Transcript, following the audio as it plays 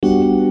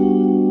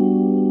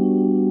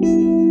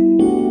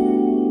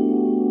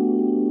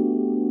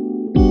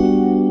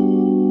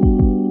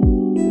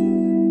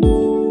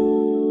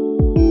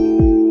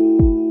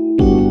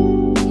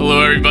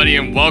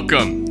and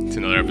welcome to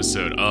another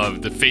episode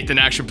of the Faith in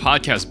Action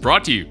podcast,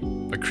 brought to you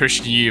by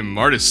Christian Union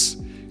Martis.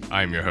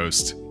 I am your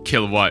host,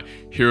 Caleb Watt,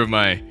 here with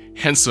my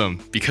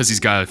handsome, because he's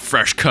got a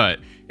fresh cut,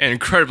 and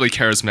incredibly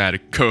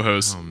charismatic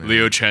co-host,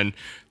 Leo Chen.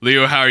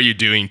 Leo, how are you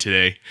doing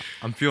today?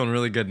 I'm feeling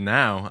really good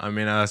now. I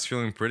mean, I was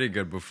feeling pretty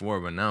good before,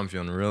 but now I'm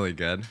feeling really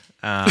good.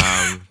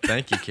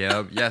 Thank you,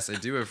 Caleb. Yes, I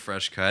do have a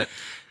fresh cut.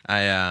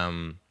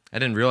 I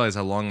didn't realize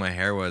how long my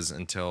hair was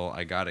until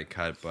I got it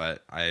cut,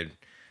 but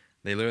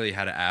they literally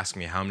had to ask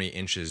me how many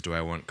inches do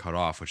I want cut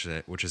off,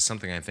 which is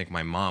something I think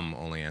my mom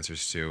only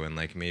answers to, and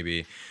like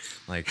maybe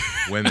like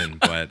women,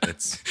 but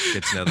it's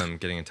good to know them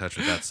getting in touch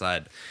with that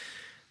side.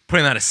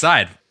 Putting that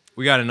aside,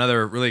 we got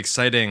another really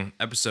exciting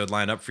episode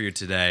lined up for you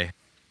today.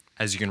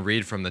 As you can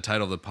read from the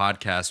title of the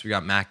podcast, we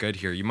got Matt Good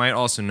here. You might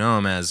also know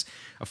him as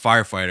a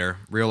firefighter,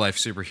 real-life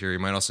superhero. You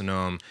might also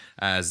know him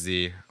as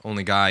the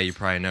only guy you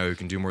probably know who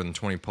can do more than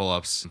 20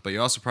 pull-ups. But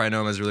you also probably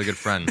know him as a really good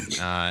friend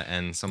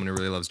and someone who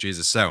really loves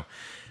Jesus. So,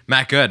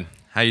 Matt Good,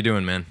 how you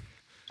doing, man?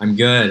 I'm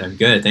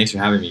good. Thanks for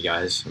having me,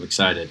 guys. I'm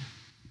excited.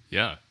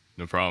 Yeah,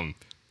 no problem.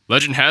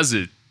 Legend has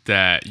it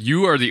that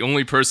you are the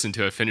only person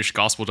to have finished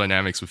Gospel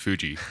Dynamics with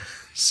Fuji.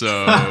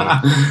 So yeah,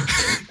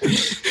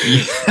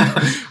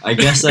 I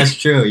guess that's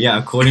true. Yeah,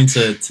 according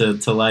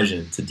to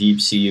legend, to deep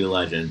CU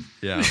legend.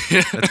 Yeah,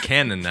 that's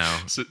canon now.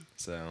 So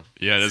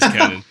yeah, that's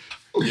canon.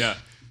 Yeah,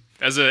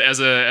 as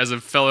a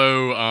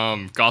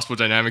fellow Gospel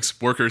Dynamics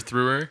worker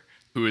througher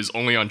who is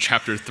only on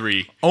chapter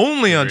 3.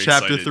 Only on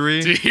chapter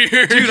 3,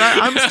 dude.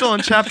 I'm still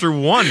on chapter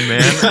 1,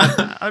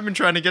 man. I've been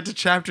trying to get to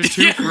chapter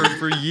 2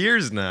 for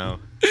years now.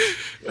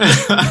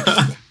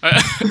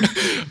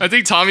 I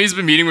think Tommy's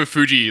been meeting with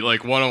Fuji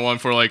like one-on-one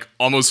for like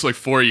almost like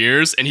 4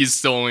 years, and he's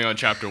still only on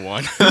chapter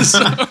 1.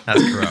 So.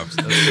 That's corrupt.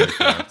 That's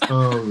corrupt.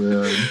 Oh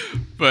man.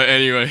 But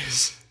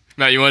anyways,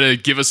 Matt, you want to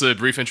give us a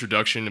brief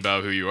introduction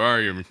about who you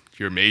are,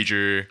 your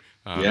major,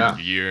 your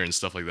year, and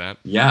stuff like that?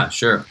 Yeah,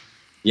 sure.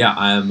 Yeah,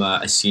 I'm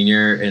a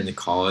senior in the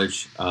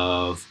College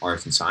of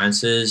Arts and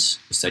Sciences,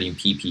 studying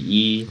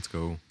PPE. Let's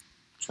go.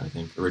 I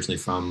think originally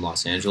from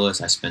Los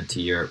Angeles. I spent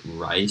a year at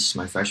Rice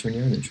my freshman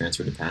year and then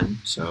transferred to Penn.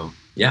 So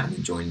yeah, and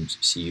then joined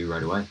CU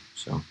right away.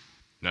 So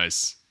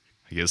nice.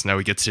 I guess now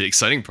we get to the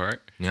exciting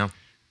part. Yeah.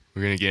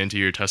 We're going to get into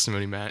your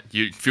testimony, Matt.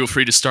 You feel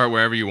free to start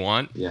wherever you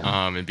want. Yeah.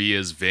 And be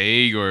as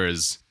vague or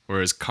as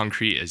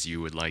concrete as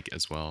you would like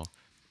as well.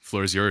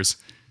 Floor is yours.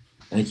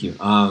 Thank you.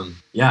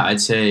 Yeah,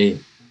 I'd say,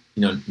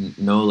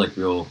 no like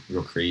real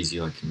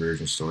crazy like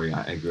conversion story.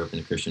 I grew up in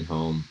a Christian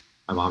home.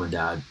 My mom and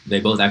dad, they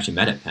both actually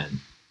met at Penn,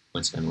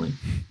 coincidentally,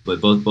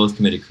 but both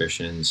committed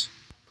Christians.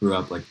 Grew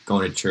up like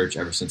going to church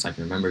ever since I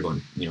can remember,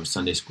 going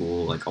Sunday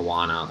school, like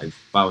Awana, like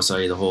Bible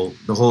study, the whole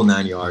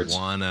 9 yards.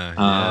 Awana,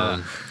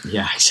 yeah.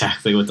 Yeah,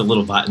 exactly, with the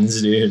little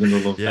buttons, dude, and the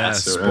little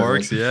vests or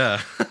whatever.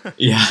 Sparks,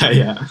 yeah.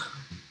 yeah.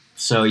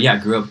 So yeah,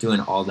 grew up doing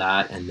all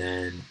that, and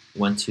then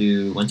went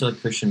to like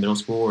Christian middle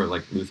school or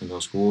like Lutheran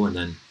middle school, and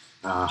then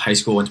high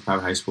school, went to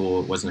private high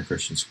school. It wasn't a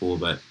Christian school,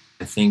 but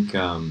I think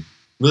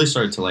really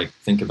started to like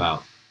think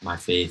about my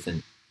faith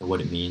and what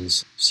it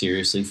means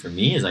seriously for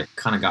me as I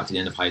kind of got to the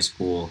end of high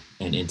school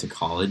and into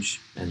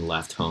college and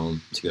left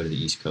home to go to the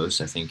East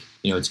Coast. I think,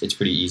 it's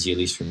pretty easy, at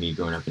least for me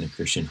growing up in a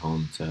Christian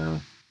home, to,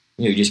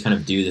 you just kind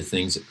of do the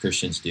things that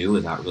Christians do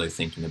without really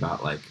thinking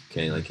about like,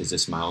 okay, like, is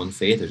this my own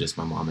faith or just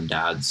my mom and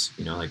dad's,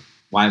 like,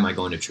 why am I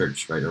going to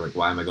church, right? Or like,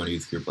 why am I going to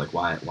youth group? Like,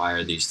 why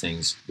are these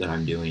things that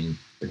I'm doing,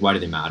 like, why do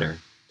they matter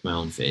to my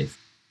own faith?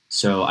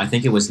 So I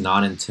think it was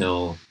not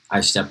until I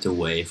stepped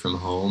away from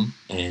home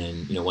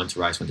and, went to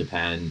Rice, went to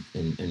Penn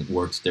and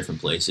worked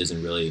different places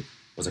and really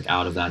was like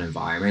out of that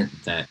environment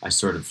that I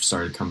sort of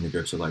started coming to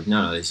grips with like,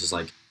 no, this is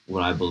like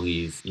what I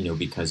believe,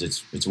 because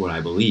it's what I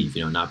believe,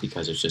 not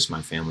because it's just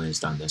my family has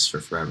done this for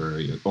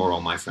forever or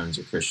all my friends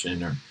are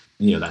Christian or,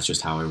 that's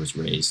just how I was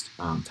raised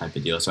type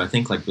of deal. So I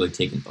think like really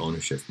taking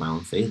ownership of my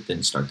own faith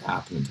didn't start to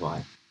happen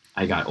until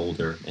I got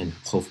older and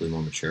hopefully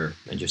more mature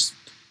and just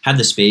had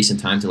the space and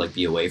time to like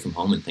be away from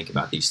home and think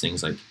about these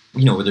things like,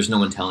 where there's no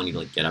one telling you to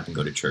like get up and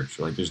go to church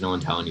or like there's no one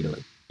telling you to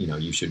like,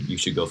 you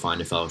should go find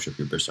a fellowship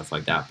group or stuff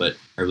like that. But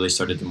I really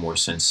started to more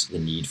sense the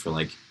need for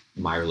like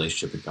my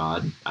relationship with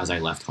God as I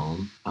left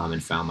home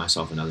and found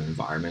myself in other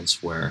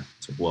environments where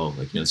it's like, whoa,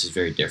 like, this is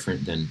very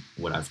different than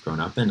what I've grown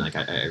up in. Like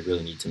I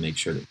really need to make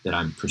sure that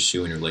I'm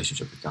pursuing a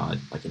relationship with God,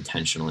 like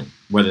intentionally,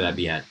 whether that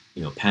be at,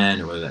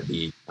 Penn or whether that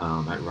be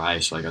at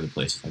Rice or like other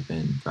places I've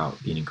been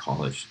throughout being in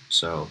college.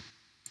 So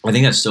I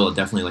think that's still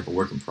definitely like a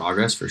work in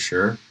progress for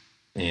sure.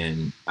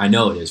 And I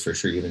know it is for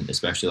sure, even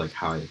especially like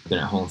how I've been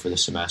at home for the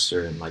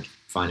semester and like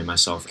finding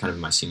myself kind of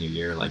in my senior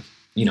year, like,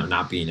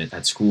 not being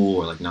at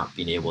school or like not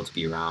being able to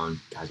be around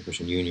guys at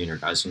Christian Union or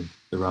guys from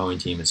the rowing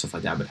team and stuff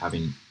like that, but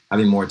having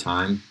more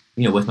time,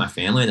 with my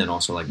family and then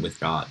also like with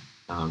God,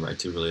 right,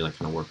 to really like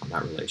kind of work on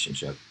that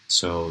relationship.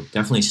 So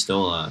definitely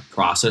still a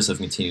process of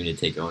continuing to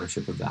take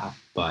ownership of that.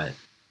 But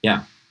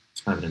yeah,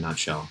 it's kind of in a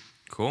nutshell.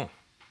 Cool.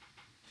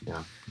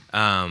 Yeah.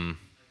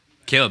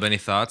 Caleb, any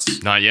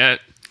thoughts? Not yet.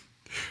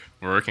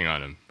 We're working on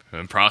them.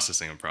 I'm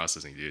processing,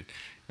 dude.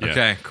 Yeah.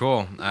 Okay,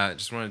 cool.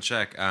 Just wanted to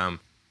check.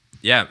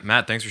 Yeah,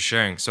 Matt, thanks for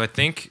sharing. So I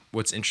think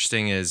what's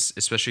interesting is,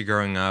 especially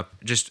growing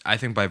up, just I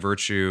think by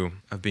virtue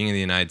of being in the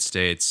United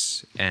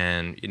States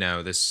and,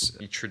 this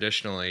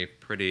traditionally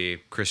pretty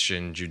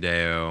Christian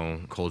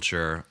Judeo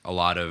culture, a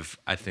lot of,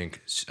 I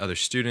think, other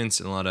students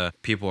and a lot of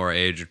people our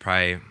age would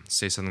probably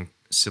say something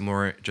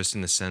similar, just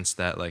in the sense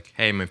that, like,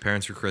 hey, my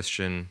parents were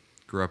Christian,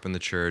 grew up in the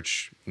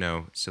church,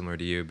 similar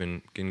to you,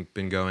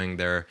 been going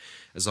there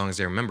as long as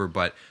they remember.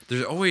 But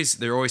there always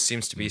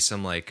seems to be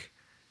some, like,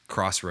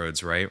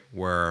 crossroads, right?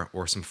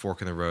 Or some fork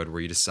in the road where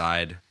you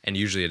decide, and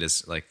usually it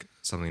is like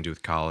something to do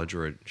with college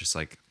or just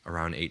like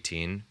around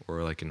 18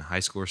 or like in high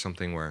school or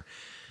something, where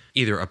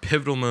either a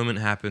pivotal moment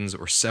happens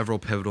or several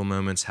pivotal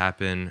moments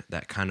happen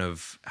that kind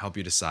of help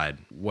you decide,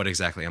 what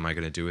exactly am I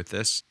going to do with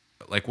this?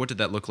 Like, what did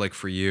that look like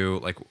for you?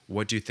 Like,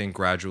 what do you think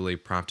gradually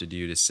prompted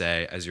you to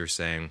say, as you're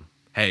saying,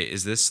 hey,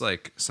 is this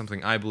like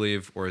something I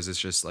believe, or is this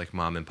just like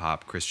mom and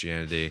pop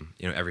Christianity?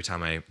 Every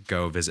time I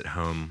go visit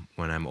home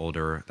when I'm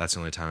older, that's the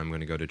only time I'm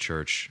going to go to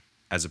church,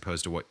 as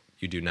opposed to what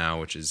you do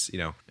now, which is,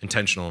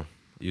 intentional,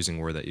 using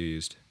a word that you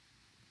used.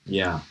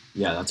 Yeah,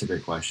 that's a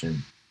great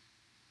question.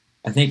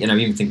 I think, and I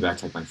even think back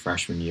to like my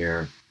freshman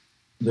year,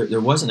 there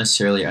wasn't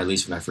necessarily, at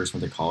least when I first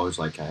went to college,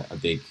 like a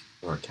big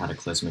or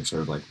cataclysmic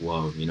sort of like,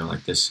 whoa,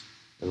 like this,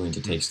 willing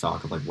to take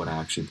stock of like what I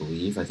actually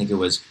believe. I think it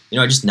was,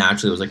 I just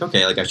naturally was like,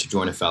 okay, like I should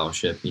join a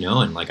fellowship,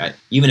 and like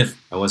even if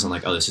I wasn't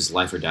like, oh, this is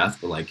life or death,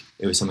 but like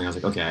it was something I was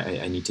like,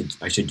 okay,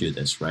 I should do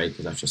this, right?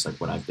 Because that's just like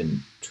what I've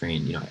been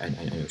trained, I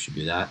know I should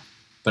do that.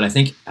 But I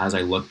think as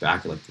I look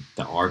back at like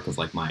the arc of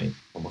like my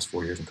almost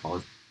 4 years in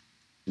college,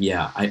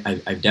 yeah,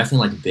 I've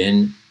definitely like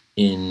been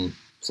in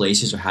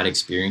places or had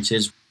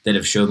experiences that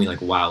have showed me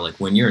like, wow, like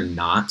when you're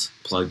not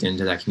plugged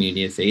into that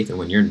community of faith and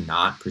when you're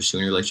not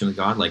pursuing a relationship with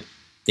God, like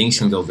things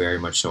can go very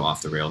much so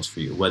off the rails for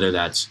you, whether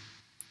that's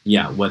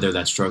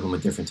struggling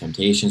with different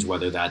temptations,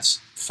 whether that's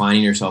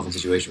finding yourself in a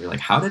situation where you're like,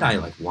 how did I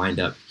like wind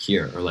up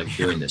here or like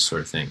doing this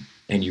sort of thing?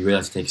 And you really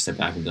have to take a step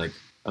back and be like,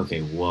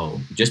 okay,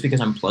 whoa, just because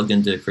I'm plugged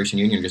into Christian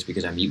Union, just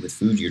because I meet with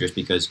Fuji, or just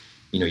because,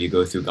 you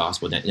go through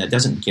gospel, that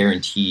doesn't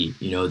guarantee,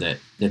 that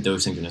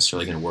those things are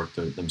necessarily going to work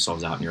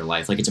themselves out in your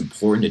life. Like it's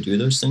important to do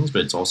those things,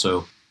 but it's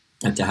also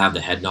to have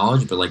the head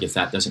knowledge. But like if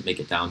that doesn't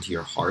make it down to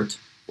your heart,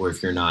 or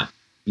if you're not,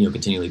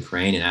 continually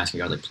praying and asking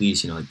God, like,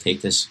 please, like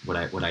take this, what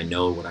I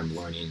know, what I'm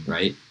learning,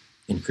 right,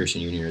 in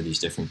Christian Union or these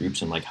different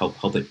groups, and like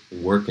help it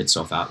work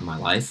itself out in my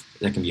life,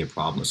 that can be a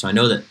problem. So I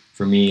know that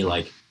for me,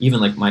 like even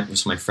like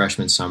my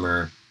freshman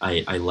summer,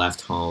 I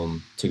left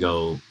home to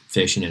go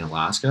fishing in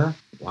Alaska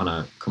on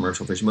a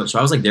commercial fishing boat. So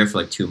I was like there for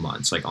like 2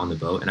 months, like on the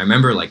boat. And I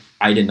remember like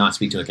I did not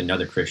speak to like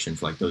another Christian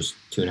for like those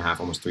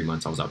 2.5, almost 3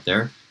 months I was up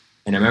there.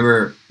 And I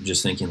remember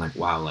just thinking like,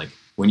 wow, like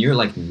when you're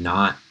like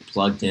not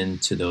plugged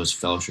into those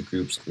fellowship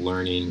groups,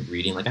 learning,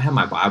 reading, like I have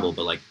my Bible,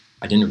 but like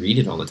I didn't read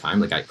it all the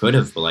time. Like I could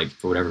have, but like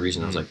for whatever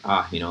reason, I was like,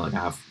 like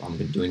I'm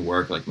doing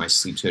work, like my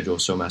sleep schedule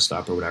is so messed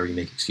up or whatever, you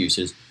make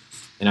excuses.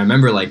 And I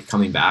remember like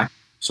coming back,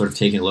 sort of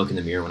taking a look in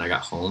the mirror when I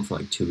got home for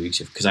like 2 weeks,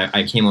 because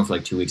I came home for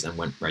like 2 weeks and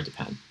went right to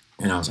Penn.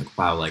 And I was like,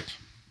 wow, like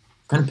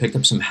I've kind of picked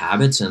up some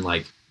habits and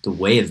like the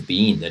way of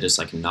being that is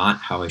like not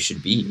how I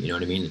should be. You know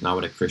what I mean? It's not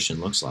what a Christian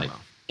looks like. Wow.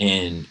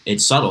 And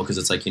it's subtle because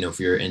it's like, if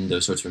you're in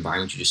those sorts of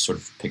environments, you just sort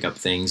of pick up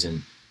things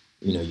and,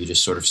 you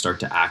just sort of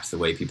start to act the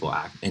way people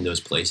act in those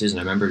places. And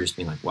I remember just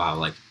being like, wow,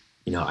 like,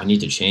 I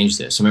need to change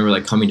this. So I remember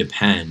like coming to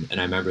Penn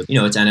and I remember, it's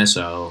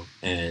NSO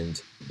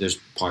and there's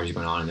parties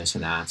going on and this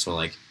and that. So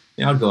like,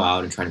 I'd go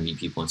out and try to meet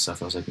people and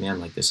stuff. I was like, man,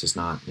 like this is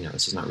not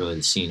really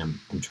the scene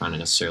I'm trying to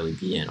necessarily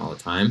be in all the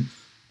time.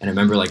 And I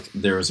remember like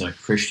there was a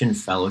Christian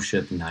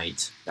fellowship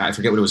night. I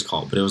forget what it was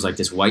called, but it was like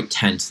this white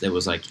tent that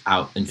was like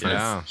out in front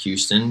of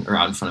Houston or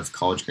out in front of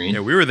College Green.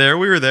 Yeah, we were there.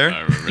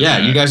 Yeah,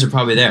 you guys are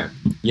probably there.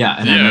 Yeah,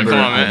 and I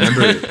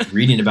remember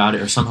reading about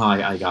it, or somehow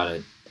I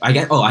had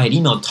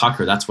emailed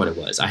Tucker. That's what it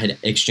was. I had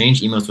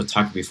exchanged emails with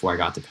Tucker before I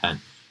got to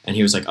Penn. And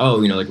he was like, oh,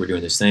 like we're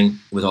doing this thing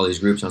with all these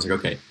groups. And I was like,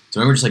 okay. So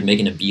I remember just like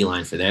making a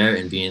beeline for there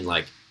and being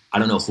like, I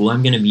don't know who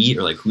I'm going to meet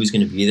or like who's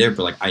going to be there,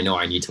 but like I know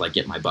I need to like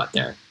get my butt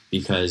there,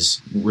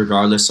 because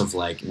regardless of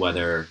like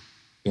whether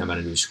I'm at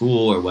a new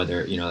school or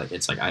whether, like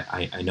it's like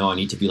I know I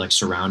need to be like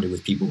surrounded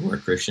with people who are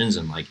Christians,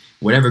 and like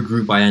whatever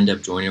group I end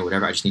up joining or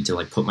whatever, I just need to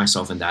like put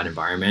myself in that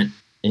environment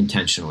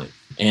intentionally.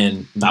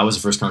 And that was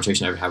the first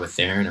conversation I ever had with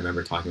Theron. I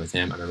remember talking with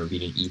him. I remember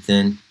meeting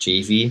Ethan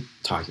Chafee,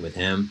 talking with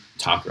him.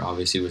 Tucker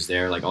obviously was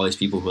there. Like all these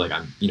people who like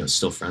I'm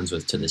still friends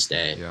with to this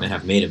day, and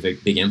have made a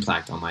big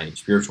impact on my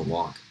spiritual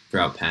walk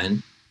throughout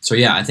Penn. So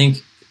yeah, I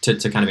think to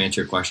kind of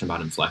answer your question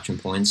about inflection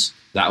points,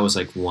 that was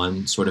like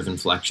one sort of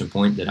inflection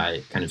point that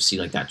I kind of see,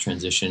 like that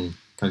transition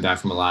coming back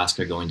from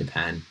Alaska going to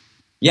Penn.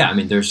 Yeah, I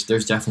mean there's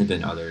definitely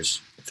been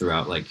others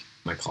throughout like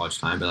my college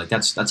time, but like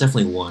that's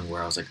definitely one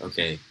where I was like,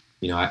 okay,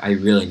 I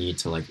really need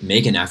to like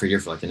make an effort here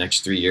for like the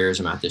next 3 years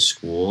I'm at this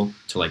school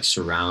to like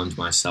surround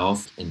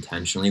myself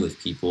intentionally with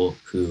people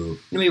who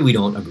maybe we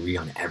don't agree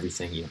on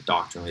everything,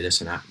 doctrinally,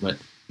 this and that,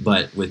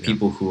 but with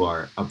people who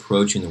are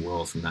approaching the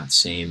world from that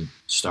same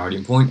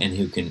starting point and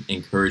who can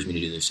encourage me to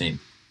do the same.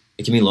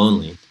 It can be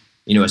lonely.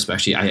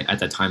 especially at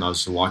that time I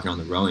was walking on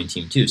the rowing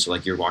team too. So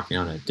like you're walking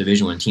on a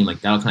Division I team,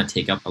 like that'll kind of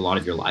take up a lot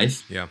of your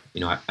life. Yeah.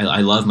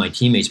 I love my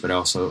teammates, but I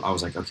was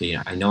like, okay,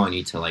 I know I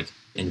need to like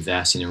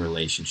invest in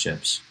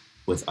relationships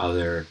with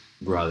other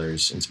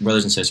brothers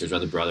and sisters,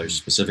 other brothers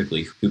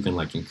specifically, who can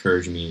like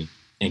encourage me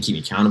and keep me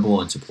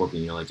accountable and support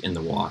me, like in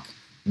the walk.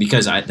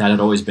 Because that had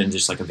always been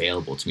just like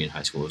available to me in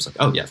high school. It was like,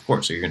 oh yeah, of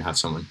course. So you're going to have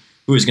someone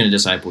who is going to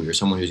disciple you, or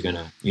someone who's going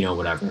to,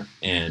 whatever.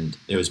 And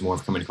it was more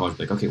of coming to college,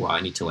 like, okay, well, I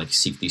need to like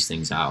seek these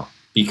things out,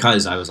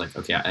 because I was like,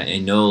 okay, I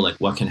know like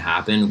what can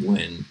happen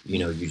when,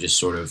 you just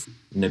sort of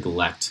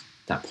neglect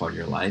that part of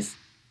your life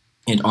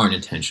and aren't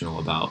intentional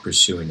about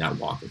pursuing that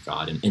walk with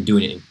God and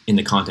doing it in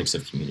the context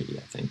of community.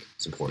 I think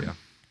is important.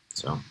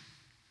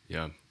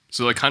 Yeah.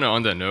 So like kind of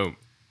on that note,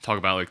 talk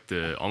about like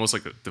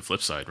the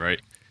flip side,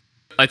 right?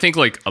 I think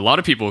like a lot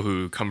of people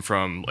who come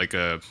from like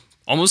a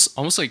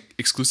almost like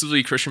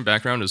exclusively Christian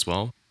background as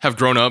well have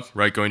grown up,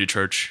 right, going to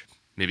church,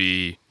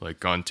 maybe like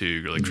gone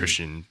to like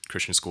Christian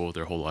school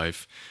their whole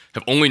life,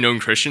 have only known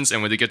Christians,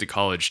 and when they get to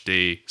college,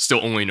 they still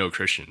only know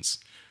Christians,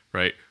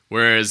 right?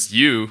 Whereas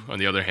you, on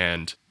the other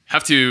hand,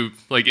 have to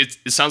like it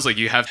sounds like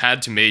you have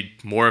had to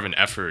make more of an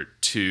effort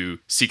to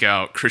seek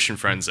out Christian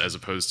friends as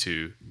opposed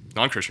to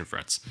non-Christian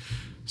friends.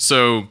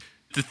 So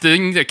the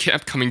thing that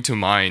kept coming to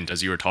mind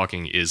as you were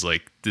talking is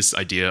like this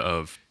idea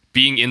of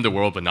being in the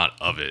world but not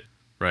of it,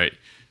 right?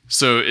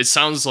 So it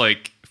sounds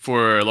like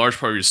for a large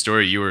part of your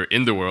story, you were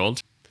in the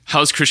world.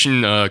 How's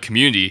Christian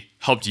community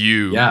helped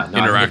you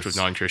interact with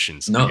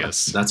non-Christians? No, I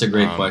guess that's a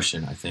great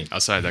question, I think.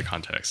 Outside that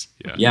context,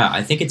 Yeah,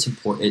 I think it's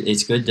important.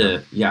 It's good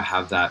to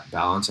have that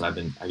balance that I've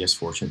been, I guess,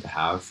 fortunate to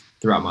have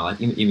throughout my life,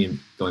 even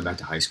going back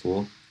to high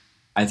school.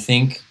 I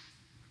think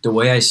the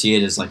way I see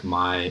it is like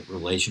my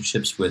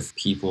relationships with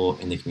people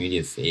in the community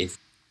of faith.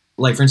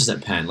 Like for instance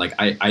at Penn, like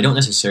I don't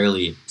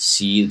necessarily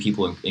see the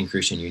people in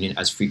Christian Union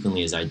as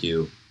frequently as I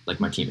do like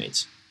my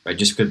teammates, right?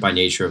 Just by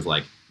nature of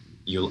like,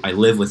 I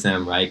live with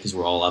them, right? Because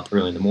we're all up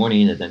early in the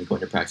morning and then going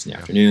to practice in the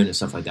afternoon and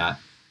stuff like that.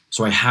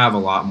 So I have a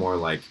lot more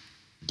like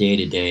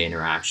day-to-day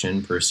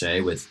interaction per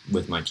se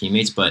with my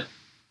teammates, but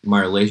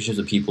my relationships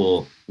with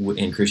people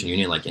in Christian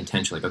Union, like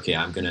intentionally, like, okay,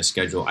 I'm going to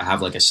schedule, I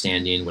have like a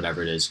stand-in,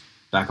 whatever it is,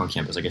 back on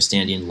campus, like a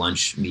stand-in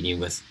lunch meeting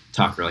with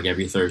Tucker, like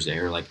every Thursday,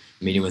 or like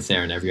meeting with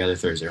Theron every other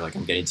Thursday, or like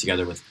I'm getting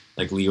together with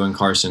like Leo and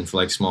Carson for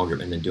like small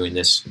group and then doing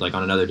this like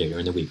on another day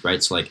during the week,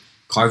 right? So like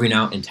carving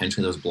out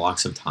intentionally those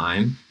blocks of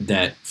time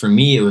that for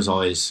me, it was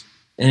always,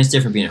 and it's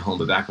different being at home,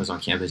 but back when I was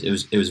on campus,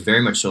 it was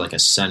very much so like a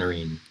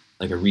centering,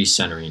 like a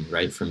recentering,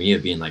 right? For me,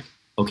 of being like,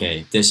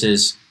 okay, this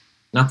is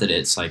not that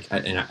it's like,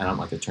 and I don't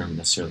like the term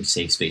necessarily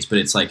safe space, but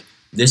it's like,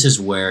 this is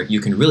where you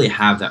can really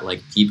have that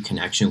like deep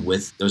connection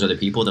with those other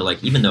people. That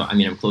like, even though, I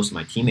mean, I'm close to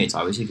my teammates,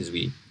 obviously, because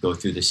we go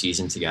through the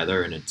season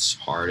together and it's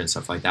hard and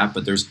stuff like that,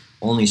 but there's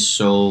only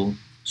so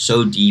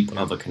deep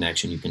of a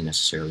connection you can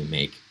necessarily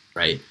make,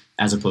 right?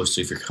 As opposed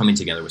to if you're coming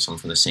together with someone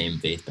from the same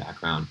faith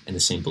background and the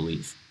same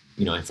belief,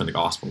 and from the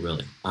gospel,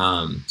 really.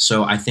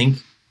 So I think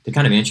to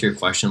kind of answer your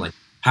question, like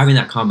having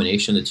that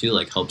combination of the two,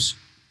 like helps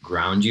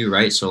ground you,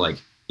 right? So like,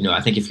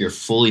 I think if you're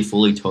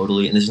fully,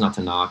 totally, and this is not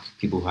to knock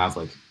people who have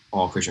like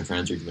all Christian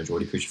friends or the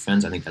majority Christian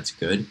friends, I think that's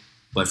good.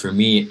 But for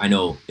me, I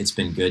know it's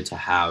been good to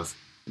have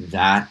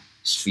that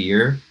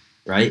sphere,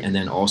 right? And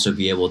then also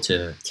be able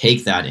to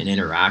take that and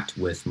interact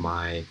with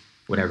my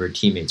whatever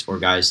teammates or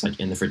guys like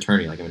in the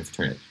fraternity, like I'm in a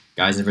fraternity,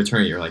 guys in the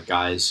fraternity, or like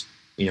guys,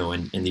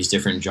 in these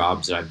different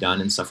jobs that I've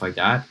done and stuff like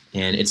that.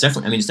 And it's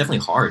definitely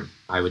hard,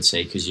 I would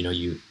say, because,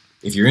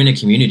 if you're in a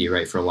community,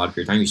 right, for a lot of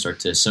period of time, you start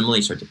to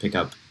assimilate, start to pick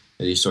up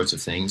these sorts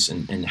of things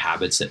and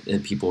habits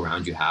that people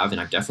around you have. And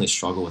I've definitely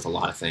struggled with a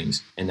lot of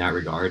things in that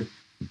regard,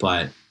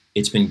 but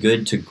it's been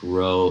good to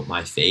grow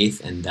my faith,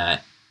 and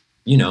that,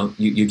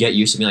 you get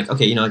used to being like,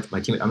 okay, like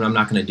my team, I'm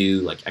not going to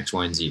do like X,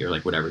 Y, and Z or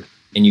like whatever.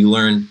 And you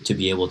learn to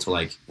be able to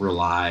like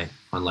rely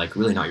on like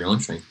really not your own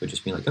strength, but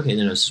just being like, okay,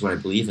 this is what I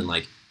believe. And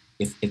like,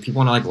 if people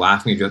want to like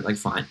laugh at me or joke, like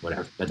fine,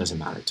 whatever, that doesn't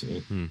matter to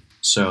me.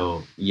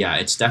 So yeah,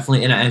 it's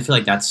definitely, and I feel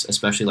like that's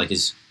especially like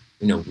as,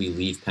 we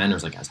leave Penn, or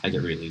like as I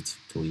get ready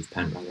to leave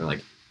Penn, rather,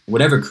 like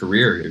whatever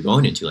career you're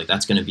going into, like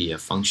that's going to be a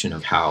function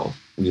of how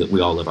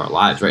we all live our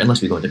lives, right?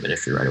 Unless we go into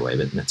ministry right away,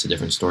 but that's a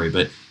different story.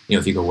 But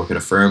if you go work at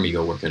a firm, you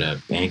go work at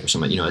a bank or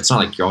something, it's not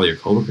like all your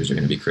coworkers are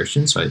going to be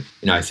Christians. So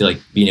I feel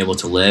like being able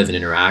to live and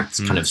interact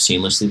kind of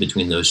seamlessly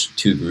between those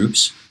two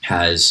groups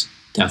has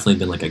definitely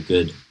been like a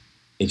good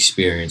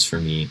experience for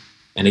me.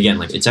 And again,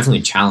 like it's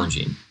definitely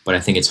challenging, but I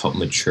think it's helped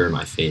mature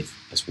my faith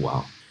as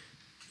well.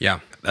 Yeah,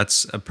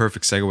 that's a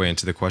perfect segue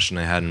into the question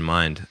I had in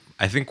mind.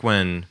 I think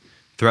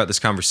throughout this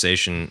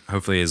conversation,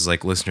 hopefully as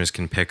like listeners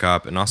can pick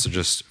up, and also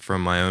just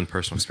from my own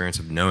personal experience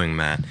of knowing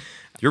Matt,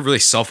 you're a really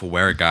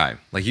self-aware guy.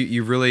 Like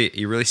you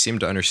really seem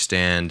to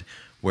understand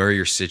where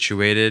you're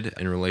situated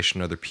in relation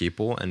to other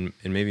people, and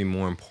maybe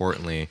more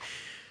importantly,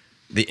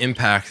 the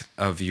impact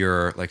of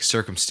your like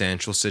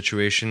circumstantial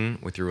situation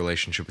with your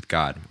relationship with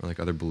God or like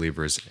other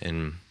believers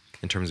in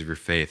terms of your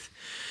faith.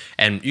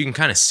 And you can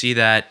kind of see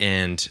that,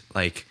 and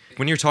like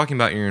when you're talking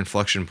about your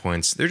inflection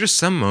points, there're just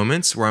some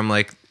moments where I'm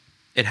like,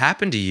 it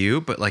happened to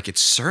you, but like it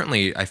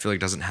certainly, I feel like,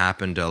 doesn't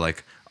happen to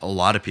like a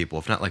lot of people,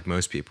 if not like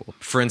most people.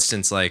 For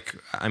instance, like,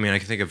 I mean, I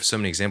can think of so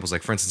many examples.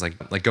 Like, for instance,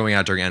 like going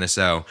out during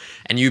NSO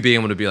and you being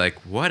able to be like,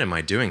 what am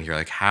I doing here?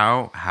 Like,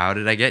 how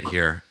did I get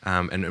here?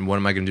 And what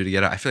am I going to do to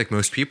get out? I feel like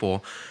most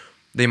people,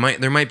 there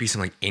might be some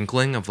like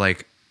inkling of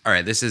like, all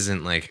right, this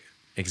isn't like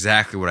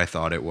exactly what I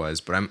thought it was,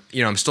 but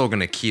I'm still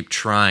going to keep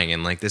trying.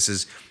 And like, this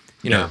is,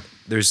 you know,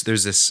 there's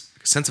this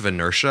sense of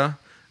inertia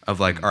of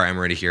like, all right, I'm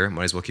already here,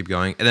 might as well keep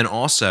going. And then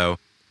also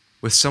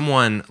with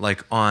someone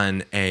like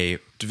on a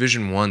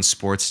Division I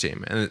sports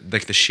team, and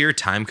like the sheer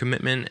time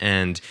commitment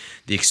and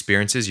the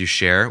experiences you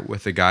share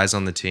with the guys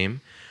on the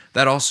team,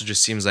 that also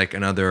just seems like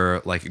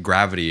another like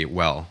gravity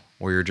well,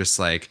 where you're just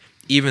like,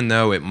 even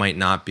though it might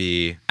not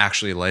be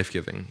actually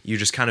life-giving, you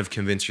just kind of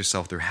convince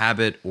yourself through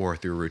habit or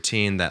through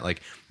routine that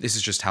like, this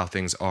is just how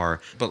things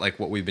are. But like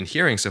what we've been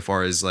hearing so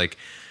far is like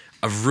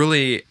a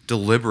really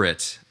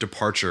deliberate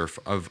departure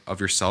of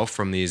yourself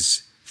from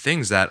these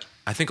things that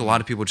I think a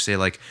lot of people just say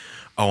like,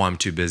 oh, I'm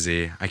too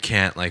busy, I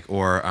can't, like,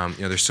 or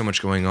there's so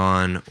much going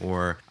on,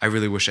 or I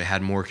really wish I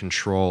had more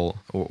control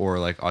or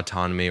like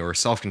autonomy or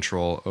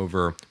self-control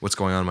over what's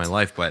going on in my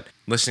life. But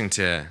listening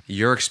to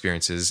your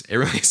experiences, it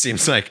really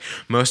seems like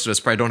most of us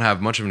probably don't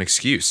have much of an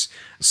excuse.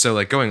 So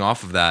like going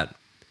off of that,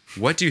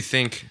 what do you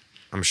think?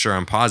 I'm sure,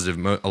 I'm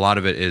positive a lot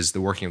of it is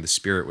the working of the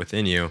Spirit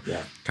within you,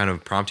 kind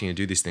of prompting you to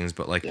do these things.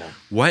 But like,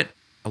 what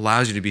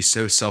allows you to be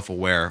so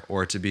self-aware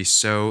or to be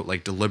so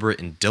like deliberate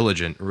and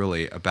diligent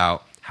really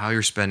about how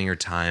you're spending your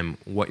time,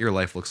 what your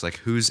life looks like,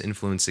 who's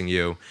influencing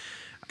you?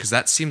 Because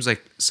that seems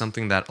like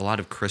something that a lot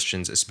of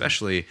Christians,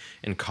 especially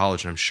in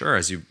college, and I'm sure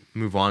as you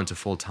move on to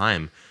full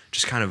time,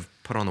 just kind of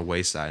put on the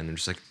wayside. And they're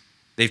just like,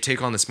 they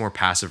take on this more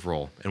passive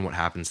role in what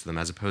happens to them,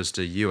 as opposed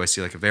to you. I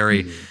see like a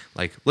very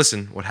like,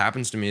 listen, what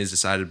happens to me is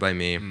decided by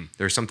me.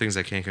 There are some things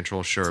I can't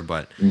control, sure,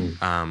 but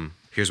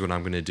here's what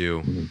I'm going to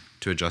do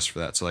to adjust for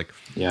that. So like,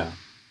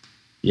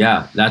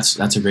 yeah, that's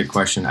a great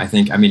question. I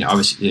think, I mean,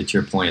 obviously to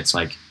your point, it's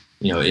like,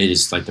 you know, it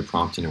is like the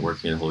prompting and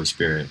working of the Holy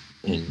Spirit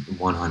in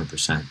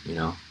 100%, you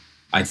know.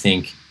 I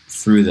think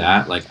through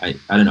that, like, I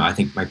don't know, I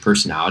think my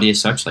personality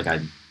is such, like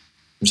I'm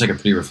just like a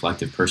pretty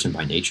reflective person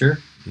by nature.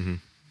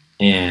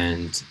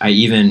 And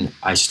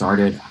I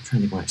started, I'm trying to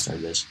think when I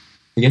started this.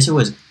 I guess it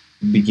was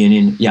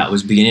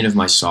beginning of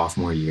my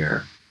sophomore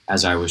year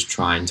as I was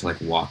trying to like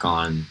walk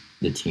on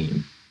the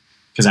team.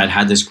 Because I'd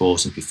had this goal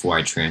since before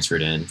I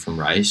transferred in from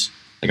Rice.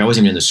 Like I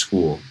wasn't even in the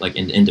school, like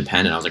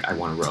independent. I was like, I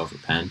want to row for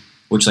Penn.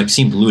 Which like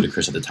seemed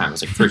ludicrous at the time. I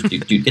was like, first,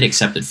 dude, get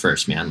accepted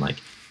first, man. Like,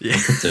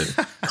 put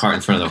the cart in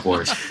front of the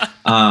horse.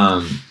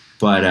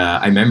 But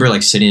I remember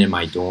like sitting in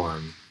my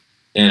dorm,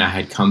 and I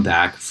had come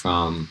back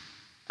from.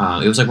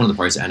 It was like one of the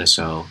parties at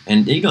NSO,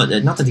 and you know,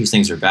 not that these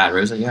things are bad. Right? I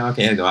was like, yeah,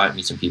 okay, I go out and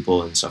meet some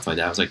people and stuff like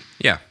that. I was like,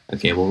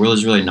 okay, well,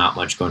 there's really not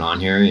much going on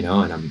here, you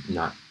know, and I'm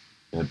not,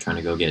 you know, trying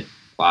to go get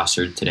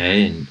plastered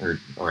today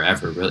or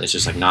ever. Really, it's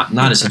just like not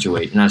a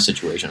situation. Not a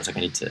situation. I was like, I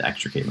need to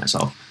extricate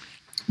myself.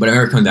 But I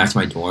remember coming back to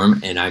my dorm,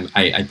 and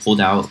I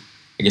pulled out,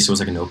 I guess it was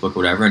like a notebook or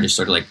whatever, and just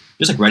started like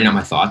writing out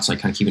my thoughts, like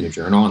kind of keeping a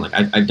journal. And like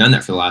I've done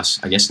that for the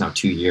last, I guess now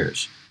 2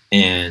 years.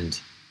 And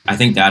I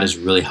think that has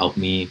really helped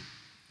me,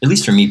 at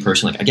least for me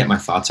personally. Like I get my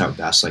thoughts out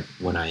best like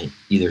when I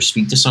either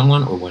speak to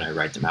someone or when I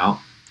write them out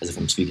as if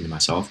I'm speaking to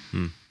myself.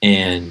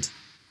 And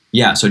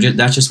yeah, so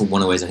that's just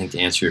one of the ways I think to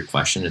answer your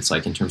question. It's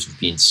like in terms of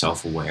being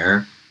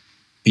self-aware,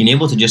 being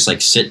able to just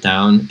like sit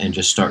down and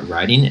just start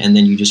writing, and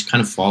then you just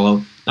kind of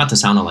follow, not to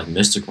sound all like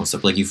mystical and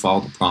stuff, but like you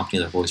follow the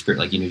prompting of the Holy Spirit.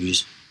 Like, you know, you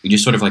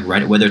just sort of like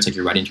write it, whether it's like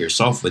you're writing to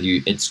yourself, whether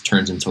it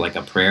turns into like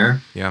a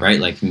prayer, right?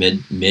 Like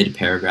mid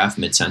paragraph,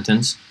 mid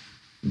sentence.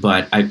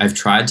 But I've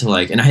tried to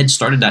like, and I had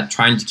started that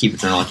trying to keep a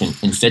journal like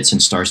in fits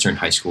and starts during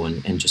high school,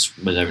 and just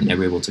was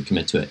never able to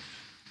commit to it.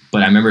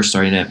 But I remember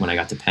starting it when I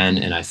got to Penn,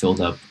 and I filled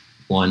up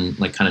one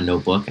like kind of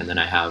notebook, and then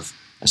I have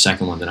a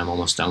second one that I'm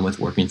almost done with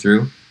working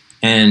through.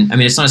 And I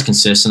mean, it's not as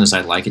consistent as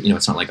I'd like it. You know,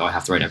 it's not like, oh, I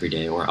have to write every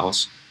day or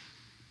else.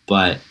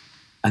 But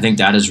I think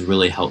that has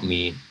really helped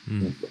me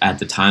at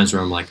the times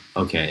where I'm like,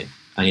 okay,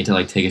 I need to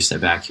like take a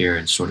step back here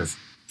and sort of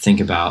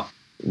think about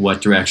what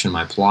direction am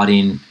I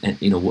plotting,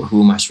 and you know,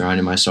 who am I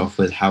surrounding myself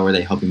with? How are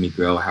they helping me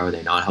grow? How are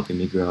they not helping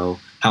me grow?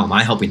 How am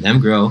I helping them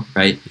grow?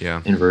 Right?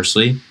 Yeah.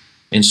 Inversely,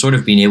 and sort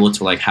of being able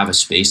to like have a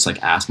space to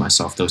like ask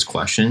myself those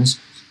questions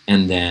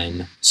and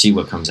then see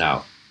what comes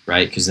out.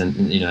 Right? Because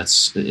then, you know,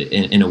 that's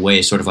in a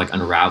way sort of like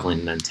unraveling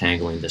and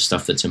untangling the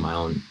stuff that's in my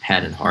own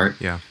head and heart.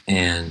 Yeah.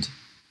 And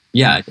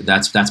yeah,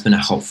 that's been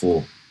a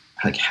helpful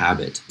like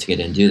habit to get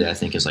into that I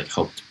think has like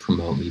helped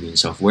promote me being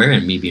self-aware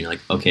and me being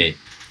like, okay,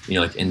 you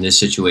know, like in this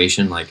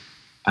situation, like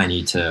I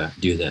need to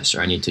do this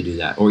or I need to do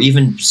that, or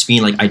even just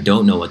being like, I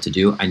don't know what to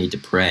do, I need to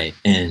pray,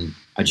 and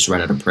I just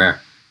write out a prayer,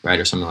 right,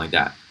 or something like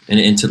that.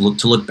 And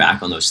to look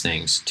back on those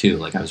things too.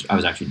 Like I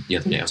was actually the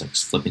other day I was like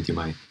flipping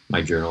through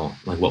my journal,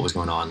 like what was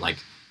going on like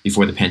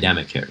before the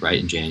pandemic hit, right,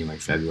 in January,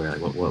 February.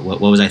 Like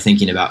what was I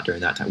thinking about during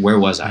that time? Where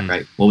was I,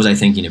 right? What was I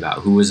thinking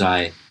about? Who was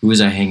I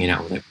hanging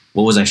out with? Like,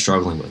 what was I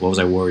struggling with? What was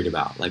I worried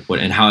about? Like what,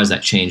 and how has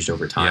that changed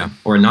over time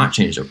or not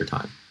changed over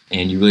time?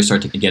 and you really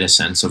start to get a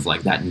sense of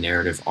like that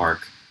narrative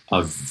arc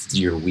of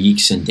your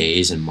weeks and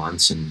days and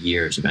months and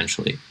years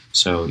eventually.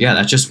 So yeah,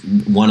 that's just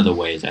one of the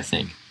ways I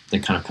think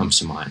that kind of comes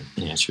to mind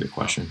in answer to your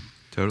question.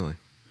 Totally.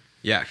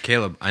 Yeah,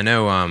 Caleb, I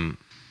know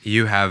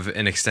you have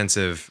an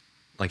extensive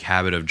like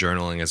habit of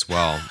journaling as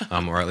well,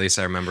 or at least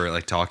I remember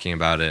like talking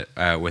about it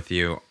with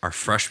you our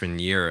freshman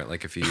year,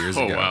 like a few years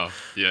ago. Oh wow,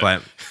 yeah.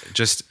 But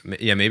just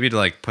maybe to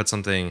like put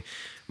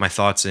my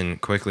thoughts in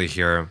quickly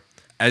here.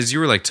 As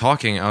you were like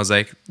talking, I was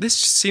like, this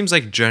seems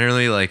like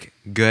generally like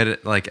good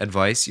like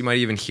advice. You might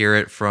even hear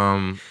it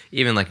from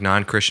even like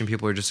non-Christian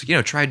people who are just,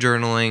 try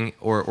journaling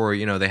or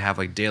they have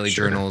like daily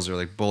journals or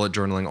like bullet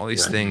journaling, all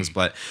these things.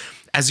 But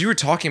as you were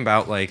talking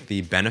about like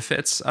the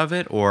benefits of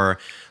it or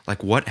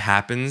like what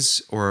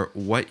happens or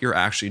what you're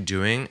actually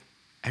doing,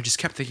 I just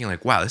kept thinking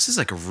like, wow, this is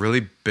like a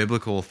really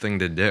biblical thing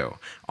to do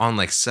on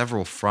like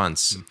several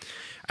fronts.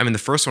 I mean, the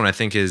first one I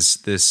think is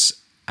this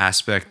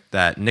aspect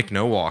that Nick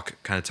Nowak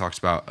kind of talks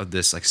about of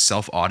this like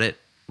self-audit.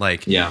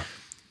 Like,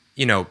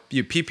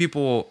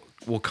 people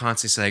will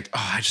constantly say like,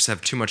 oh, I just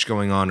have too much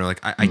going on, or like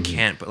I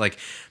can't, but like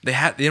they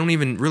don't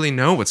even really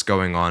know what's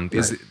going on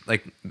because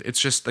like it's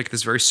just like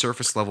this very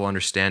surface level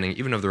understanding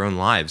even of their own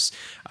lives.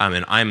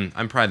 And I'm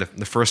probably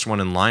the first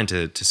one in line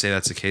to say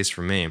that's the case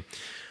for me.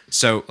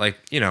 So like,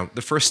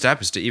 the first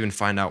step is to even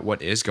find out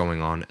what is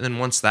going on. And then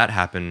once that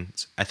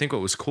happens, I think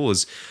what was cool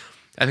is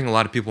I think a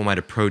lot of people might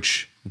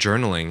approach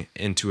journaling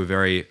into a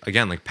very,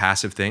 again, like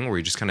passive thing where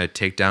you just kind of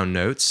take down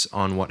notes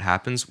on what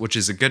happens, which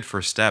is a good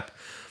first step.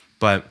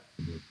 But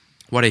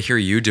what I hear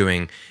you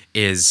doing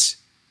is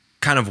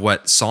kind of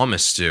what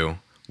psalmists do,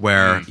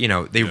 where,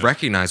 they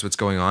recognize what's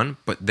going on,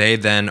 but they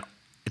then,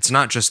 it's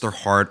not just their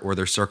heart or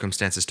their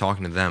circumstances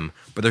talking to them,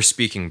 but they're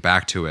speaking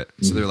back to it.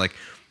 So they're like,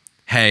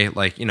 hey,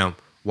 like,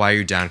 why are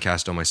you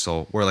downcast, O my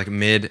soul? Or like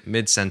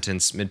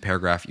mid-sentence,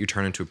 mid-paragraph, you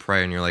turn into a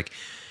prayer and you're like,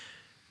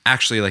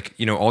 actually, like,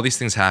 all these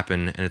things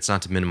happen, and it's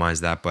not to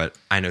minimize that, but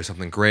I know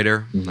something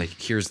greater. Like,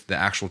 here's the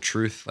actual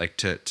truth, like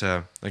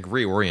to like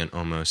reorient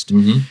almost.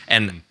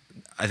 And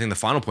I think the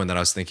final point that I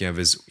was thinking of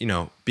is,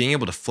 being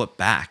able to flip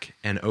back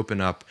and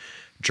open up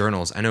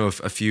journals. I know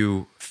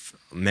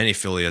many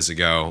Philias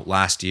ago,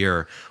 last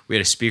year, we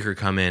had a speaker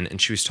come in,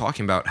 and she was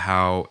talking about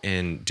how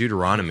in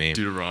Deuteronomy.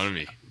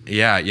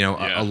 Yeah,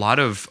 a lot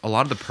of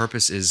the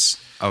purpose is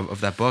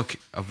of that book,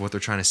 of what they're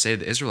trying to say to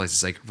the Israelites,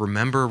 is like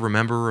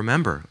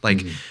remember.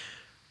 Like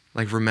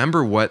like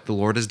remember what the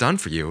Lord has done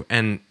for you.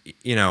 And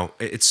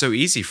it's so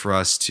easy for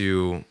us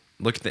to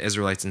look at the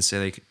Israelites and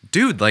say like,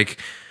 dude, like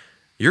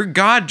your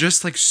God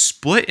just like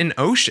split an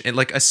ocean,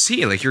 like a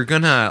sea. Like you're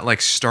gonna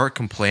like start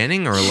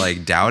complaining or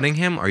like doubting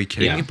him. Are you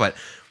kidding me? But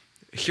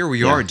here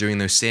we are doing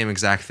those same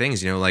exact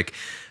things,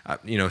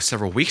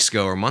 several weeks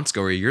ago or months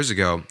ago or years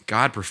ago,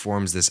 God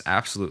performs this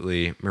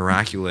absolutely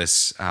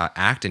miraculous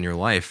act in your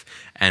life.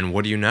 And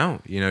what do you know?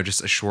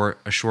 Just a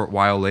short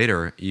while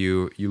later,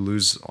 you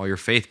lose all your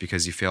faith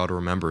because you fail to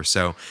remember.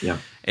 So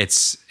it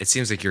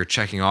seems like you're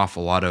checking off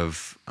a lot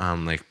of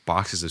like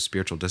boxes of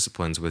spiritual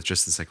disciplines with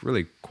just this like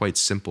really quite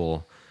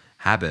simple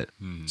habit.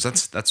 So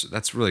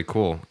that's really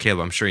cool,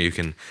 Caleb. I'm sure you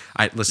can.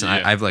 I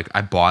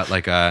bought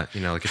like a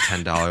like a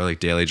 $10 like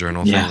daily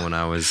journal thing when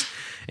I was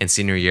in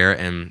senior year,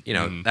 and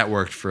that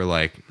worked for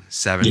like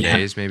 7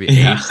 days, maybe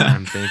 8.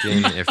 I'm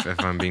thinking if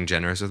I'm being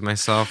generous with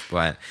myself,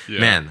 but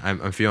man,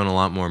 I'm feeling a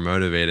lot more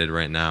motivated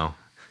right now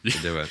to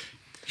do it.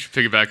 You should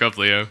pick it back up,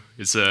 Leo.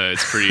 It's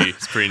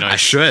pretty nice. I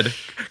should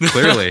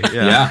clearly,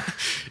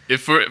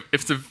 If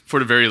for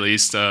the very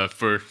least,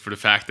 for the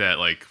fact that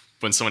like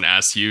when someone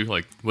asks you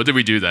like, what did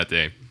we do that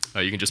day?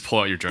 You can just pull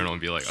out your journal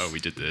and be like, oh, we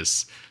did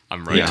this.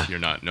 I'm right. You're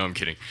not. No, I'm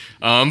kidding.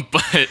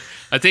 But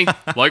I think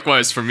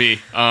likewise for me,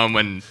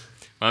 when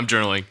I'm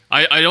journaling,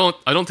 I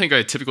don't think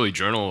I typically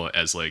journal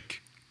as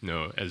like,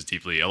 as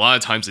deeply. A lot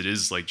of times it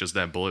is like just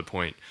that bullet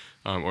point,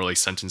 or like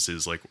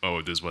sentences like,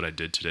 oh, this is what I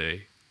did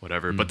today,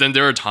 whatever. But then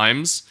there are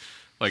times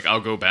like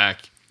I'll go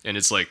back and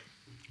it's like,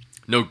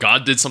 no,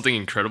 God did something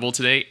incredible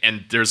today.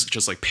 And there's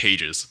just like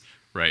pages,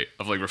 right,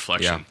 of like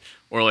reflection.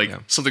 Or like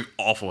something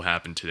awful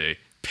happened today,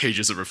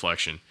 pages of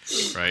reflection,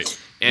 right?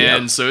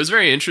 And so it's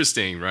very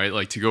interesting, right?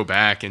 Like to go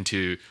back and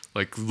to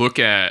like look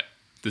at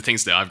the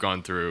things that I've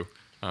gone through,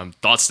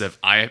 thoughts that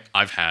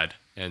I've had,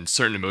 and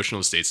certain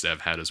emotional states that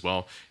I've had as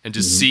well, and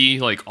to see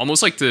like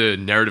almost like the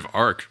narrative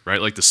arc,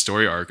 right? Like the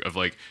story arc of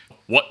like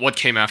what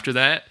came after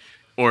that,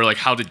 or like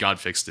how did God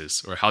fix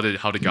this, or how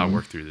did God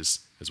work through this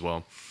as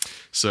well.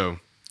 So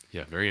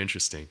yeah, very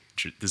interesting.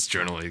 This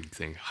journaling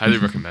thing, highly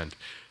recommend.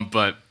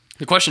 But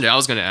the question that I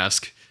was going to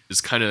ask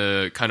is kind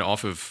of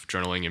off of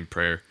journaling and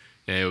prayer,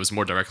 and it was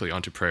more directly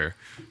onto prayer.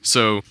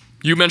 So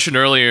you mentioned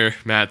earlier,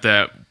 Matt,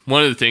 that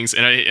one of the things,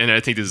 and I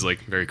think this is like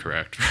very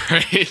correct,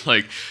 right?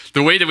 Like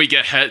the way that we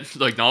get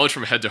knowledge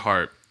from head to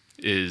heart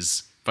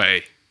is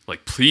by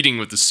like pleading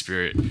with the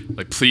Spirit,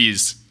 like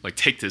please, like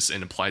take this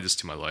and apply this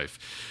to my life.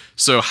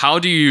 So how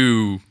do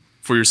you,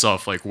 for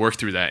yourself, like work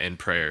through that in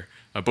prayer,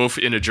 both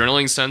in a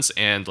journaling sense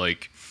and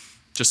like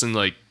just in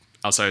like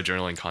outside of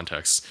journaling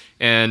context?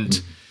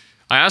 And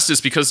I ask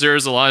this because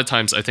there's a lot of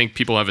times I think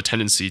people have a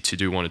tendency to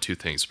do one of two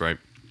things, right?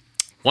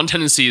 One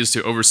tendency is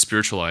to over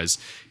spiritualize,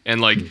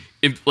 and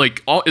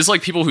it's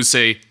like people who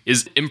say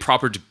is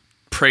improper to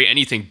pray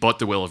anything but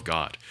the will of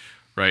God,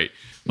 right?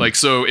 Like,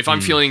 so if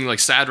I'm feeling like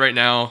sad right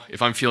now,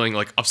 if I'm feeling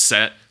like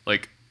upset,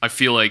 like I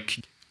feel like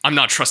I'm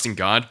not trusting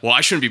God, well,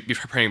 I shouldn't be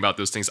praying about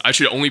those things. I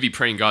should only be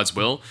praying God's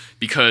will,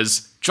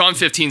 because John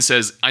 15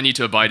 says I need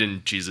to abide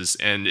in Jesus,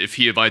 and if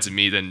he abides in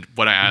me, then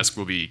what I ask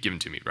will be given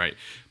to me, right?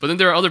 But then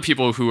there are other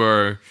people who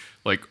are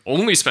like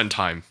only spend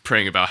time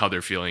praying about how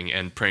they're feeling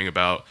and praying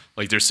about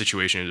like their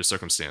situation or their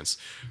circumstance,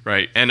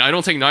 right? And I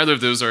don't think neither of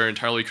those are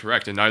entirely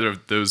correct, and neither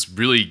of those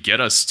really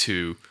get us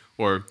to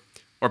or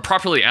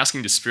properly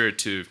asking the Spirit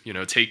to,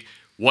 take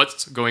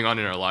what's going on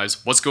in our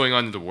lives, what's going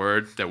on in the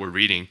Word that we're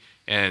reading,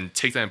 and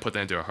take that and put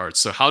that into our hearts.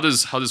 So how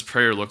does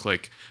prayer look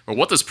like, or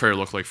what does prayer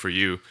look like for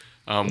you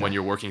when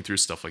you're working through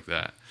stuff like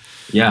that?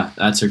 Yeah,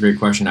 that's a great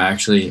question.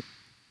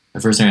 The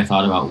first thing I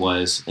thought about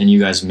was, and you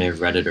guys may have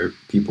read it, or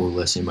people who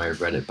listen might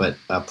have read it, but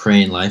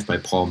Praying Life by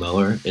Paul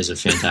Miller is a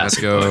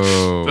fantastic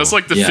book. That's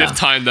like the fifth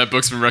time that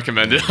book's been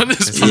recommended on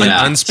this podcast.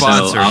 Yeah,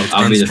 unsponsored. So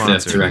I'll be the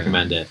fifth to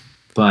recommend it.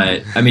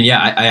 But I mean,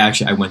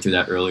 I went through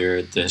that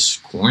earlier this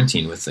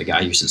quarantine with a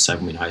guy who used to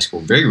disciple me in high school.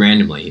 Very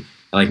randomly,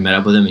 I met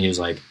up with him, and he was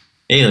like,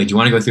 "Hey, do you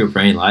want to go through a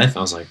Praying Life?" I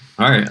was like,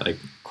 "All right,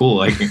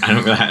 cool." I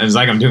don't really. It was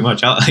like I'm doing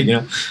much else,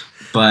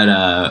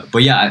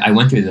 But yeah, I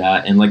went through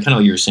that, and kind of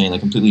what you were saying,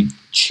 completely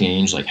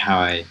changed how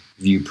I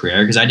view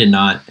prayer, because I did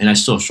not, and I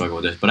still struggle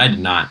with this, but I did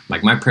not,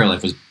 my prayer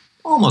life was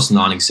almost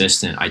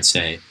non-existent, I'd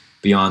say,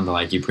 beyond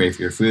you pray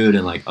for your food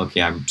and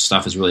okay,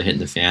 stuff is really hitting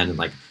the fan,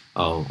 and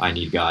oh, I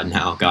need God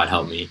now, God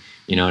help me,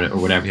 or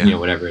whatever,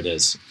 whatever it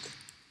is.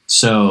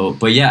 So,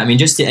 but yeah, I mean,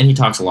 and he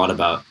talks a lot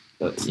about,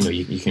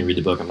 you can read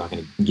the book, I'm not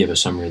going to give a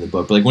summary of the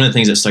book, but one of the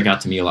things that stuck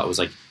out to me a lot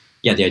was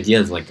yeah, the idea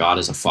of God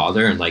as a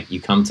father, and you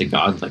come to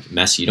God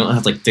messy. You don't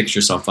have to fix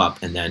yourself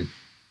up and then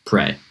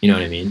pray. You know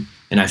what I mean?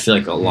 And I feel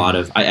a lot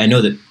of, I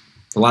know that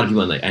a lot of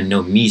people, I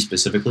know me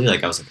specifically,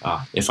 I was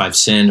if I've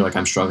sinned, or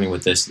I'm struggling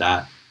with this,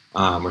 that,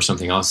 or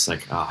something else,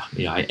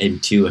 I'm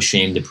too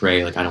ashamed to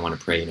pray. I don't want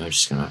to pray,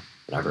 just gonna,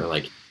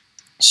 whatever.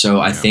 So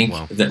I think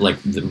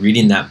that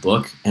reading that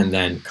book and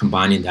then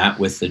combining that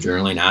with the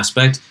journaling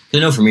aspect,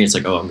 because I know for me, it's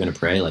oh, I'm going to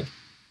pray.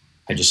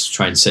 I just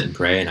try and sit and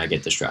pray, and I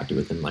get distracted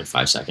within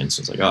 5 seconds.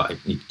 So it's oh, I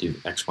need to do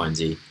X, Y, and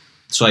Z.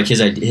 So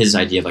his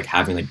idea of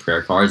having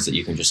prayer cards that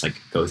you can just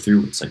go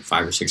through. It's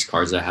 5 or 6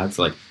 cards that I have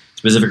for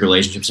specific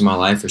relationships in my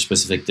life, or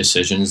specific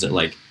decisions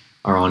that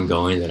are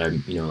ongoing that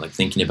I'm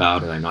thinking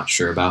about and I'm not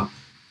sure about,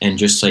 and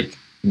just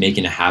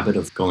making a habit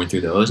of going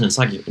through those. And it's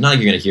not like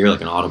you're gonna hear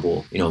an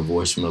audible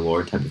voice from the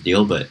Lord type of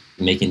deal, but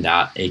making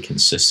that a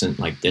consistent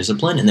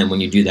discipline. And then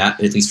when you do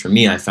that, at least for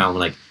me, I found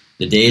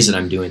the days that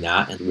I'm doing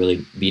that and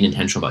really being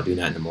intentional about doing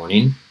that in the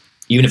morning,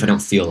 even if I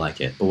don't feel like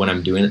it, but when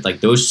I'm doing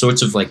it, those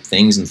sorts of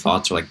things and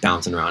thoughts are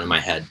bouncing around in my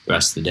head the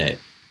rest of the day.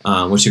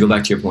 Which, to go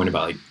back to your point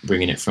about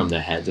bringing it from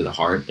the head to the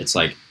heart, it's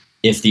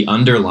if the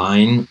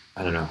underlying,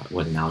 I don't know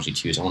what analogy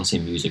to use, I want to say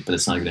music, but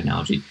it's not a good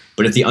analogy,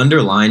 but if the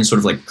underlying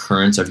sort of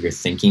currents of your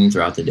thinking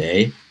throughout the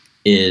day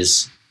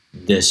is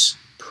this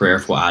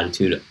prayerful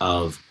attitude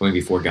of going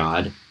before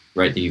God,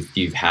 right, that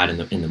you've had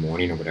in the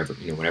morning, or whatever,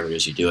 whenever it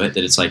is you do it,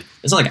 that it's not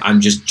like I'm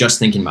just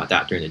thinking about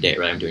that during the day,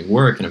 right? I'm doing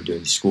work and I'm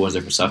doing school and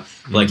different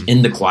stuff. But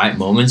in the quiet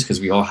moments,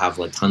 because we all have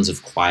tons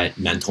of quiet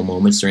mental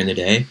moments during the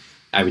day,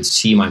 I would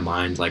see my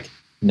mind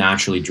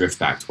naturally drift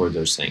back toward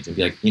those things and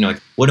be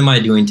what am I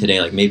doing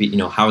today? Maybe,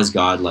 how is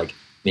God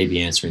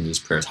maybe answering these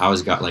prayers? How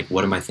is God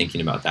what am I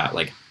thinking about that?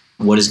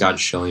 What is God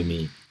showing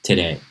me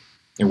today?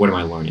 And what am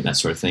I learning? That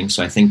sort of thing.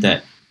 So I think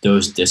that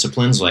those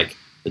disciplines, the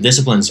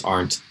disciplines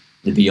aren't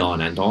the be all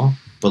and end all,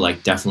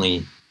 but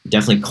definitely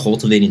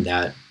cultivating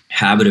that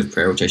habit of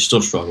prayer, which I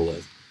still struggle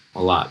with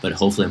a lot, but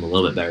hopefully I'm a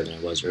little bit better than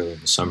I was earlier in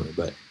the summer.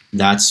 But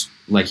that's,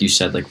 like you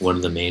said, one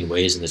of the main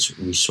ways in which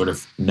we sort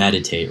of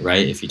meditate,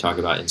 right? If you talk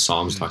about in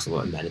Psalms, it talks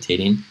about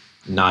meditating,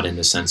 not in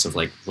the sense of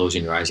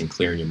closing your eyes and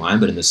clearing your mind,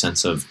 but in the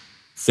sense of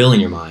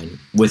filling your mind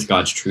with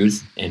God's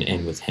truth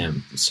and with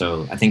Him.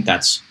 So I think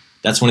that's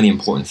one of the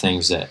important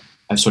things that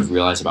I've sort of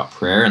realized about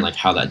prayer, and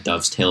how that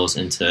dovetails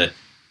into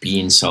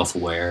being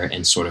self-aware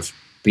and sort of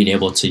being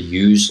able to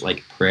use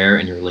prayer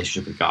and your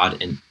relationship with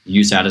God, and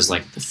use that as the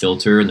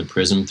filter and the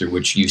prism through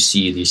which you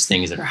see these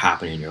things that are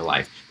happening in your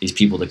life, these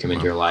people that come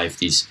into your life,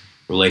 these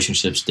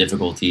relationships,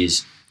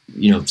 difficulties,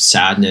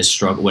 sadness,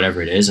 struggle,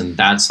 whatever it is. And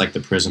that's the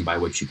prism by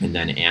which you can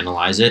then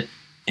analyze it.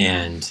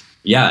 And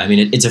yeah, I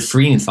mean, it's a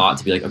freeing thought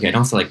to be okay, I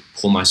don't have to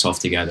pull myself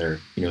together,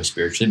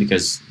 spiritually,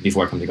 because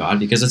before I come to God,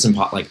 because it's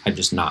I'm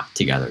just not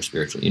together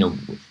spiritually.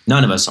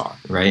 None of us are,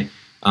 right?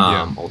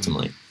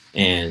 Ultimately.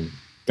 And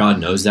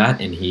God knows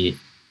that, and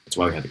that's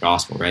why we have the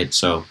gospel, right?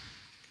 So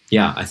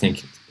yeah, I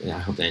think, I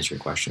hope that answered your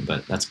question,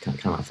 but that's kind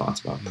of my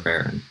thoughts about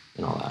prayer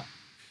and all that.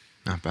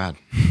 Not bad.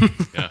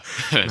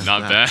 Yeah,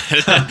 not bad.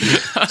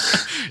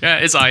 Yeah,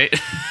 it's all right.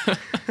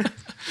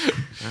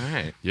 All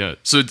right. Yeah.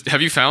 So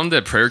have you found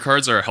that prayer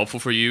cards are helpful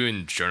for you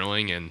in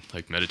journaling and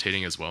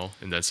meditating as well,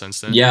 in that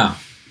sense then? Yeah,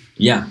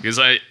 Yeah. Because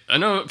I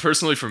know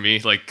personally for me,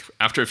 like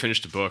after I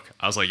finished the book,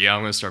 I was like, yeah,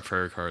 I'm gonna start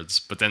prayer cards.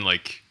 But then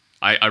like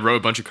I wrote a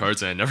bunch of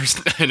cards and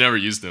I never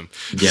used them.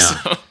 Yeah.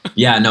 So,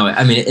 Yeah. No,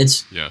 I mean,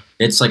 yeah.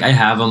 it's like I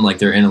have them, like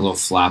they're in a little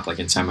flap, like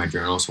inside my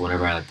journal. So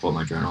whenever I like pull up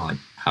my journal, I like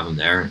have them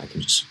there. I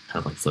can just kind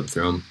of like flip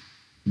through them.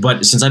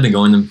 But since I've been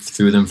going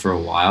through them for a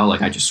while,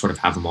 like I just sort of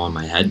have them all in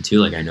my head too.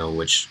 Like I know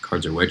which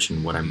cards are which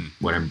and what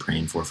I'm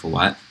praying for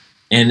what.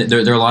 And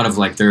they're a lot of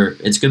like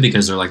it's good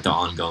because they're like the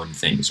ongoing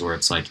things where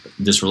it's like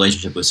this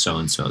relationship with so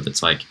and so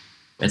that's like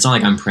it's not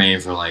like I'm praying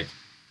for like,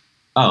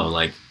 oh,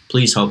 like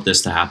please hope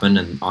this to happen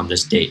and on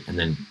this date and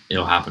then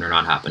it'll happen or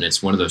not happen.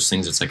 It's one of those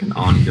things that's like an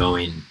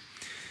ongoing,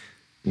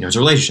 it's a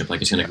relationship.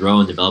 Like it's going to grow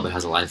and develop. It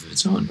has a life of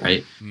its own,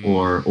 right?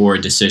 Or a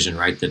decision,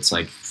 right? That's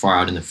like far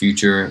out in the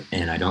future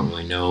and I don't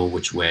really know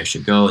which way I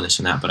should go and this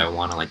and that, but I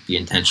want to like be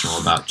intentional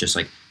about just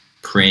like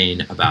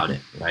praying about it,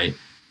 right?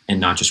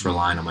 And not just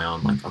relying on my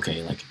own, like,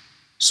 okay, like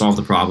solve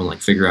the problem, like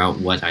figure out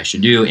what I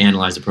should do,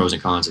 analyze the pros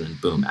and cons, and then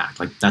boom,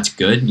 act. Like that's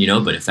good,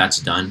 but if that's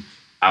done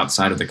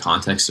outside of the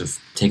context of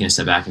taking a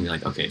step back and be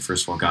like, okay,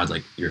 first of all, God,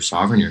 like you're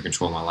sovereign, you're in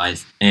control of my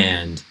life.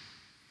 And,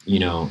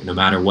 no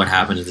matter what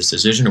happens to this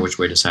decision or which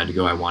way I decide to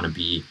go, I want to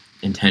be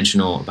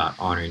intentional about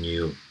honoring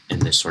you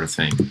and this sort of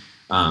thing.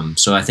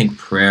 So I think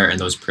prayer and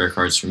those prayer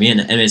cards for me, and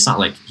it's not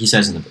like he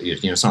says in the,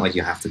 it's not like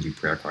you have to do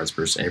prayer cards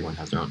per se. Everyone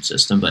has their own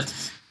system, but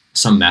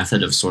some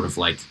method of sort of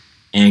like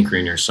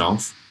anchoring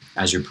yourself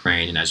as you're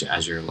praying and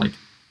as you're like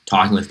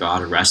talking with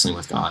God or wrestling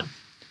with God,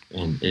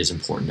 and it is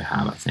important to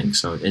have, I think.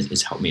 So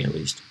it's helped me at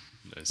least.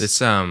 Nice.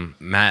 This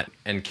Matt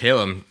and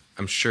Caleb,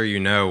 I'm sure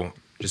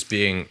just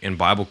being in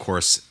Bible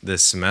course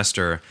this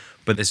semester,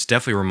 but this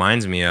definitely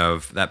reminds me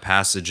of that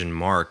passage in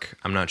Mark.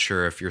 I'm not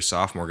sure if your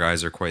sophomore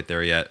guys are quite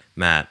there yet,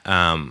 Matt,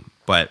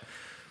 but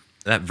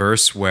that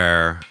verse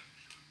where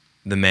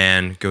the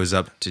man goes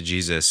up to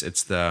Jesus,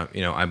 it's the,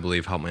 I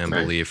believe, help my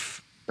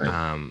unbelief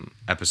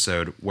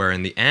episode, where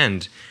in the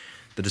end,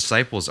 the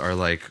disciples are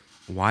like,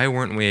 why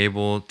weren't we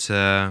able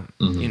to,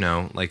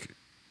 like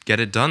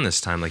get it done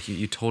this time? Like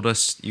you told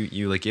us,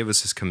 you like gave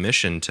us this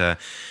commission to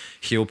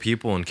heal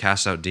people and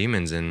cast out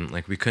demons, and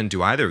like we couldn't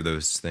do either of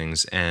those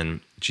things. And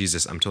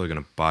Jesus, I'm totally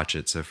gonna botch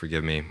it, so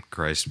forgive me,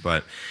 Christ.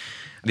 But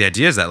the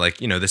idea is that like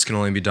this can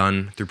only be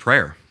done through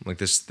prayer. Like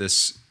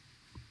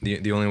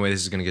the only way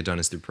this is gonna get done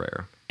is through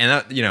prayer. And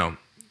that,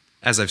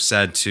 as I've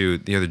said to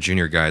the other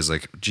junior guys,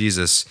 like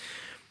Jesus,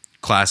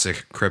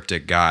 classic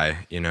cryptic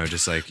guy,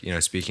 just like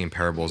speaking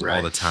parables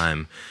all the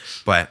time.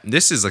 But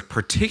this is like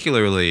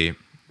particularly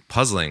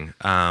puzzling,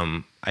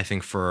 I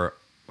think for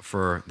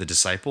the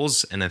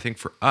disciples and I think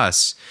for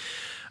us.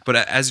 But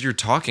as you're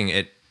talking,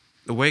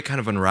 the way it kind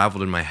of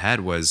unraveled in my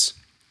head was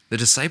the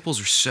disciples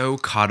are so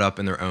caught up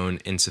in their own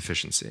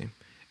insufficiency.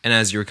 And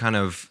as you're kind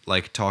of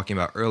like talking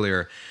about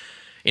earlier,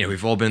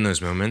 we've all been in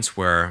those moments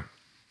where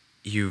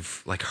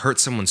you've like hurt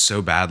someone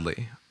so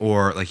badly,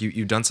 or like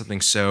you've done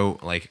something so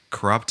like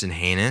corrupt and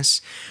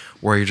heinous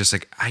where you're just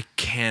like, I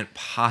can't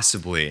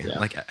possibly,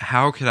 like,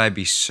 how could I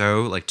be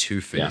so like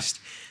two-faced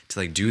to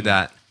like do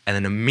that and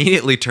then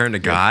immediately turn to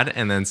God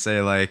and then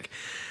say like,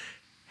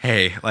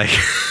 hey, like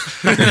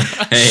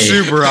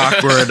super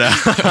awkward,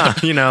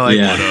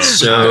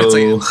 So it's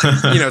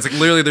like, it's like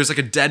literally there's like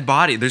a dead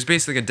body. There's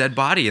basically a dead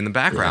body in the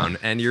background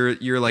and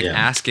you're like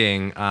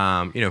asking,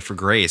 for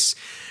grace.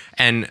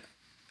 And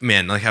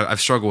man, like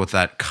I've struggled with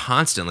that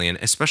constantly, and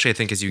especially I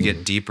think as you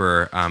get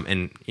deeper,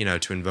 and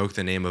to invoke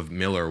the name of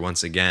Miller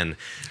once again,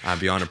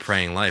 beyond a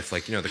praying life,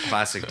 like the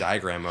classic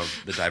diagram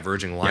of the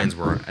diverging lines,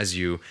 where as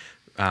you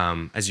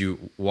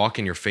walk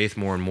in your faith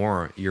more and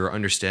more, your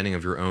understanding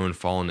of your own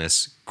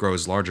fallenness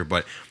grows larger.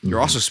 But you're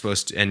also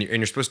supposed to, and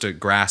you're supposed to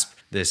grasp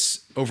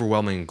this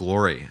overwhelming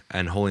glory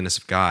and holiness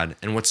of God.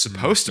 And what's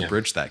supposed to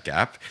bridge that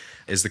gap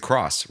is the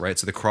cross, right?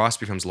 So the cross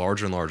becomes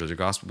larger and larger. The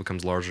gospel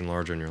becomes larger and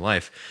larger in your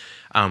life.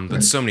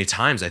 But so many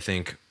times I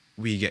think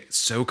we get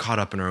so caught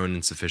up in our own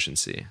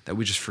insufficiency that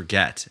we just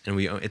forget, and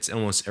it's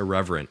almost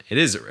irreverent. It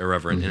is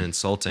irreverent and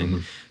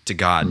insulting to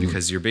God,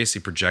 because you're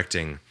basically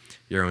projecting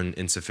your own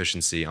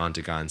insufficiency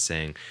onto God and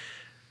saying,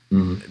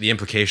 the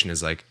implication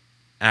is like,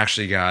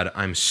 actually, God,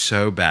 I'm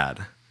so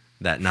bad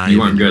that not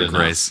you even your good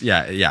grace.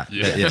 Yeah.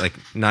 Like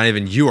not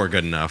even you are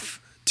good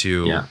enough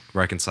to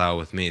reconcile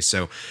with me.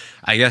 So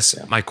I guess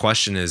my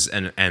question is,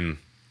 and I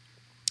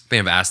think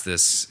I've asked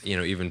this,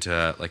 even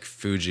to like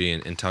Fuji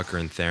and Tucker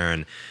and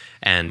Theron,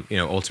 and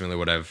ultimately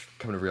what I've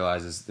come to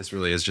realize is this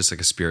really is just like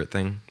a spirit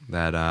thing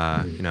that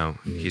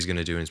he's going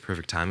to do in his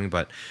perfect timing.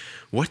 But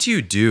what do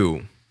you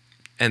do?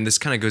 And this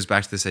kind of goes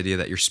back to this idea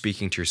that you're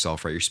speaking to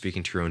yourself, right? You're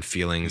speaking to your own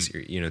feelings.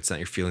 It's not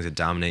your feelings that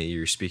dominate you.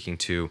 You're speaking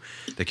to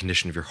the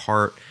condition of your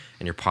heart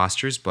and your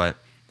postures. But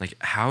like,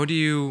 how do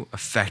you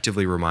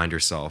effectively remind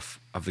yourself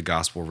of the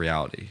gospel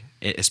reality,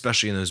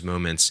 especially in those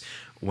moments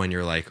when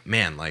you're like,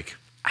 man, like,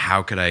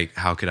 how could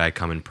I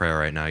come in prayer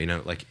right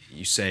now? Like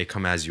you say,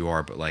 come as you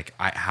are, but like,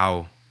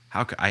 how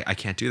could I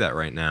can't do that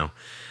right now.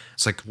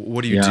 It's like,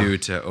 what do you do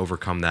to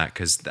overcome that?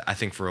 Because I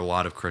think for a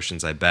lot of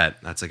Christians, I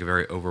bet that's like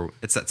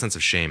it's that sense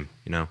of shame,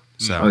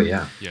 So Oh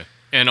yeah.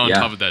 And on Yeah.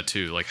 top of that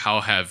too, like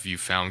how have you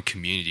found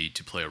community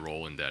to play a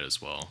role in that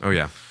as well? Oh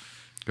yeah.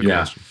 Good Yeah,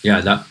 question.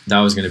 yeah, that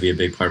was going to be a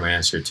big part of my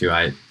answer too.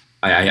 I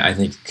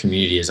think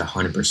community is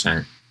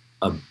 100%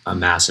 a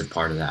massive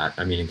part of that.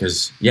 I mean,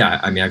 because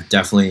I've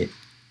definitely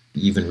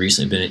even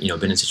recently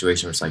been in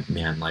situations where it's like,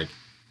 man, like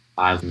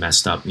I've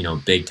messed up,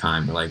 big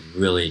time, or like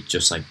really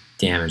just like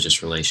damaged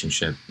this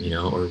relationship,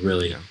 or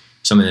really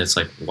something that's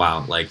like,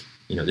 wow, like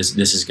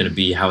this is going to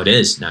be how it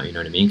is now. You know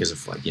what I mean? Because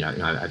of like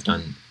I've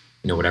done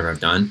whatever I've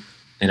done,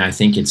 and I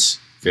think it's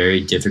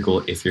very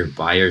difficult if you're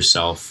by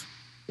yourself,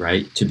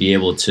 right, to be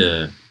able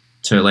to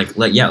like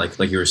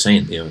you were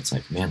saying, it's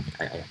like, man,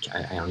 like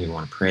I don't even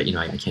want to pray,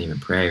 I can't even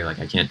pray, or like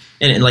I can't,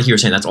 and like you were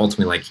saying, that's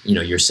ultimately like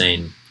you're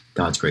saying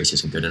God's grace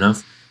isn't good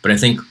enough. But I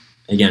think,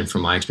 again,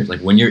 from my experience,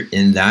 like when you're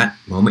in that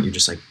moment, you're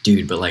just like,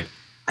 dude, but like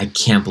I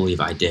can't believe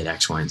I did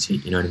X, Y, and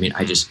Z. You know what I mean?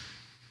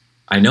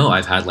 I know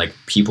I've had like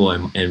people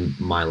in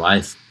my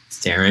life,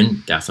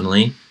 Theron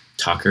definitely,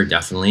 Tucker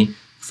definitely,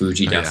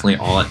 Fuji definitely,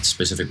 all at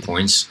specific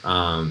points.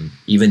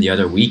 Even the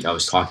other week, I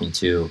was talking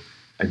to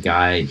a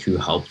guy who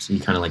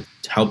kind of like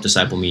helped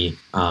disciple me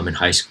in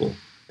high school,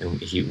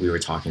 and we were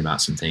talking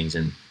about some things,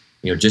 and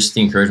just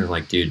the encouragement of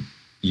like, dude,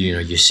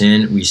 you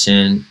sin, we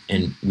sin,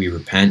 and we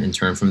repent and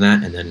turn from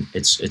that, and then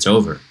it's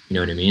over. You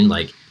know what I mean?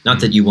 Like, not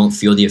that you won't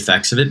feel the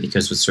effects of it,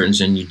 because with certain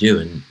sin you do,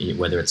 and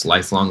whether it's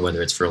lifelong,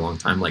 whether it's for a long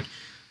time, like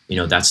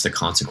that's the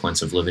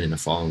consequence of living in a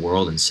fallen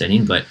world and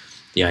sinning. But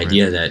the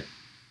idea that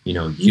you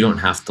don't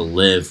have to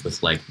live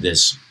with like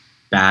this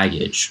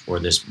baggage or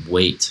this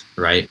weight,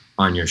 right,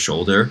 on your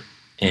shoulder.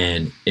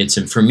 And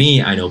it's, for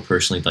me, I know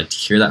personally, like to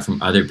hear that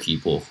from other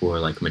people who are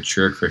like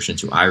mature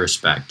Christians who I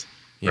respect,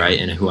 right,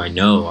 and who I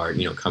know are are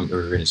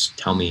going to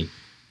tell me,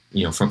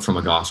 from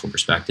a gospel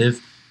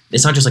perspective.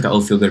 It's not just like,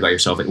 oh, feel good about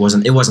yourself. It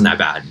wasn't that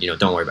bad.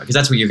 Don't worry about it. Because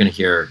that's what you're going to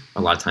hear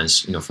a lot of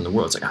times, from the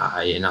world. It's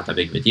like, not that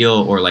big of a deal,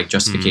 or like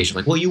justification,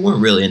 like, well, you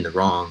weren't really in the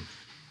wrong.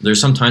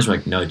 There's some times where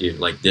like, no, dude,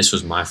 like this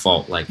was my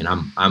fault, like, and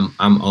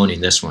I'm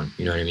owning this one.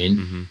 You know what I mean?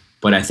 Mm-hmm.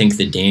 But I think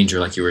the danger,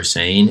 like you were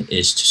saying,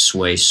 is to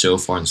sway so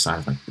far on the side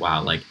of like,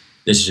 wow, like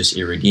this is just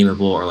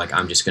irredeemable, or like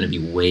I'm just going to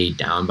be weighed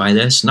down by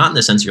this. Not in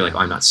the sense you're like, oh,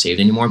 I'm not saved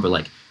anymore, but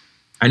like,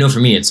 I know for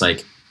me, it's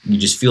like you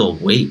just feel a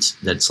weight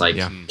that's like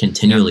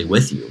continually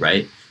with you,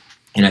 right?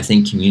 And I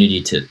think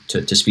community,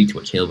 to speak to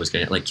what Caleb was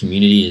getting at, like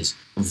community is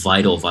a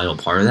vital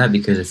part of that,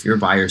 because if you're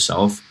by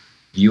yourself,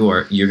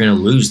 you're going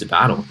to lose the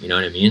battle. You know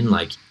what I mean?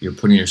 Like you're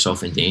putting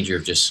yourself in danger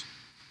of just.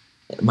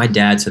 My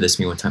dad said this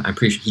to me one time. I'm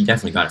pretty sure he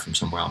definitely got it from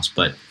somewhere else,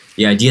 but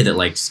the idea that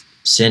like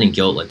sin and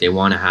guilt, like they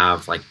want to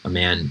have like a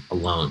man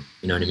alone.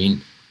 You know what I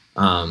mean?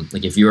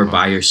 Like if you are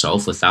by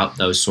yourself without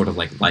those sort of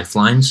like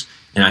lifelines,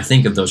 and I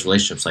think of those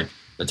relationships like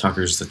the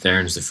Tuckers, the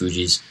Therons, the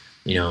Fujis,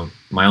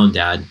 my own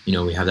dad,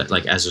 we have that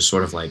like as a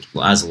sort of like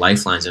as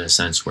lifelines in a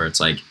sense, where it's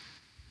like,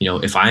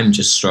 if I'm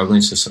just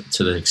struggling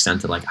to the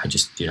extent that like I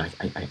just, dude,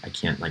 I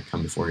can't like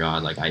come before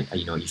God, like I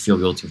you feel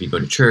guilty if you go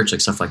to church, like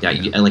stuff like that.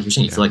 And like you're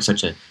saying, you feel like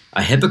such a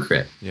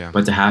hypocrite. Yeah.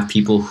 But to have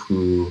people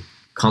who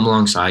come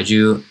alongside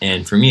you,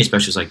 and for me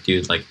especially, it's like,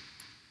 dude, like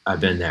I've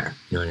been there.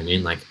 You know what I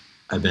mean? Like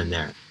I've been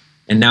there.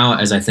 And now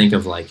as I think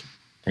of like,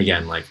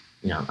 again, like,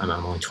 I'm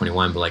only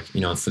 21, but like,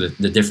 for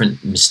the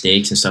different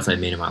mistakes and stuff that I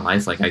made in my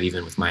life, like I've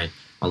even with my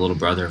little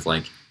brother, of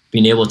like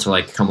being able to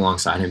like come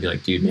alongside him and be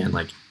like, dude, man,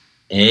 like,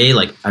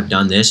 like I've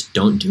done this,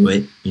 don't do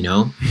it,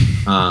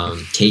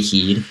 take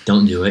heed,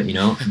 don't do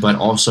it, but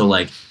also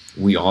like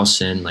we all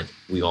sin, like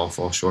we all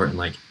fall short, and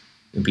like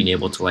being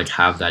able to like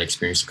have that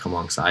experience to come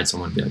alongside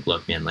someone and be like,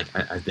 look, man, like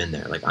I've been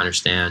there, like I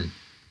understand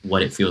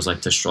what it feels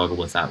like to struggle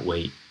with that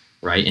weight,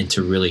 right, and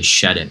to really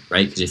shed it,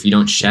 right, because if you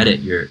don't shed it,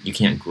 you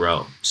can't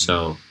grow.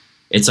 So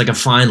it's like a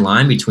fine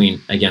line between,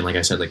 again, like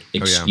I said, like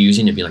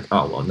excusing and be like,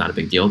 oh, well, not a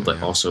big deal,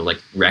 but also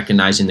like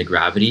recognizing the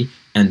gravity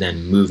and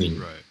then moving,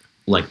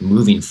 like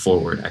moving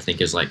forward, I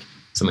think is like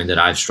something that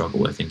I've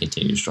struggled with and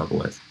continue to struggle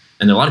with.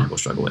 And a lot of people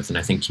struggle with. And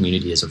I think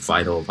community is a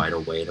vital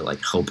way to like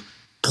help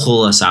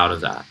pull us out of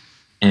that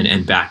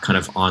and back kind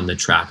of on the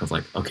track of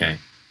like, okay,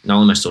 not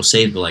only am I still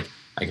saved, but like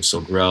I can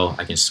still grow.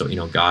 I can still,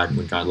 God,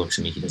 when God looks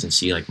at me, he doesn't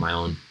see like my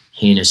own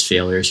heinous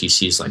failures. He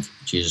sees like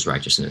Jesus'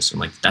 righteousness.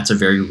 And like, that's a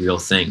very real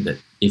thing that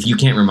if you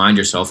can't remind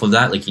yourself of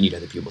that, like you need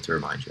other people to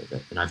remind you of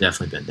it. And I've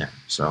definitely been there.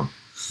 So,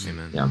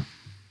 amen.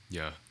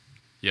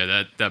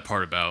 Yeah, that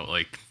part about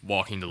like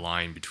walking the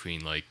line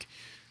between like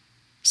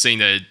saying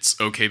that it's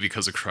okay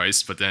because of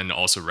Christ, but then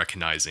also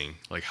recognizing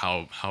like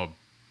how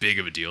big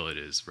of a deal it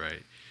is,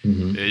 right?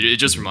 Mm-hmm. It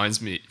just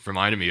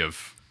reminded me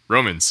of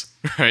Romans,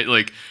 right?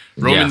 Like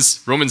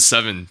Romans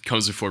 7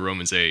 comes before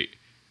Romans 8.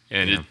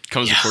 And it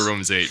comes before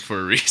Romans 8 for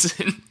a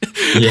reason.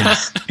 Yeah.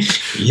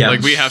 Like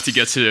we have to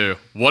get to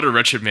what a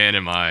wretched man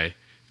am I,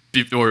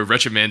 or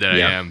wretched man that I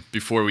am,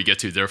 before we get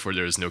to therefore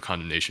there is no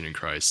condemnation in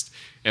Christ.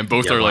 And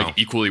both are like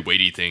equally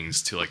weighty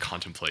things to like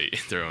contemplate in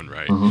their own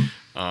right.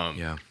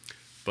 Mm-hmm.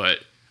 But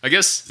I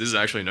guess this is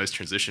actually a nice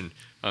transition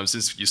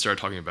since you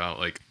started talking about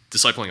like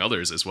discipling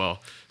others as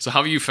well. So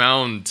how have you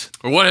found,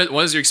 or what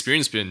has your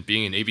experience been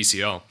being in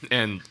ABCL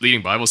and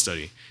leading Bible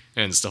study?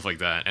 and stuff like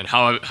that. And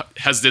how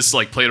has this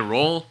like played a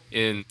role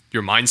in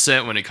your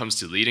mindset when it comes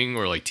to leading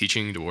or like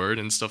teaching the word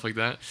and stuff like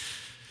that?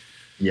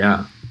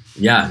 Yeah.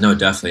 Yeah, no,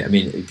 definitely. I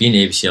mean, being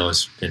an ABCL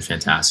has been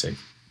fantastic.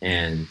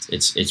 And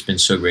it's been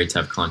so great to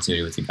have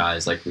continuity with the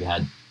guys. Like we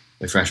had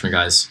the freshman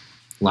guys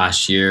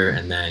last year,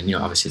 and then, you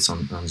know, obviously it's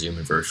on Zoom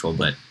and virtual,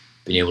 but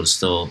being able to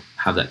still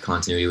have that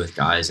continuity with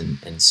guys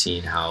and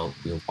seeing how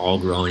we've all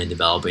grown and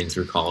developing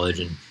through college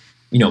and,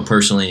 you know,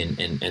 personally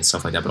and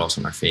stuff like that, but also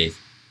in our faith.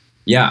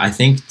 Yeah, I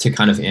think to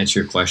kind of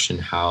answer your question,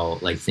 how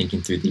like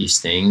thinking through these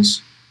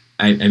things,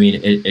 I mean,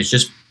 it's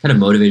just kind of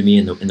motivated me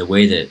in the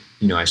way that,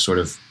 you know, I sort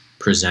of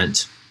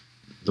present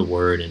the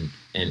word and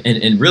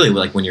really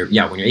like when you're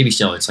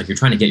ABCL, it's like you're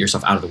trying to get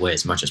yourself out of the way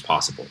as much as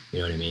possible. You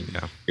know what I mean?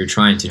 Yeah. You're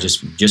trying to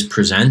just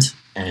present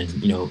and,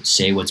 you know,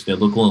 say what's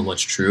biblical and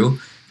what's true,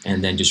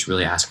 and then just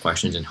really ask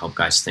questions and help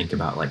guys think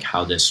about like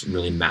how this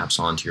really maps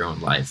onto your own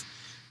life,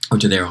 or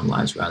to their own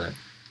lives rather.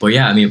 But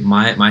yeah, I mean,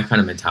 my kind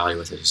of mentality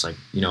with it is like,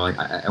 you know, like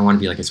I want to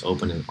be like as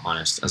open and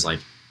honest as like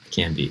I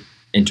can be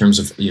in terms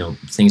of, you know,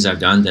 things I've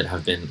done that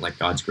have been like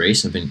God's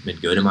grace have been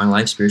good in my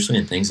life spiritually,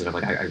 and things that I've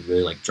like I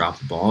really like dropped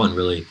the ball and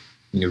really,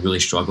 you know, really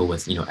struggle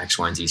with, you know, X,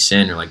 Y, and Z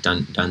sin, or like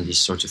done these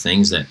sorts of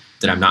things that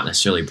I'm not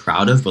necessarily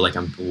proud of, but like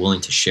I'm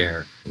willing to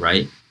share,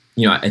 right?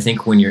 You know, I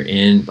think when you're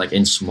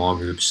in small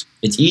groups,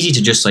 it's easy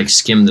to just like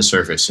skim the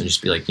surface and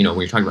just be like, you know,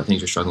 when you're talking about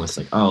things you're struggling with,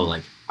 like, oh,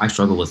 like I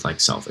struggle with like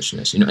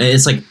selfishness, you know, and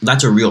it's like,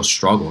 that's a real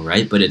struggle,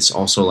 right? But it's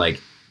also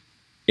like,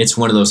 it's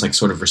one of those like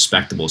sort of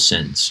respectable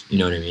sins, you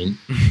know what I mean?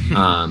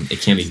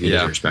 It can be viewed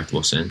as a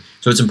respectable sin.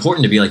 So it's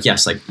important to be like,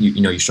 yes, like, you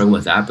know, you struggle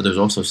with that, but there's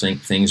also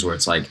things where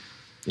it's like,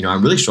 you know,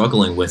 I'm really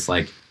struggling with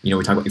like, you know,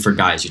 we talk about, for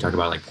guys, you talk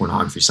about like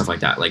pornography, stuff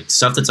like that, like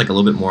stuff that's like a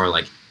little bit more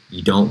like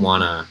you don't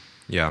want to,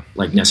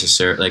 like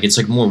necessarily, like it's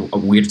like more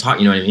weird to talk,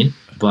 you know what I mean?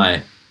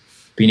 But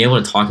being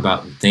able to talk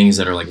about things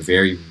that are like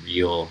very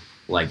real,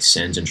 like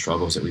sins and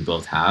struggles that we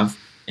both have,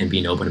 and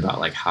being open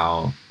about like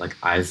how like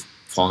I've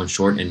fallen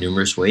short in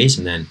numerous ways,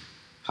 and then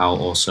how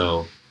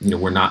also, you know,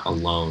 we're not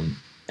alone.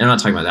 And I'm not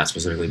talking about that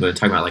specifically, but I'm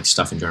talking about like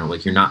stuff in general.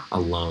 Like you're not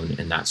alone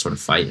in that sort of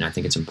fight, and I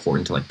think it's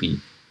important to like be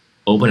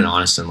open and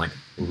honest and like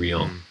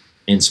real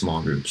in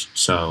small groups.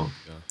 So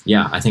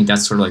yeah, I think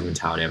that's sort of like the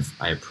mentality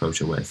I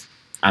approach it with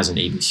as an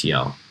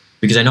ABCL,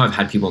 because I know I've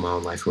had people in my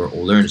own life who are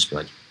older and just be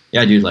like,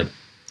 yeah, dude, like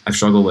I've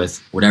struggled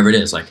with whatever it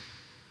is, like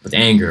with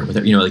anger,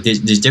 with, you know, like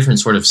these different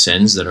sort of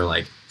sins that are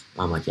like,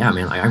 I'm like, yeah,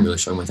 man, I'm really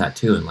struggling with that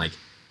too. And like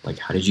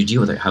how did you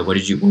deal with it? What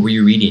were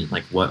you reading?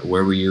 Like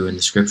where were you in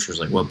the scriptures?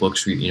 Like what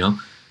books were you know?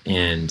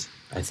 And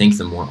I think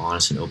the more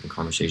honest and open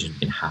conversations we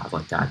can have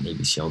like that in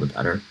ABCL, the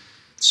better.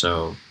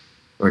 So,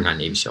 or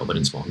not in ABCL, but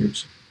in small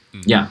groups.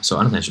 Yeah. So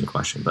I don't answer the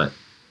question, but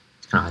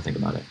it's kind of how I think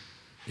about it.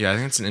 Yeah, I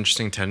think it's an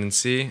interesting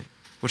tendency,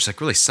 which like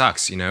really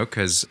sucks, you know,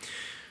 because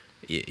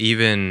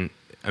even,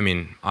 I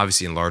mean,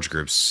 obviously in large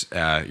groups,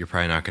 you're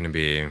probably not going to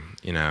be,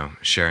 you know,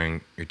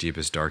 sharing your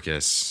deepest,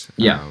 darkest,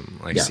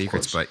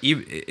 secrets. But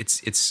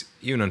it's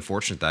even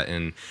unfortunate that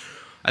in,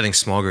 I think,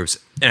 small groups,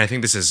 and I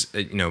think this is,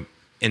 you know,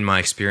 in my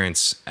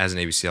experience as an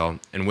ABCL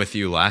and with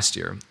you last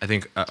year, I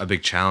think a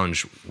big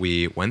challenge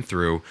we went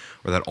through,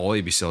 or that all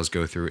ABCLs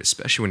go through,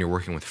 especially when you're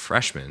working with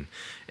freshmen,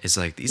 is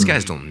like these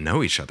guys don't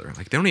know each other.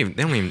 Like they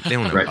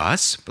don't know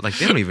us, but like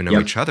they don't even know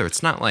each other.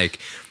 It's not like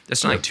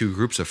like two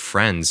groups of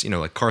friends, you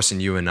know, like Carson,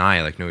 you and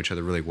I like know each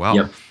other really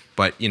well,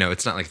 but you know,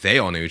 it's not like they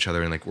all know each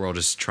other and like we're all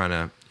just trying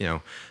to, you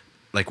know,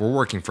 like we're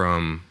working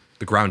from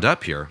the ground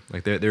up here.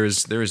 Like there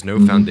is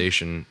no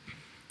foundation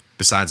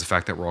besides the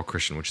fact that we're all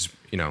Christian, which is,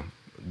 you know,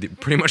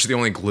 pretty much the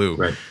only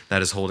glue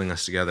that is holding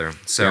us together.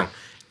 So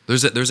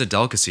there's a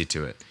delicacy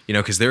to it, you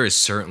know, because there is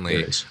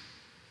certainly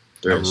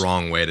a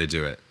wrong way to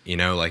do it, you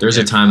know, like there's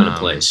a time and a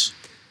place.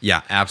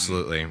 Yeah,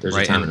 absolutely. There's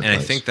right. a time and I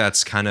think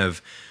that's kind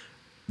of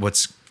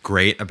what's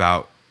great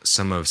about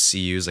some of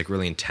CU's like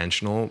really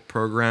intentional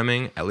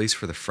programming, at least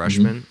for the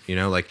freshmen, you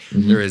know, like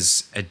there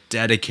is a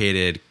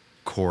dedicated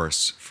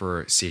course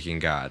for seeking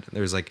God.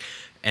 There's like,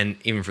 and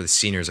even for the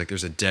seniors, like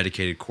there's a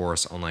dedicated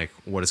course on like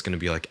what it's going to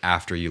be like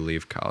after you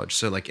leave college.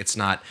 So like it's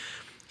not,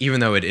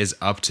 even though it is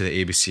up to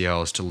the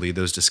ABCLs to lead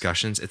those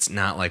discussions, it's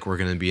not like we're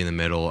going to be in the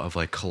middle of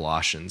like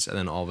Colossians and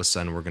then all of a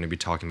sudden we're going to be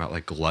talking about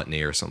like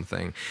gluttony or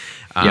something,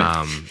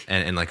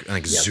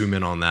 and zoom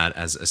in on that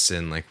as a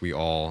sin like we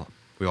all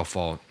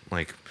fall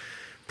like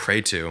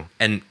prey to.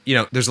 And you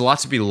know, there's a lot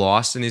to be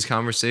lost in these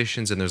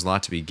conversations and there's a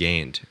lot to be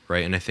gained,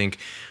 right? And I think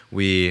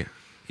you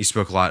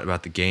spoke a lot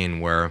about the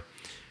gain, where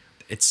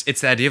it's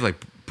the idea of like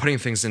putting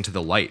things into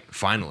the light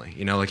finally,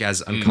 you know, like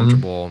as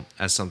uncomfortable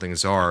as some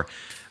things are,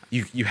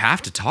 you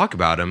have to talk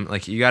about them.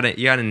 Like you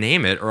gotta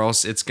name it, or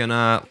else it's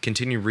gonna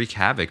continue to wreak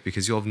havoc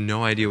because you'll have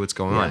no idea what's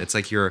going on. It's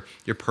like you're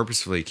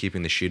purposefully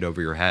keeping the sheet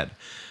over your head.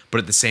 But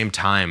at the same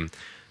time,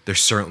 there's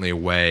certainly a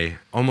way,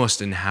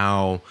 almost in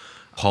how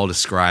Paul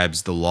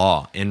describes the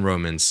law in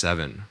Romans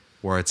 7,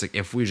 where it's like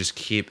if we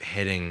keep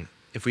hitting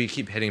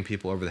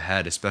people over the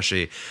head,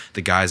 especially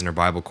the guys in our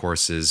Bible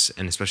courses,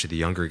 and especially the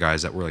younger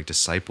guys that we're like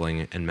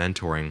discipling and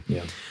mentoring,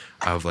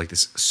 of like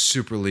this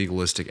super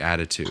legalistic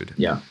attitude.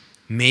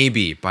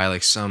 maybe by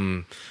like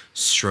some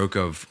stroke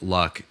of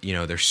luck,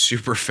 they're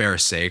super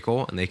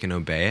pharisaical and they can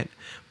obey it,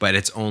 but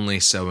it's only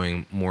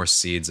sowing more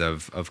seeds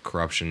of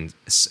corruption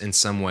in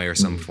some way or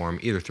some form,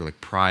 either through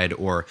like pride,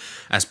 or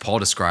as Paul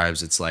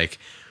describes, it's like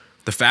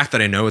the fact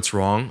that I know it's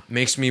wrong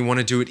makes me want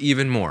to do it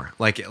even more.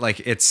 Like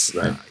it's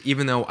Right.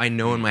 Even though I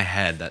know in my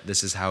head that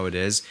this is how it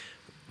is,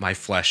 my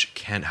flesh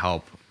can't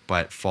help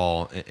but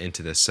fall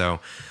into this. So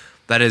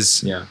that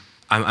is, Yeah.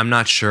 I'm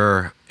not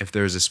sure if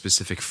there's a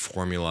specific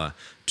formula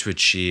to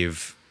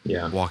achieve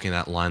walking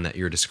that line that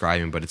you're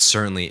describing, but it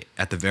certainly,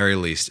 at the very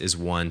least, is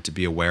one to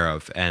be aware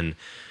of and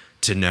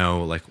to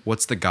know, like,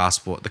 what's the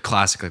gospel, the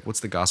classic, like, what's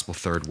the gospel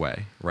third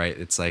way, right?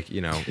 It's like,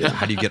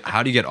 how do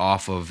you get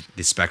off of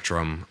the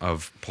spectrum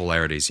of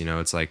polarities?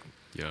 It's like,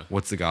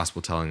 what's the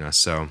gospel telling us?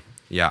 So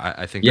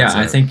I think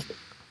I think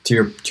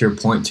to your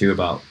point too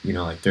about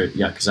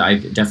because I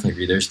definitely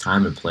agree. There's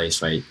time and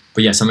place, right?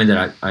 But yeah, something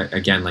that I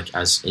again, like,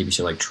 as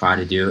ABC, like, try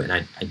to do, and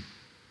I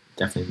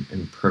definitely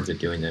am perfect at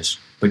doing this.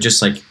 But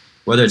just like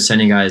whether it's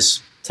sending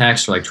guys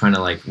text or like trying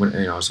to, like, when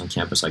I was on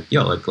campus, like,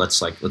 yo, like let's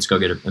go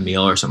get a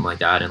meal or something like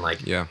that, and like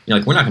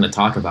like we're not going to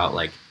talk about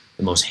like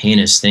the most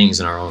heinous things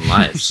in our own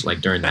lives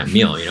like during that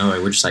meal,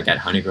 like, we're just like at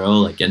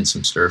Honeygrow, like getting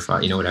some stir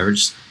fry, whatever,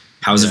 just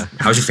how's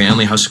your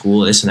family, how's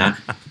school, this and that.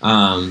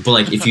 But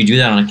like if you do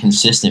that on a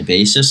consistent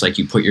basis, like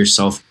you put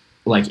yourself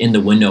like in the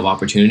window of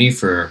opportunity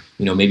for,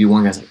 maybe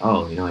one guy's like,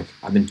 oh, like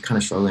I've been kind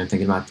of struggling, I'm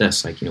thinking about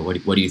this, like,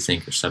 what do you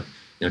think, or stuff,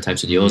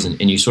 types of deals,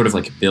 and you sort of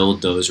like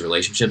build those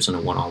relationships in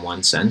a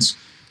one-on-one sense.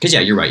 Because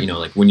you're right,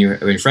 like when you're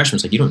freshmen,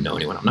 it's like you don't know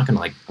anyone. I'm not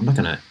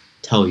gonna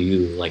tell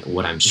you like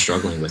what I'm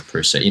struggling with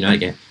per se.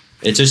 Like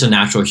it's just a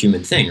natural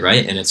human thing,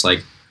 right? And it's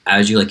like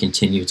as you like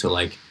continue to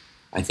like,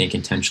 I think,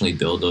 intentionally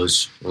build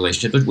those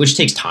relationships, which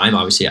takes time,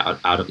 obviously, out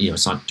of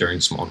it's not during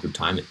small group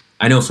time.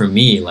 I know for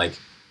me, like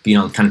being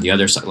on kind of the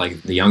other side,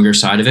 like the younger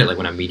side of it, like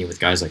when I'm meeting with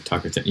guys like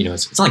Tucker, it's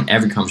not like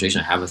every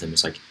conversation I have with him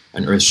is like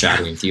an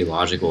earth-shattering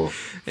theological,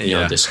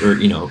 this, or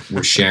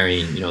we're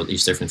sharing,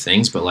 these different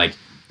things, but like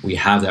we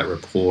have that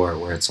rapport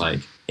where it's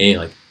like, hey,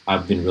 like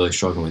I've been really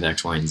struggling with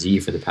X, Y, and Z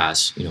for the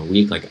past,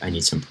 week. Like I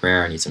need some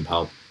prayer, I need some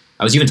help.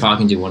 I was even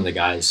talking to one of the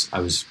guys. I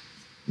was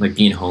like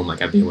being home,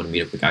 like I've been able to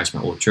meet up with guys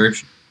from my old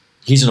church.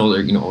 He's an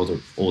older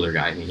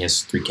guy. I mean, he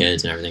has 3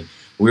 kids and everything.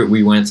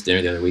 We went to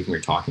dinner the other week and we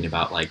were talking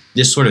about like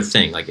this sort of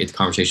thing, like it's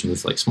conversation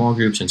with like small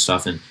groups and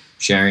stuff and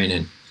sharing.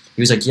 And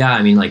he was like, yeah,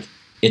 I mean, like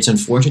it's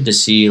unfortunate to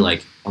see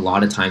like a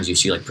lot of times you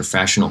see like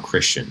professional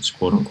Christians,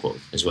 quote unquote,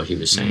 is what he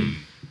was saying,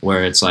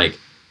 where it's like,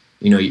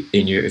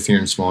 if you're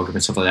in a small group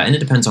and stuff like that, and it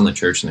depends on the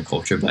church and the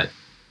culture, but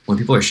when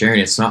people are sharing,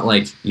 it's not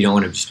like you don't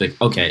want to just be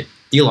like, okay,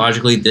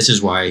 theologically, this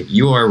is why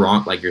you are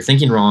wrong, like you're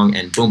thinking wrong,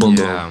 and boom, boom,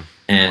 boom,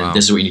 and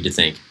this is what you need to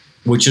think.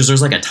 Which is,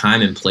 there's like a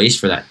time and place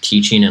for that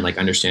teaching and like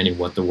understanding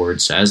what the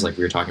word says, like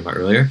we were talking about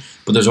earlier.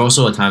 But there's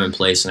also a time and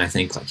place, and I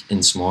think like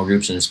in small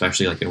groups and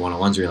especially like in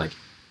one-on-ones, where you're like,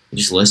 you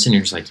just listen,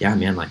 you're just like, yeah,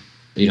 man, like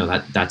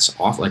that's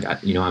awful, like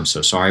I'm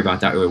so sorry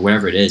about that, or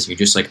whatever it is. You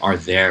just like are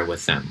there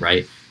with them,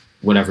 right?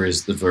 Whatever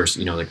is the verse,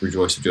 like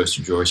rejoice, rejoice,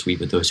 rejoice,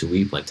 weep with those who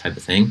weep, like type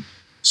of thing.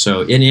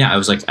 So, and I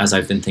was like, as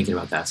I've been thinking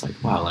about that, it's like,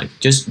 wow, like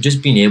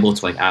just being able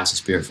to like ask the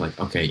Spirit for like,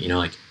 okay,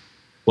 like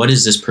what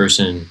does this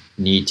person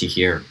need to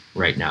hear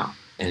right now?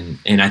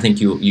 And I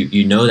think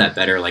you know that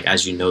better, like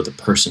as you know the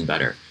person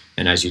better,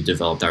 and as you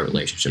develop that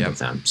relationship with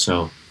them.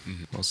 So,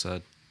 well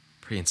said,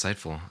 pretty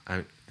insightful.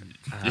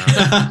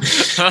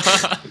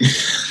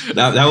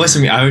 That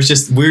wasn't me.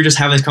 We were just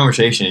having this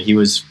conversation. He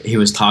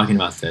was talking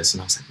about this, and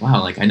I was like,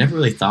 wow, like I never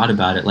really thought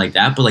about it like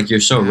that. But like you're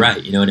so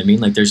right. You know what I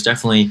mean? Like there's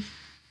definitely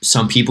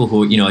some people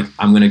who like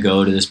I'm gonna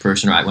go to this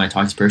person, or when I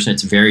talk to this person,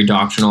 it's very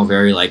doctrinal,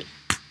 very like,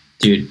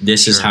 dude,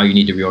 this is how you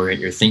need to reorient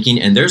your thinking.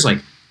 And there's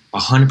like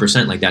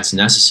 100% like that's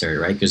necessary,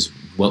 right? Because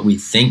what we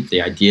think,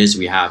 the ideas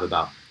we have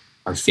about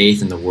our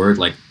faith and the word,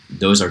 like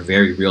those are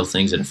very real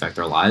things that affect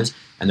our lives.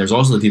 And there's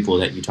also the people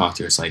that you talk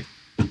to, it's like,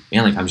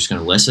 man, like I'm just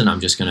going to listen. I'm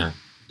just going to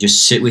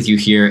just sit with you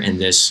here in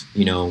this,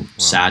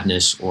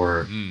 sadness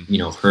or,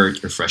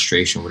 hurt or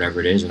frustration, whatever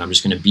it is. And I'm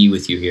just going to be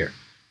with you here,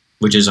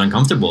 which is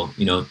uncomfortable.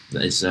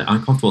 It's an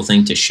uncomfortable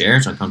thing to share.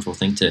 It's an uncomfortable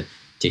thing to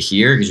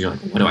hear, because you're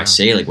like, what do I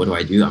say? Like, what do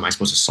I do? Am I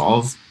supposed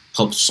to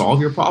help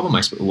solve your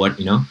problem?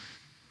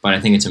 But I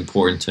think it's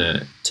important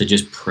to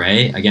just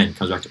pray. Again, it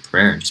comes back to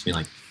prayer and just be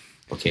like,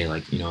 okay,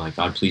 like, like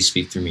God, please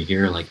speak through me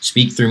here. Like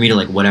speak through me to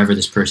like whatever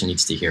this person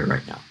needs to hear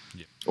right now.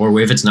 Yeah. Or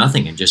if it's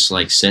nothing, and just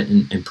like sit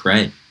and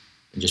pray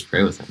and just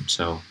pray with them.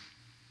 So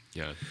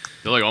yeah,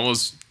 it like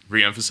almost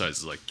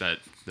reemphasizes like that,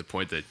 the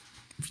point that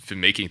we've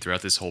been making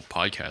throughout this whole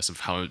podcast of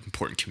how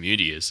important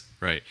community is,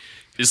 right?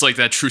 It's like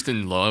that truth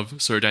and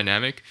love sort of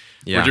dynamic,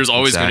 where there's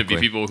always going to be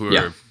people who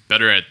are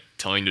better at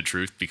telling the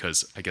truth,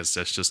 because I guess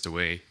that's just the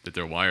way that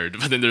they're wired.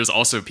 But then there's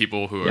also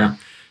people who are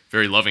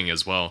very loving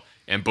as well.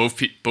 And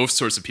both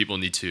sorts of people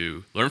need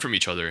to learn from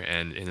each other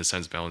and, in a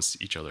sense, balance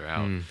each other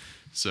out.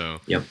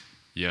 So, yeah,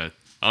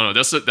 I don't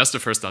know. That's the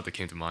first thought that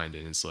came to mind.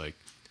 And it's like,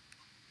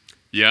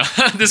 yeah,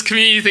 this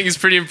community thing is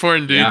pretty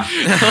important, dude.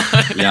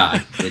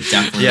 Yeah, it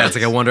definitely. Yeah, it's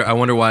like I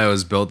wonder why it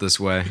was built this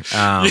way.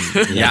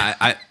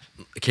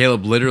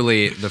 Caleb,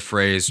 literally the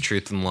phrase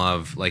truth and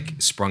love like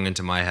sprung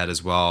into my head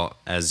as well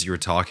as you were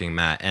talking,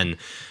 Matt. And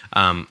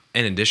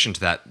in addition to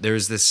that,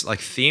 there's this like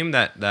theme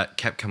that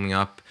kept coming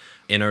up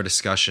in our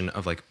discussion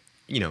of like,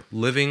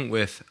 living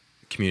with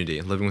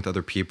community, living with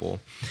other people.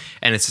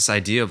 And it's this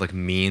idea of like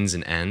means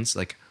and ends.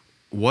 Like,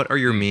 what are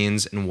your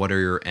means and what are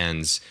your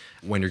ends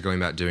when you're going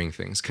about doing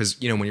things? Because,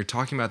 when you're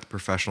talking about the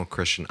professional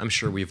Christian, I'm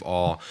sure we've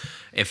all,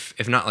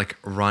 if not like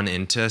run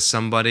into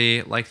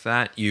somebody like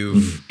that,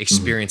 you've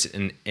experienced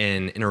it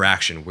in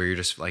interaction where you're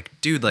just like,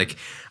 dude, like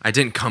I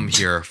didn't come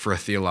here for a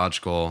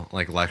theological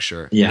like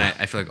lecture. Yeah. And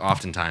I feel like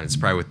oftentimes it's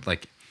probably with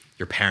like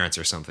your parents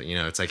or something,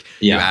 it's like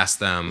Yeah. you ask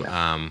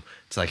them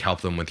to like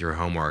help them with your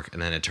homework, and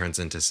then it turns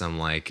into some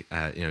like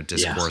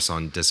discourse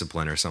on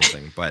discipline or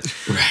something. But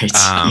Right.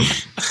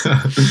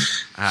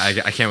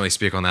 I can't really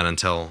speak on that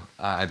until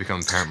I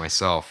become a parent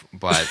myself.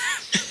 But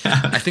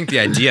I think the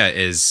idea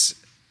is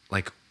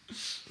like,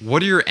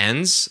 what are your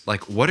ends?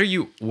 Like, what are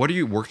you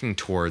working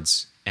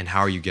towards, and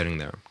how are you getting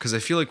there? Because I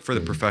feel like for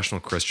the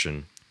professional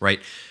Christian, right,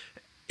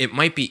 it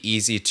might be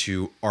easy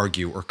to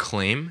argue or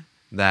claim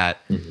that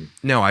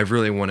no, I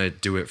really want to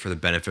do it for the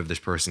benefit of this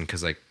person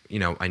because like,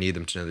 I need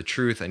them to know the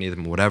truth. I need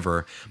them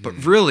whatever. But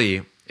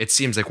really, it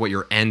seems like what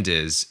your end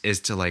is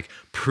to like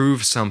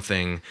prove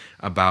something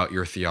about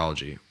your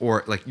theology,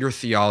 or like your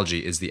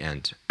theology is the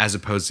end as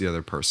opposed to the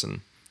other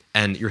person.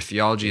 And your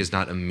theology is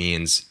not a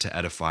means to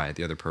edify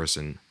the other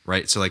person,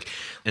 right? So like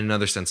in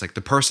another sense, like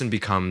the person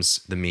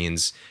becomes the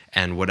means,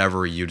 and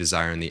whatever you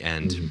desire in the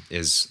end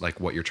is like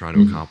what you're trying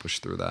to accomplish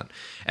through that.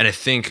 And I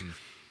think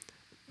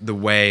the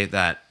way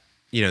that,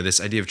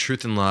 this idea of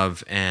truth and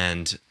love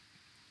and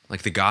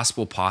like the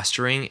gospel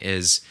posturing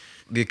is,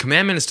 the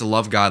commandment is to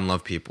love God and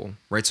love people,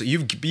 right? So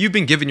you've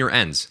been given your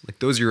ends, like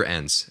those are your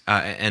ends,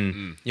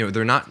 and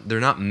they're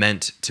not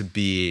meant to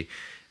be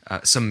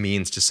some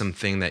means to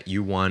something that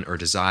you want or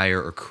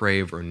desire or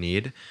crave or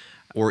need,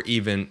 or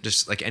even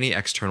just like any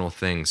external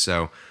thing.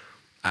 So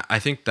I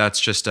think that's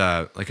just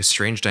like a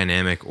strange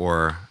dynamic,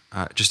 or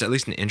just at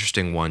least an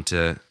interesting one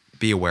to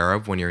be aware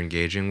of when you're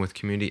engaging with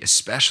community,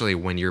 especially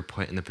when you're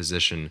put in the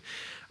position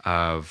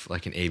of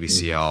like an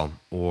ABCL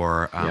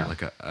or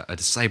like a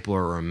discipler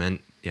or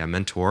a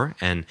mentor,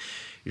 and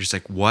you're just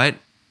like, what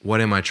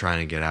am I trying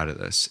to get out of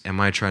this? Am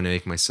I trying to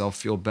make myself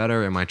feel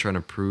better? Am I trying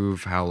to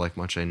prove how like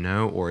much I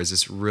know, or is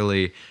this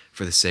really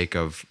for the sake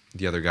of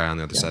the other guy on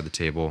the other side of the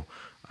table,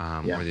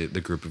 or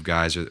the group of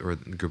guys or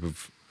the group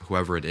of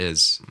whoever it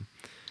is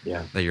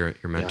that you're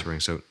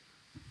mentoring? So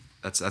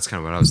that's kind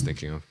of what I was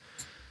thinking of.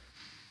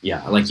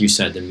 Yeah, like you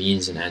said, the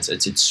means and ends.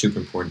 It's super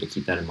important to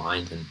keep that in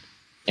mind,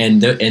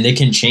 and they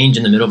can change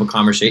in the middle of a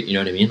conversation. You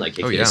know what I mean? Like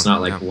it's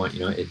not like one.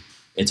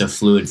 It's a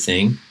fluid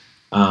thing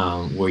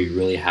where you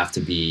really have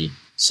to be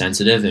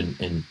sensitive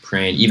and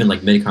praying. Even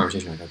like mid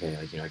conversation, like okay,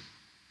 like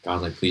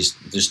God, like please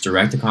just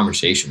direct the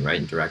conversation, right,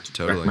 and direct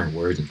my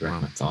words and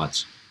direct my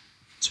thoughts.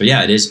 So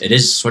yeah, it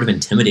is sort of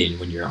intimidating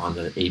when you're on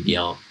the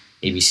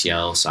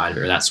ABCL side of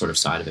it, or that sort of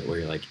side of it, where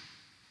you're like.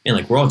 And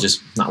like we're all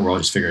just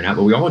figuring it out,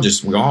 but we all are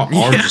just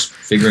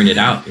figuring it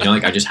out.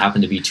 Like I just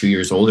happen to be 2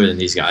 years older than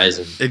these guys,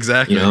 and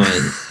exactly.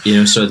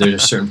 So there's a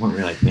certain point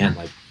where you're like, man,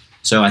 like.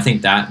 So I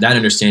think that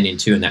understanding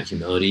too, and that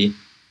humility,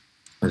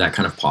 or that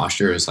kind of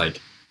posture, is like,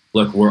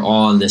 look, we're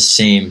all on this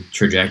same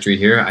trajectory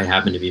here. I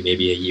happen to be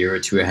maybe a year or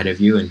two ahead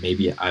of you, and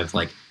maybe I've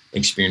like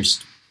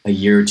experienced a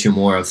year or two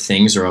more of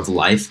things or of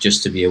life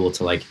just to be able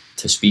to like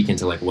to speak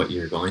into like what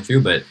you're going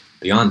through. But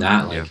beyond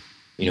that, like.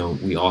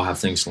 We all have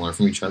things to learn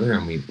from each other,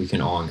 and we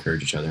can all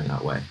encourage each other in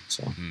that way.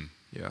 So,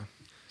 yeah,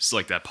 it's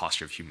like that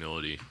posture of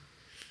humility.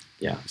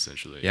 Yeah,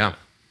 essentially. Yeah,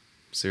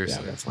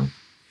 seriously. Yeah, definitely.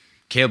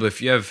 Caleb,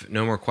 if you have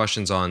no more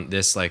questions on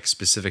this like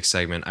specific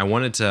segment, I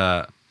wanted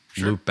to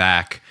loop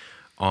back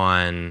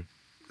on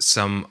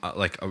some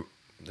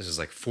this is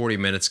like 40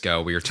 minutes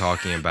ago. We were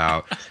talking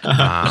about.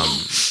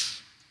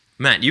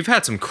 Matt, you've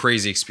had some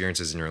crazy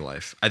experiences in your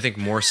life. I think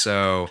more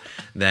so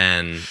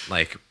than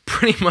like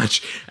pretty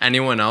much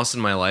anyone else in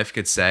my life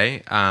could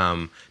say.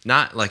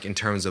 Not like in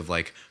terms of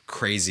like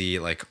crazy,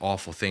 like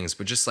awful things,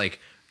 but just like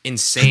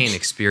insane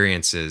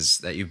experiences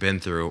that you've been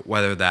through,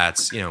 whether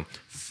that's,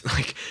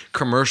 like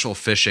commercial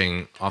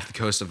fishing off the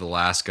coast of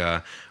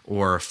Alaska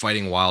or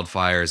fighting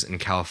wildfires in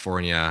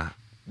California.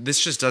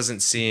 This just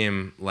doesn't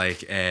seem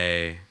like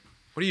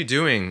what are you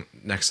doing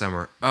next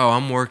summer? Oh,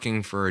 I'm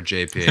working for a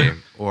JP,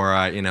 or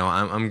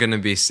I'm gonna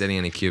be sitting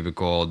in a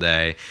cubicle all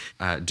day,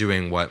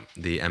 doing what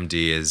the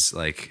MD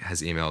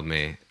has emailed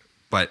me.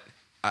 But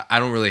I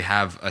don't really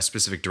have a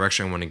specific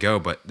direction I want to go.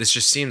 But this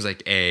just seems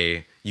like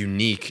a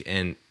unique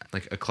and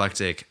like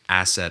eclectic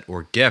asset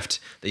or gift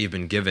that you've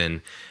been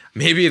given.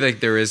 Maybe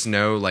like there is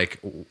no like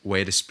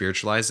way to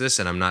spiritualize this,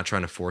 and I'm not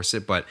trying to force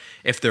it, but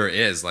if there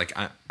is, like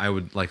I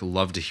would like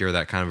love to hear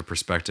that kind of a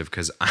perspective,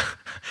 because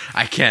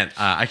I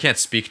can't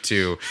speak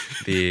to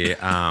the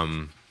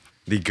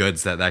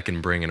goods that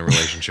can bring in a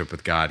relationship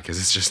with God, because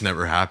it's just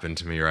never happened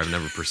to me, or I've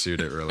never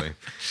pursued it really.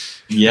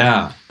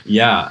 Yeah,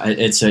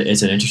 it's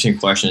an interesting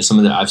question. It's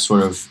something that I've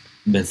sort of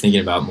been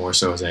thinking about more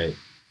so as I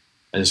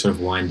sort of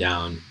wind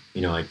down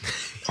like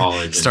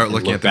college. Start and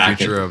looking look at the back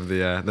future of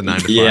the 9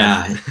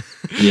 to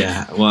 5.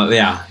 Yeah. Well,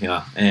 yeah.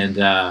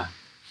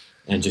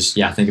 And just,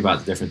 think about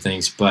the different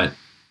things. But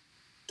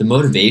the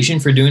motivation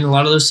for doing a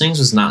lot of those things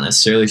was not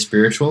necessarily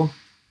spiritual.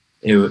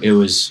 It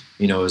was,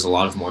 it was a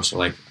lot of more so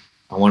like,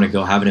 I want to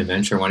go have an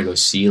adventure. I want to go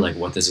see like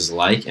what this is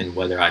like and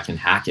whether I can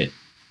hack it.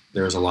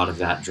 There was a lot of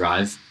that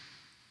drive,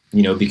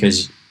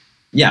 because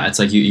it's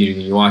like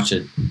you watch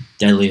a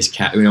Deadliest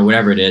Catch,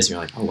 whatever it is. And you're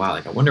like, oh wow,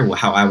 like I wonder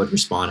how I would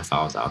respond if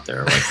I was out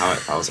there, or like how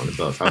if I was on the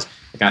boat. If I was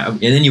like,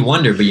 and then you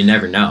wonder, but you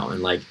never know.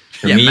 And like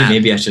for me,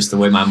 maybe that's just the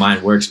way my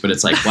mind works. But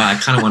it's like, wow, I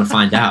kind of want to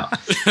find out.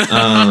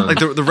 Like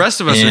the rest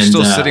of us are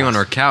still sitting on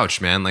our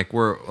couch, man. Like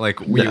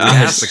we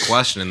ask the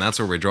question, and that's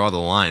where we draw the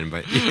line.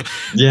 But we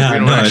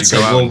don't it's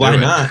like, well, why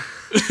not?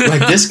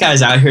 Like this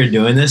guy's out here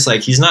doing this.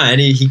 Like he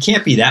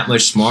can't be that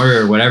much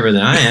smarter or whatever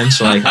than I am.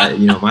 So like,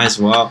 might as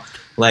well.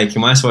 Like you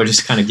might as well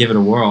just kind of give it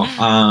a whirl.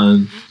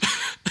 I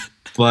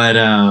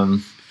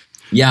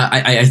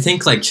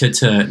think like to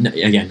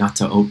again, not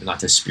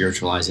to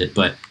spiritualize it,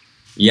 but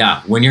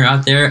when you're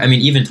out there, I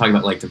mean, even talking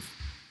about like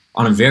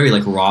on a very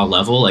like raw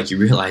level, like you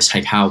realize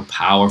like how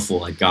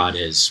powerful like God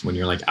is when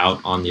you're like out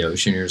on the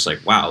ocean. You're just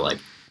like, wow, like,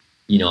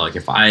 like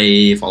if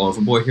I fall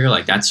overboard here,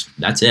 like that's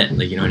it.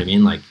 Like, you know what I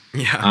mean? Like,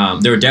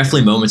 there were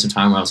definitely moments of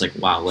time where I was like,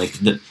 wow, like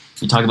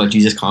you talk about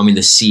Jesus calming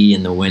the sea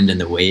and the wind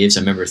and the waves. I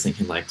remember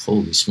thinking like,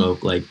 holy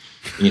smoke, like,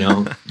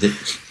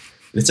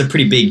 it's a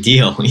pretty big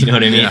deal. You know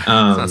what I mean? It's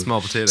not small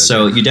potatoes.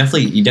 So you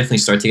definitely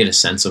start to get a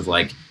sense of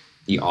like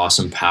the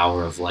awesome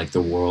power of like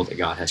the world that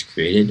God has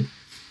created.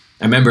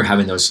 I remember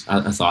having those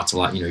thoughts a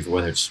lot,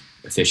 whether it's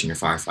fishing or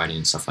firefighting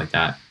and stuff like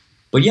that.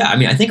 But I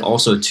mean, I think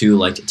also too,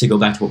 like to go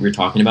back to what we were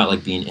talking about,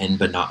 like being in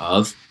but not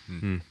of.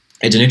 Mm-hmm.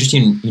 It's an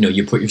interesting,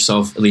 you put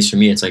yourself, at least for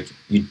me, it's like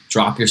you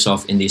drop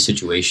yourself in these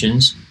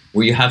situations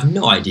where you have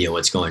no idea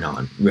what's going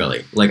on,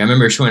 really. Like I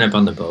remember showing up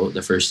on the boat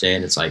the first day,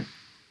 and it's like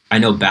I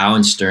know bow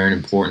and stern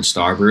and port and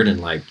starboard,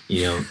 and like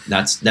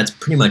that's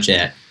pretty much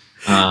it.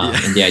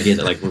 And the idea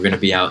that like we're going to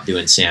be out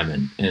doing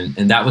salmon, and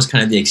that was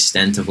kind of the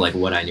extent of like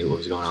what I knew what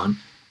was going on.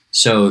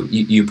 So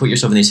you put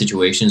yourself in these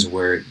situations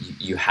where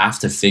you have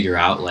to figure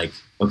out like,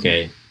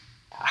 okay,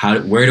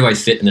 where do I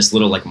fit in this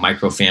little like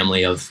micro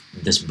family of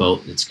this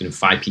boat that's going to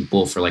 5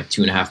 people for like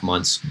 2.5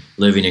 months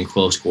living in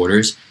close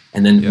quarters.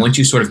 And then once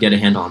you sort of get a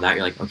handle on that,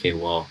 you're like, okay,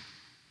 well,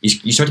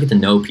 you start to get to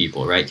know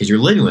people, right? Because you're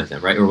living with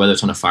them, right? Or whether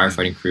it's on a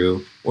firefighting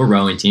crew or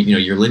rowing team,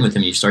 you're living with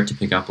them. You start to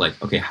pick up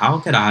like, okay, how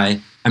could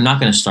I'm not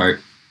going to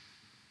start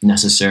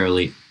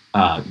necessarily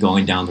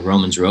going down the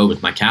Romans road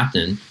with my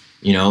captain,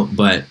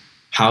 but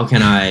how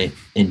can I,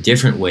 in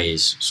different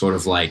ways, sort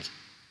of like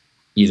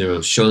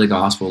either show the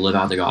gospel, live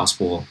out the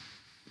gospel,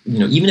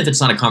 even if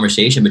it's not a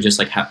conversation, but just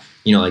like how,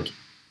 like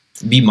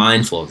be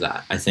mindful of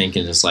that, I think,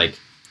 and it's like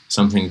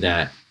something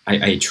that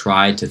I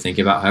tried to think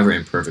about, however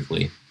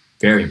imperfectly,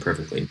 very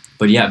imperfectly.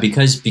 But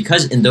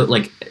because in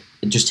like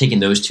just taking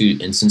those 2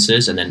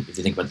 instances, and then if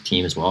you think about the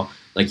team as well,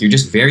 like you're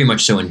just very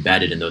much so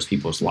embedded in those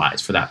people's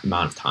lives for that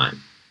amount of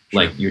time.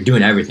 Like you're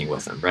doing everything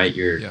with them, right?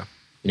 You're,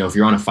 if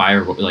you're on a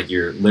fire, like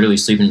you're literally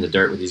sleeping in the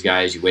dirt with these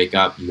guys. You wake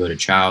up, you go to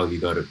chow, you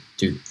go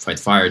to fight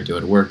the fire, do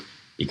it at work,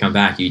 you come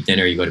back, you eat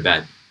dinner, you go to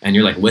bed, and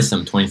you're like with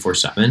them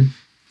 24/7.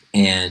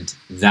 And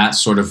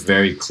that's sort of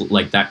very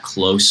like that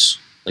close.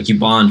 Like you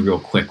bond real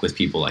quick with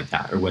people like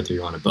that, or whether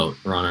you're on a boat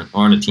or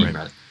on a team, right?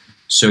 Rather.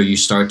 So you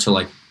start to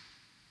like,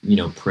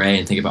 pray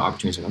and think about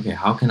opportunities. Like, okay,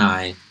 how can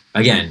I,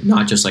 again,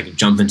 not just like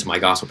jump into my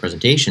gospel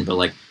presentation, but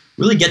like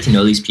really get to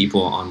know these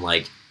people on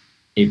like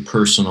a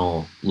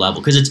personal level,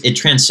 because it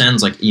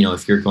transcends like,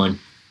 if you're going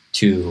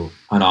to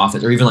an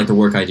office or even like the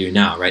work I do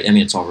now, right? I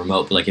mean, it's all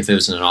remote, but like if it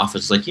was in an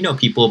office, like,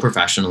 people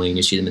professionally and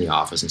you see them in the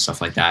office and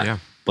stuff like that. Yeah.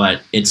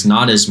 But it's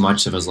not as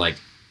much of as like,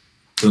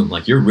 boom,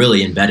 like you're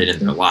really embedded in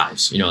their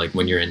lives, like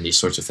when you're in these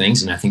sorts of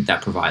things. And I think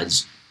that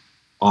provides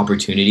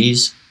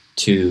opportunities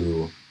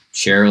to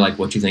share like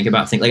what you think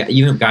about things. Like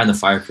even a guy in the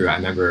fire crew, I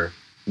remember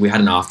we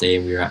had an off day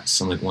and we were at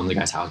one of the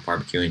guys' house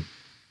barbecuing,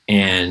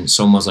 and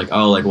someone was like,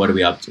 oh, like what are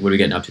we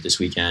getting up to this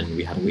weekend?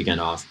 We had a weekend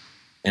off.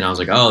 And I was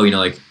like, oh,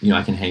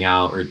 I can hang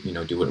out or,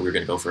 do what we're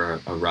going to go for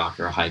a rock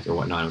or a hike or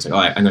whatnot. I was like,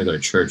 oh, I'm going to go to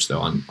church though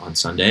on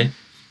Sunday.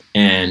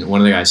 And one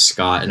of the guys,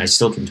 Scott, and I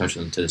still keep in touch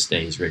with him to this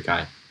day. He's a great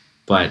guy.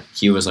 But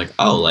he was like,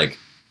 oh, like,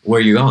 where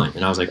are you going?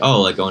 And I was like,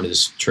 oh, like going to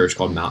this church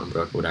called Mountain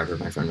Brook or whatever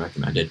my friend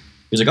recommended.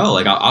 He was like, oh,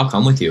 like I'll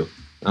come with you.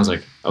 And I was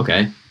like,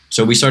 okay.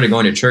 So we started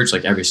going to church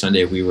like every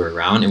Sunday we were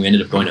around, and we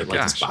ended up going to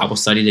like this Bible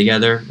study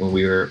together when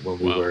we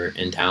were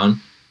in town.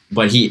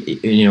 But he,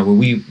 when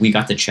we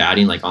got to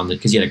chatting like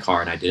because he had a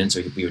car and I didn't,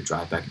 so we would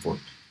drive back and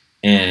forth,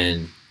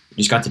 and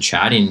just got to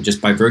chatting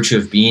just by virtue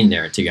of being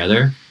there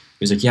together. He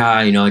was like,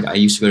 yeah, like I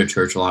used to go to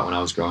church a lot when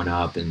I was growing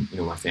up, and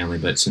my family,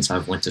 but since I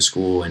went to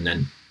school and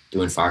then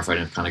doing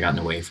firefighting, I've kind of gotten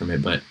away from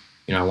it. But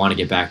I want to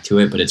get back to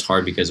it, but it's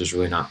hard because there's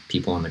really not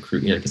people on the crew.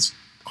 Like it's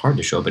hard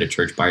to show up at a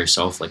church by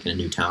yourself, like in a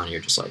new town, and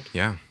you're just like,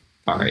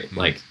 all right,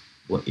 like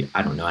what?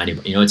 I don't know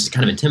anybody. It's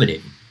kind of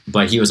intimidating.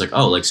 But he was like,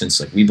 oh, like since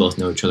like we both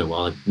know each other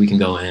well, like we can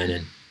go in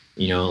and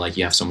like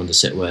you have someone to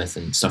sit with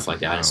and stuff like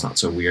that. Wow. It's not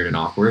so weird and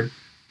awkward.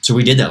 So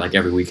we did that like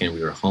every weekend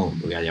we were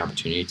home. We had the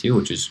opportunity to,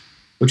 which was,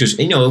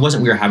 it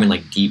wasn't we were having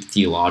like deep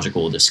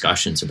theological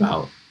discussions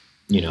about,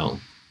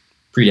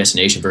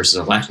 predestination versus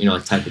election,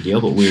 like type of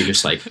deal. But we were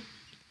just like,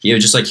 he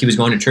was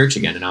going to church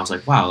again. And I was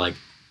like, wow, like,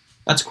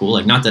 that's cool.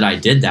 Like, not that I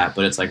did that,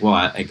 but it's like,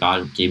 well,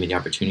 God gave me the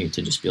opportunity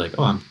to just be like,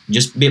 oh,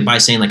 by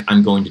saying like,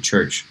 I'm going to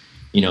church,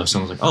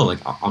 someone's like, oh, like,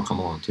 I'll come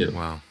along too.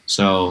 Wow.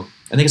 So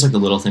I think it's like the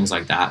little things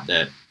like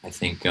that I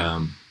think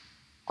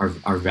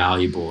are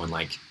valuable, and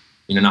like,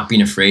 not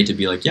being afraid to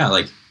be like, yeah,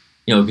 like,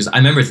 because I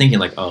remember thinking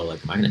like, oh,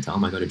 like, am I going to tell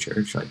him I go to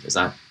church? Like, is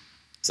that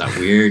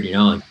weird?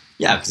 Like,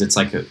 yeah, because it's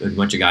like a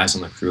bunch of guys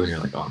on the crew, and you're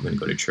like, oh, I'm going to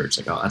go to church.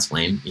 Like, oh, that's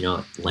lame,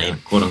 like, lame,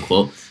 quote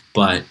unquote.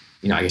 But,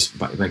 I guess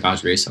by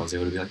God's grace, I was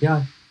able to be like,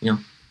 yeah,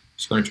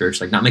 just going to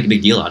church, like, not make a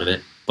big deal out of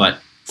it. But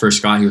for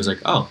Scott, he was like,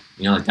 oh,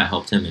 like, that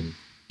helped him. And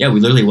yeah, we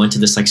literally went to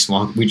this like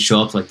we'd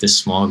show up like this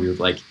small group,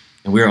 like,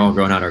 and we were all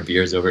growing out our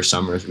beards over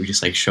summers. We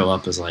just like show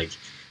up as like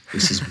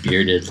this is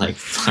bearded like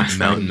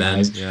mountain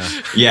guys.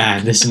 Men. Yeah,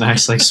 this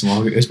nice like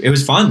small group. It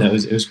was fun though.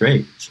 It was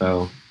great.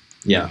 So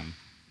yeah.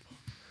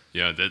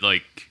 Yeah, that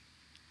like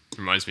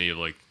reminds me of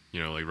like,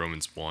 like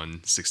Romans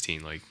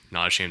 1:16, like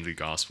not ashamed of the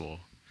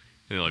gospel.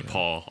 And like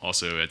Paul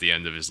also at the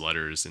end of his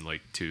letters in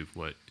like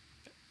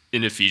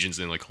in Ephesians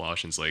and like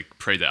Colossians, like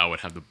pray that I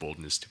would have the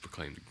boldness to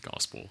proclaim the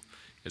gospel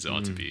as it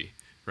ought to be.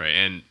 Right.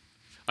 And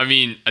I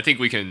mean, I think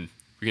we can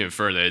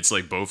infer that it's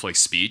like both like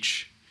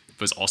speech,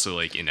 but it's also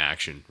like in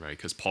action, right?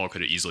 Because Paul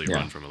could have easily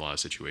run from a lot of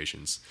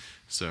situations.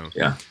 So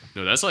yeah,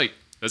 no, that's like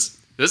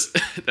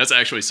that's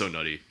actually so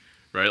nutty,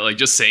 right? Like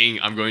just saying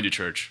I'm going to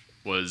church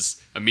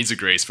was a means of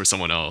grace for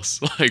someone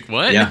else. Like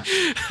what? Yeah,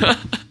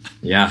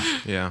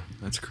 yeah,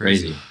 that's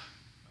crazy.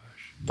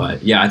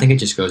 But yeah, I think it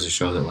just goes to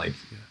show that like,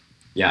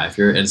 yeah, if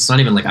you're, and it's not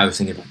even like I was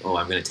thinking like, oh,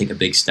 I'm going to take a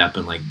big step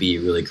and like be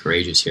really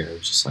courageous here. It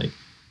was just like,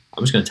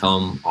 I'm just going to tell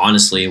them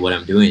honestly what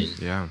I'm doing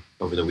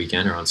over the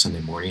weekend or on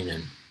Sunday morning.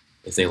 And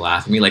if they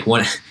laugh at me, like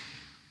one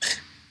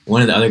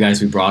of the other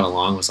guys we brought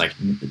along was like,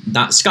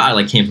 not Scott,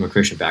 like came from a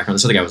Christian background.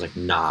 This other guy was like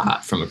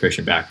not from a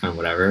Christian background,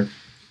 whatever.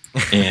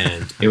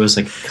 And it was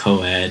like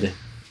co-ed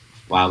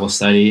Bible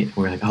study. And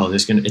we're like, oh,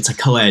 it's like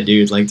co-ed,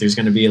 dude. Like there's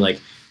going to be like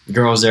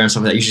girls there and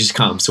stuff like that. You should just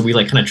come. So we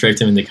like kind of tricked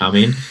him into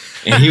coming.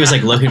 And he was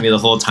like looking at me the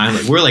whole time.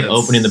 Like we're like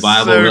opening the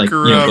Bible. So we're like,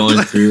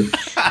 going through.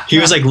 He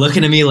was like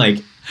looking at me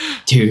like,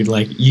 dude,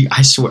 like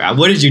I swear,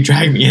 what did you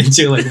drag me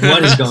into? Like,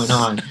 what is going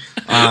on?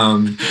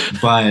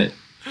 But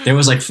there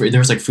was like food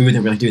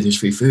that we're like, dude, there's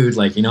free food.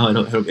 Like,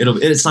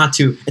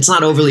 it's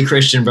not overly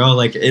Christian, bro.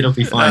 Like it'll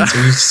be fine.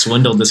 So we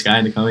swindled this guy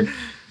into coming.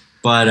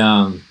 But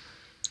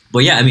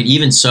yeah, I mean,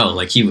 even so,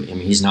 like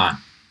he's not,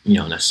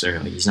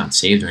 necessarily, he's not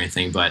saved or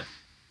anything. But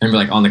I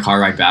remember like on the car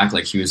ride back,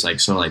 like he was like,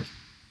 so like,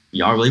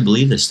 y'all really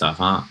believe this stuff,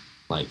 huh?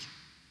 Like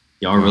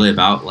y'all are really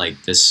about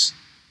like this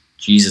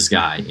Jesus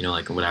guy,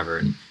 like whatever.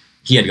 And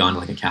he had gone to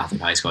like a Catholic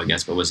high school, I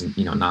guess, but wasn't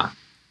thinking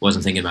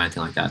about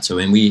anything like that. So,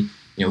 and we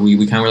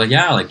kind of were like,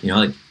 yeah, like,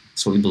 like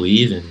that's what we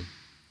believe. And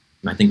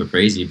I think we're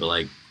crazy, but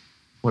like,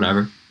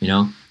 whatever,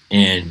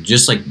 and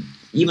just like,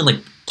 even like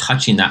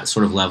touching that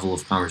sort of level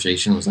of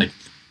conversation was like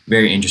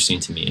very interesting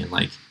to me. And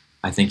like,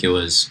 I think it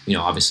was,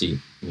 obviously,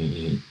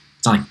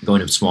 it's not like going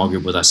to a small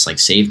group with us, like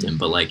saved him,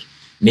 but like,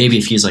 maybe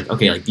if he's like,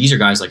 okay, like these are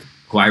guys like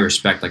who I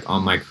respect, like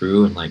on my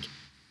crew, and like,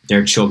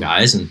 they're chill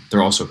guys and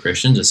they're also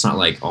Christians. It's not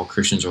like all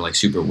Christians are like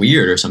super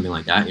weird or something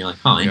like that. And you're like,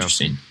 huh,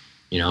 interesting,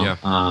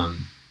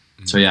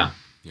 So yeah.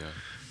 Yeah.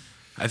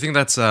 I think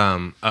that's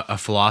a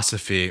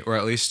philosophy, or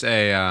at least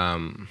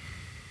an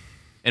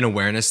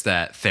awareness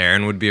that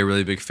Theron would be a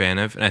really big fan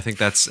of. And I think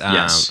that's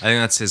I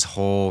think that's his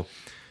whole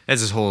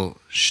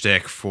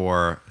shtick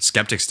for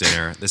Skeptics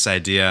Dinner. This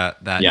idea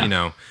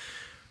that,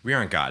 we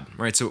aren't God,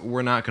 right? So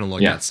we're not going to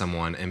look at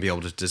someone and be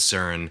able to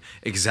discern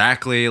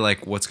exactly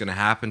like what's going to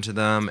happen to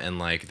them and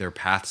like their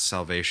path to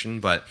salvation,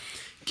 but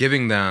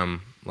giving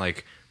them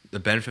like the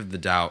benefit of the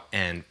doubt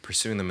and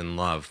pursuing them in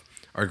love.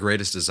 Our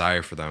greatest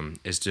desire for them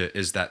is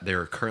that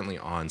they're currently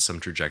on some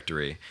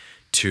trajectory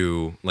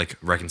to like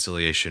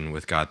reconciliation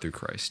with God through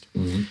Christ.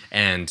 Mm-hmm.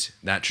 And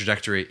that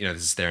trajectory,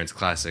 this is Theron's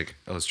classic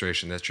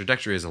illustration. That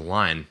trajectory is a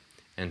line.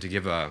 And to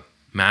give a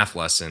math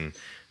lesson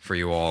for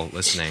you all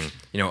listening,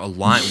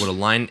 what a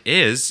line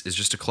is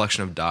just a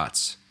collection of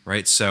dots,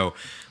 right? So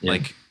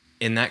like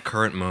in that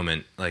current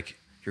moment, like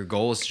your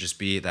goal is to just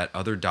be that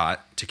other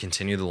dot to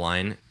continue the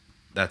line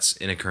that's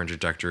in a current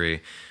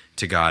trajectory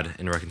to God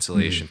in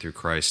reconciliation through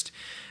Christ.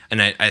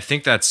 And I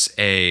think it's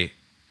a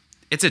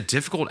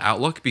difficult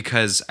outlook,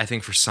 because I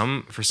think for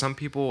some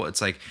people,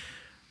 it's like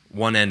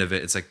one end of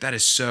it, it's like, that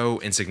is so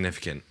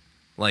insignificant.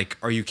 Like,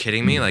 are you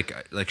kidding me?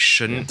 Like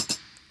shouldn't,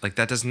 like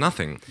that does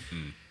nothing.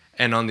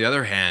 And on the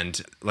other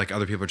hand, like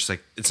other people are just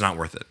like, it's not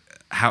worth it.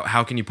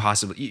 How can you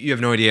possibly, you have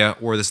no idea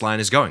where this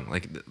line is going.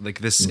 Like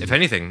this, if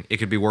anything, it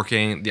could be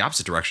working the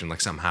opposite direction,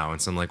 like somehow in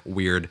some like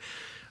weird,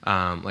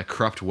 like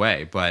corrupt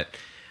way. But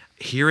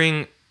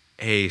hearing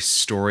a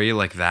story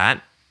like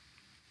that,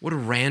 what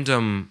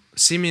a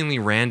seemingly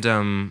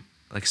random,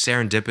 like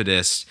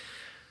serendipitous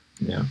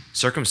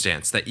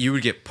circumstance that you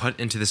would get put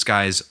into this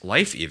guy's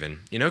life even,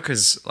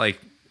 because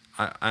like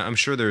I'm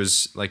sure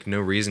there's like no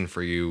reason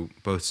for you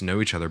both to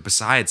know each other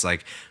besides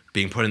like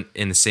being put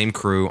in the same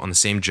crew on the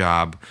same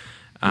job.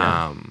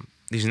 Yeah.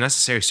 These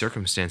necessary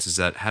circumstances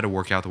that had to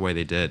work out the way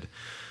they did.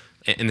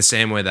 In the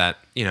same way that,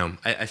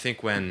 I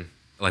think when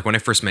I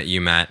first met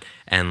you, Matt,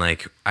 and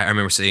like I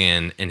remember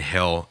sitting in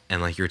Hill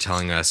and like you were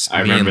telling us, I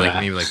me and remember like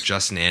that. maybe like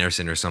Justin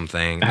Anderson or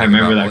something. I like,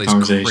 remember about that all these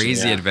conversation,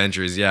 crazy yeah.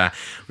 adventures. Yeah,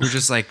 we were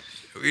just like,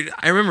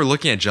 I remember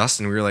looking at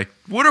Justin. We were like,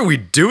 "What are we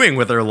doing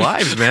with our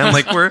lives, man?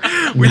 Like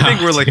we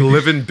think we're like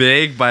living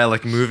big by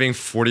like moving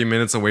 40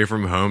 minutes away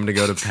from home to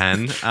go to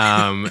Penn,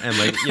 and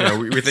like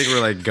we think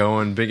we're like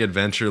going big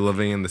adventure,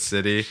 living in the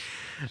city."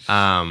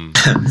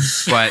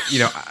 But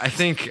I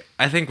think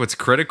what's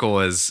critical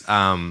is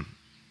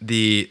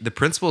the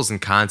principles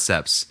and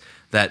concepts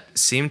that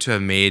seem to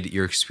have made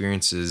your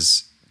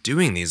experiences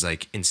doing these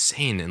like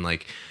insane and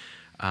like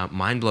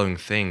mind-blowing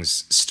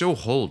things still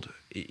hold.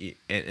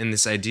 And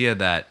this idea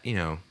that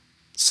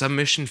some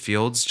mission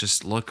fields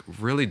just look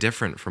really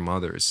different from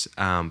others,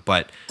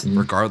 but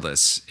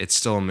regardless, it's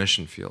still a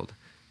mission field.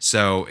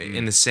 So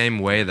in the same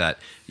way that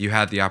you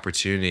had the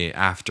opportunity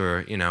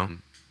after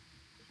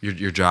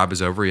your job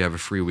is over, you have a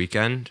free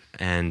weekend,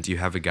 and you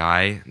have a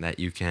guy that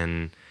you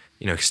can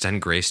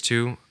extend grace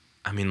to.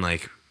 I mean,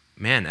 like,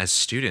 man, as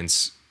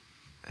students,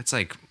 that's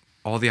like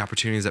all the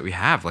opportunities that we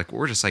have. Like,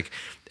 we're just like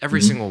every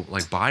single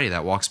like body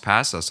that walks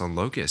past us on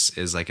Locust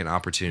is like an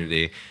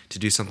opportunity to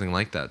do something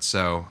like that.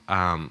 So,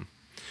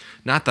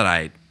 not that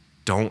I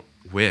don't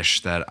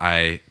wish that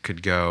I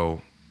could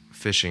go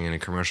fishing in a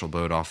commercial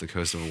boat off the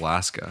coast of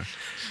Alaska,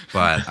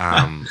 but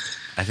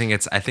I think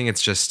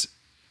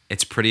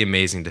it's pretty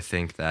amazing to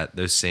think that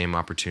those same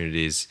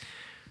opportunities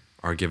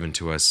are given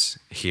to us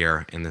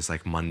here in this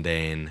like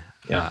mundane,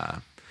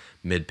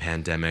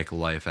 mid-pandemic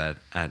life at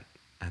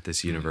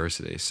this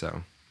university.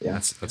 So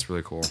that's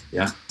really cool.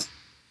 Yeah,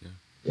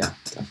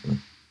 definitely.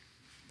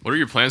 What are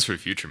your plans for the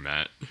future,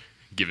 Matt?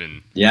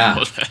 Given Yeah,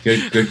 all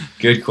that?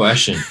 good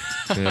question.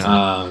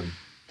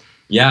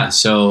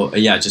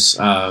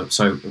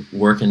 So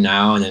working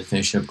now and then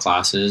finishing up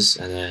classes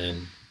and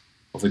then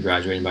hopefully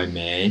graduating by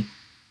May.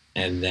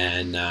 And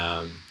then,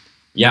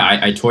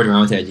 I toyed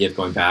around with the idea of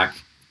going back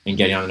and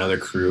getting on another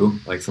crew,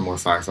 like for more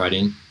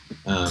firefighting,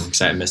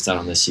 because I had missed out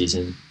on this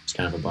season. It's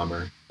kind of a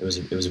bummer. It was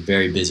a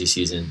very busy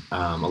season.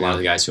 A lot of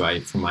the guys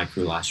from my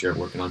crew last year are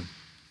working on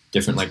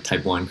different like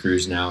Type 1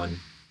 crews now and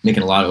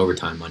making a lot of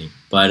overtime money.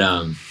 But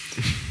I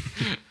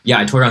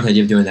toyed around with the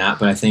idea of doing that.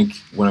 But I think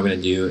what I'm going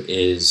to do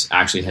is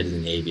actually head to the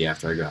Navy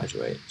after I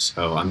graduate.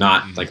 So I'm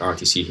not like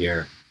ROTC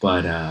here,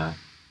 but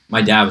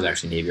my dad was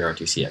actually Navy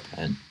ROTC at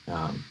Penn.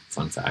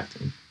 Fun fact,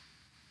 and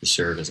he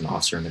served as an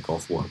officer in the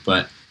Gulf War.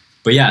 But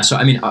yeah, so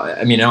I mean,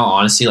 in all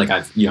honesty, like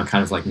I've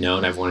kind of like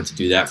known I've wanted to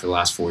do that for the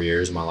last 4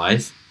 years of my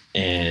life,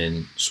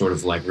 and sort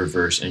of like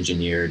reverse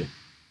engineered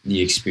the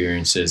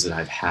experiences that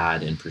I've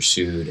had and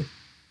pursued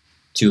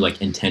to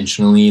like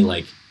intentionally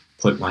like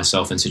put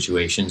myself in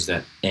situations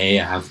that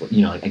I have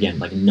again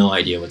like no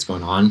idea what's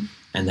going on,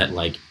 and that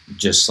like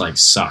just like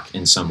suck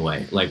in some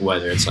way, like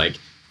whether it's like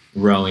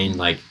rowing,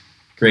 like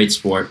great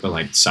sport but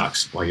like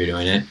sucks while you're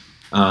doing it.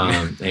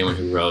 Anyone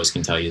who rows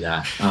can tell you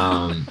that.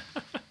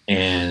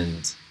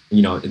 And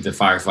the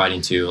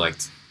firefighting too, like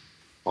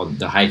all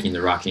the hiking,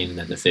 the rocking, and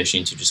then the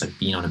fishing, to just like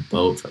being on a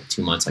boat for like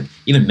 2 months, like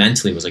even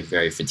mentally was like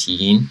very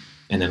fatiguing.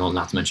 And then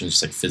not to mention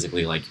just like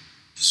physically, like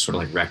just sort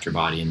of like wrecked your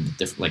body and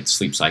different like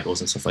sleep cycles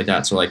and stuff like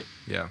that. So like,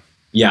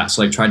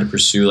 so like tried to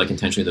pursue like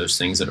intentionally those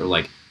things that are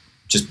like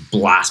just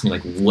blast me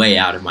like way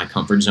out of my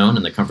comfort zone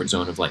and the comfort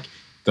zone of like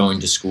going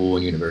to school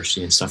and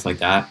university and stuff like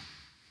that.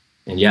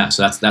 And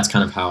so that's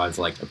kind of how I've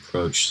like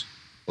approached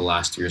the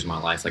last 2 years of my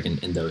life, like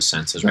in those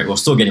senses, right? Well,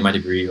 still getting my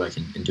degree, like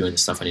in doing the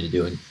stuff I need to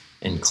do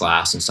in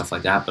class and stuff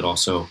like that, but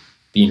also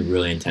being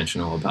really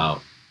intentional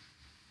about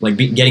like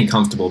getting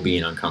comfortable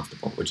being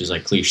uncomfortable, which is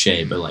like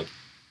cliche, but like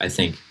I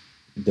think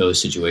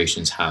those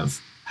situations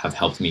have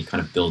helped me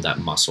kind of build that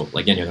muscle,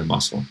 like any other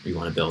muscle you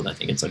want to build. I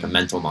think it's like a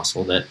mental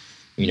muscle that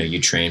you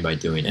train by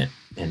doing it,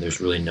 and there's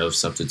really no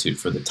substitute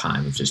for the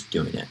time of just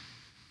doing it.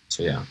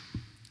 So yeah.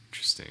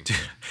 Interesting.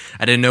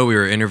 I didn't know we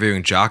were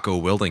interviewing Jocko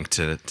Willink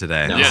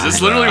today. No, yeah,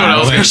 that's literally what I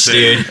was going to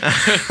say.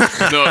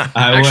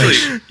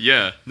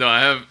 No, I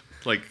have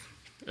like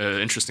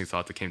an interesting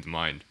thought that came to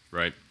mind,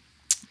 right?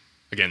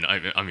 Again,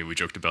 I mean, we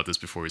joked about this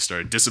before we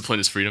started. Discipline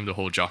is freedom, the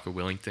whole Jocko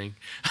Willink thing.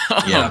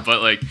 Yeah.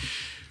 But like,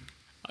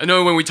 I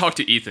know when we talked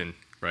to Ethan,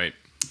 right?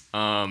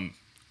 One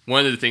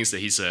of the things that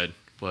he said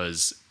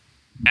was,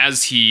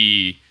 as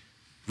he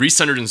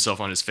recentered himself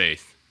on his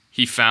faith,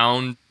 he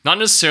found not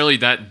necessarily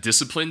that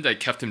discipline that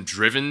kept him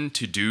driven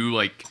to do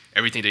like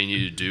everything that he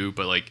needed to do,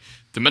 but like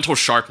the mental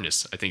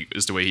sharpness, I think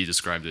is the way he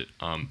described it,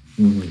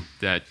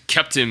 that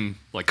kept him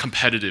like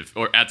competitive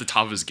or at the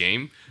top of his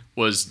game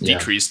was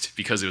decreased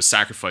because it was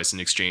sacrificed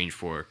in exchange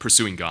for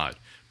pursuing God,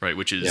 right?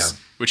 Which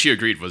he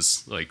agreed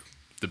was like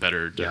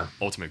the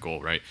ultimate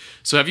goal, right?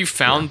 So have you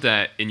found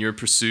that in your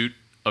pursuit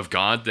of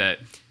God that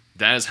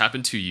has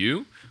happened to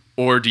you?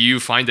 Or do you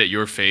find that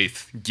your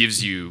faith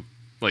gives you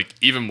like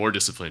even more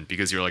disciplined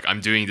because you're like, I'm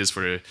doing this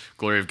for the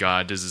glory of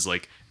God. This is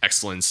like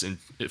excellence and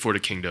for the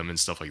kingdom and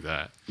stuff like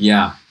that.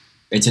 Yeah.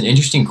 It's an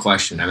interesting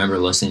question. I remember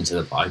listening to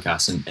the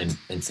podcast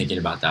and thinking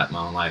about that in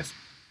my own life.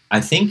 I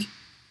think,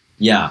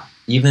 yeah,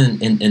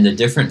 even in the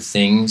different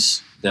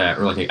things that,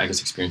 or like, I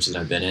guess experiences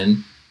I've been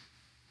in,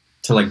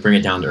 to like bring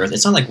it down to earth.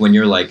 It's not like when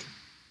you're like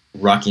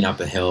rocking up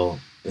a hill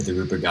with a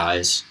group of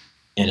guys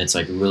and it's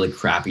like really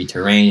crappy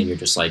terrain and you're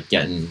just like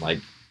getting like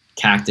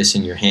cactus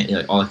in your hand,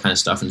 like all that kind of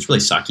stuff, and it's really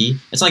sucky.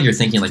 It's like you're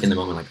thinking like in the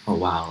moment like, oh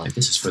wow, like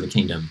this is for the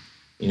kingdom.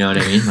 You know what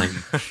I mean?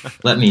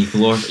 Like let me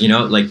glorify, you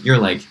know, like you're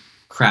like,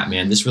 crap,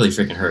 man, this really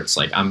freaking hurts.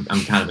 Like I'm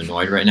kind of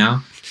annoyed right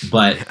now.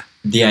 But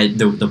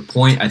the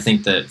point I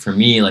think that for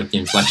me, like the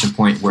inflection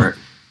point where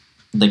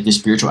like the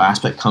spiritual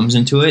aspect comes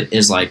into it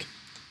is like,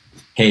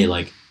 hey,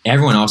 like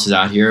everyone else is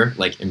out here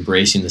like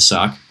embracing the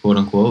suck, quote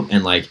unquote,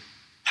 and like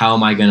how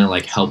am I gonna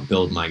like help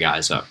build my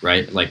guys up,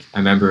 right? Like I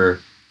remember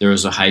there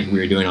was a hike we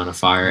were doing on a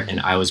fire, and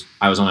I was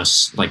on a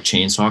like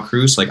chainsaw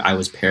crew. So like I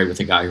was paired with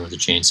a guy who was a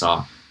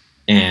chainsaw,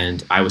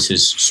 and I was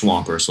his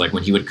swamper. So like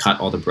when he would cut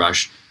all the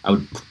brush, I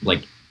would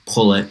like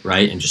pull it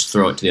right and just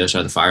throw it to the other side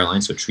of the fire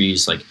line. So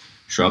trees, like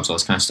shrubs, all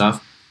this kind of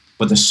stuff.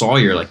 But the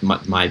sawyer, like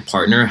my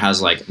partner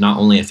has like not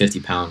only a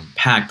 50-pound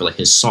pack, but like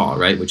his saw,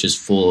 right, which is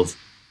full of,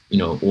 you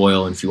know,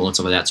 oil and fuel and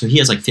stuff like that. So he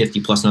has like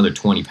 50 plus another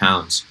 20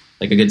 pounds,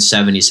 like a good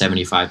 70,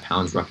 75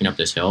 pounds rocking up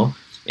this hill.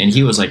 And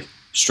he was like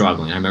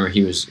struggling. I remember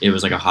it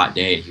was like a hot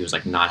day and he was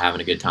like not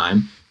having a good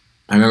time.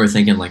 I remember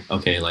thinking like,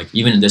 okay, like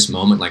even in this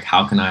moment, like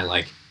how can I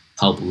like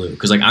help Lou?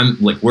 Cause like I'm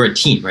like, we're a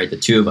team, right? The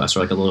two of us are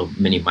like a little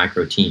mini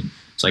micro team.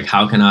 So like,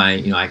 how can I,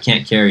 you know, I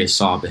can't carry a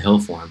saw up a hill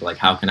for him, but like,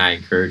 how can I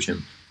encourage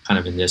him kind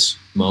of in this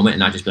moment and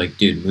not just be like,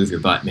 dude, move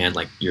your butt, man.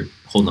 Like you're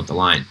holding up the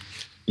line,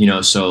 you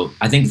know? So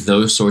I think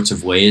those sorts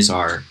of ways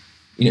are,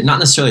 you know, not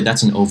necessarily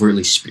that's an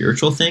overtly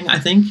spiritual thing, I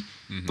think,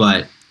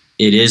 but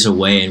it is a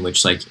way in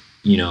which like,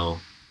 you know,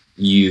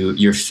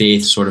 your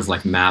faith sort of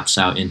like maps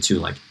out into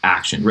like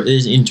action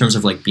in terms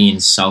of like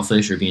being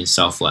selfish or being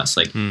selfless,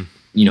 like,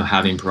 you know,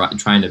 having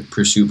trying to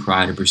pursue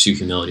pride or pursue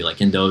humility, like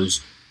in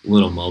those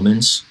little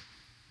moments,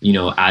 you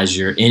know, as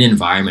you're in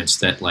environments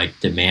that like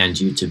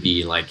demand you to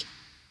be like,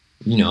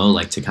 you know,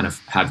 like to kind of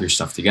have your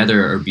stuff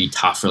together or be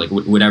tough or like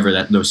whatever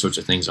that those sorts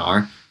of things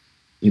are,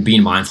 you're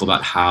being mindful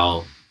about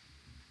how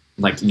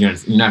like you're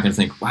not going to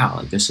think, wow,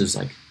 like this is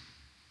like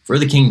for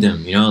the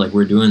kingdom, you know, like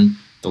we're doing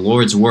the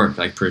Lord's work,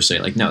 like per se.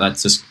 Like no,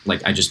 that's just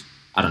like I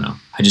don't know,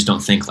 I just don't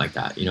think like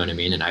that, you know what I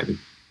mean? And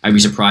I'd be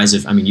surprised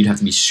if, I mean, you'd have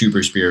to be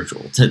super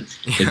spiritual to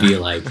be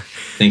like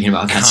thinking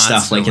about that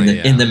stuff like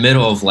in the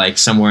middle of like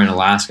somewhere in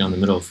Alaska, in the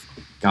middle of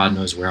God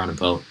knows where on a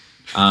boat,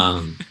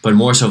 but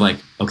more so like,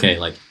 okay,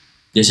 like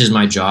this is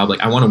my job, like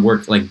I want to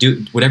work, like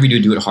do whatever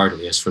you do it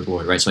heartily as for the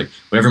Lord, right? So like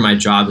whatever my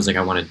job is, like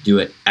I want to do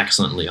it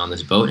excellently on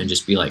this boat and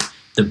just be like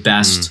the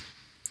best.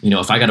 You know,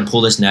 if I got to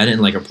pull this net in,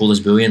 like, or pull this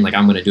buoy in, like,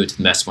 I'm going to do it to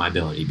the best of my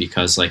ability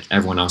because, like,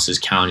 everyone else is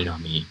counting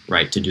on me,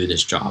 right, to do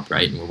this job,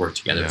 right? And we'll work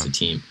together as a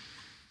team.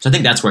 So I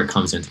think that's where it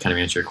comes in to kind of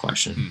answer your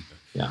question.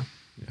 Yeah.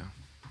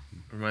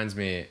 Reminds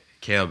me,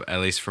 Caleb, at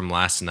least from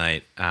last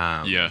night.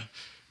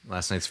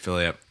 Last night's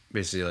Philly up,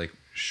 basically, like,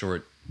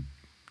 to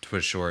put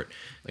it short,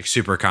 like,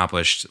 super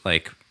accomplished,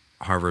 like,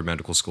 Harvard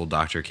Medical School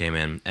doctor came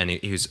in, and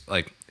he was,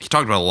 like, he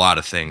talked about a lot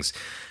of things,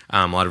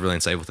 a lot of really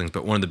insightful things,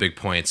 but one of the big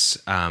points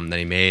that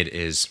he made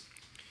is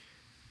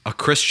a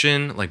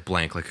Christian, like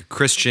blank, like a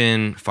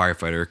Christian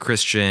firefighter, a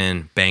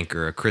Christian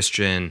banker, a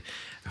Christian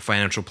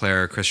financial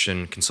player, a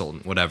Christian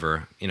consultant,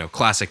 whatever, you know,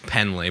 classic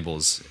pen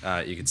labels,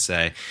 you could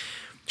say,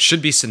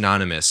 should be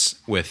synonymous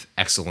with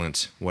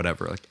excellent,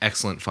 whatever, like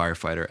excellent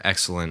firefighter,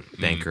 excellent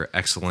banker,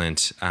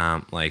 excellent,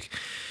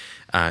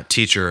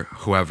 teacher,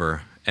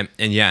 whoever. And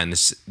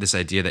this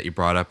idea that you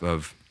brought up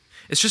of,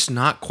 it's just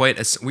not quite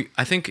as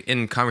I think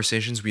in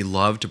conversations, we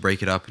love to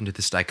break it up into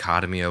this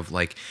dichotomy of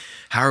like,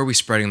 how are we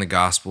spreading the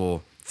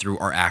gospel through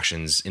our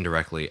actions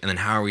indirectly, and then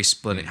how are we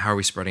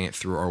spreading it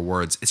through our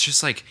words? It's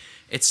just like,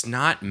 it's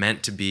not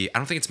meant to be, I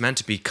don't think it's meant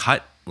to be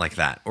cut like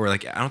that, or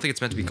like I don't think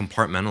it's meant to be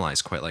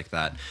compartmentalized quite like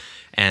that.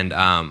 And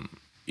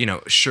you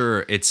know,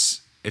 sure,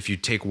 it's, if you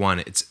take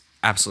one, it's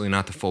absolutely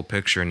not the full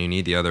picture and you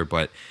need the other,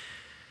 but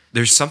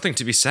there's something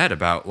to be said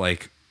about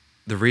like,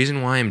 the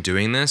reason why I'm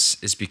doing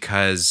this is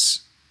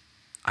because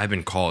I've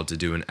been called to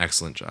do an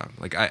excellent job.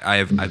 Like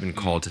I've been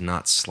called to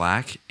not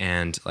slack,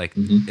 and like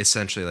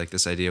essentially like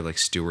this idea of like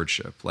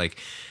stewardship. Like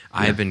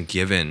I've been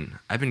given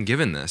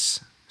this,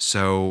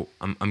 so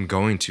I'm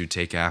going to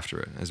take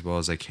after it as well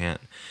as I can.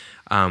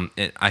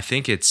 And I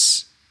think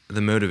it's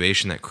the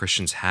motivation that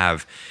Christians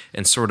have,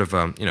 and sort of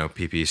you know,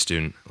 PPE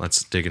student.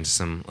 Let's dig into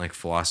some like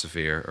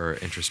philosophy or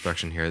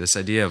introspection here. This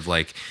idea of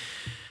like,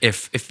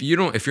 if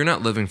you're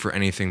not living for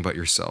anything but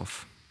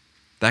yourself,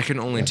 that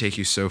can only take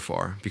you so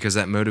far, because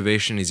that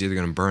motivation is either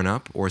going to burn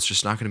up or it's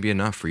just not going to be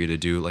enough for you to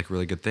do like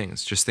really good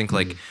things. Just think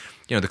like,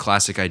 you know, the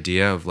classic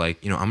idea of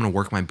like, you know, I'm going to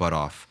work my butt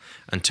off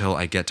until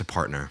I get to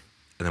partner.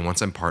 And then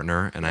once I'm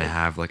partner and I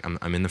have like,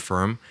 I'm in the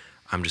firm,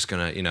 I'm just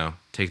going to, you know,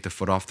 take the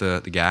foot off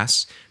the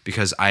gas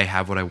because I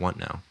have what I want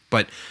now.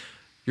 But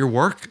your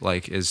work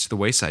like is to the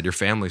wayside, your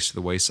family's to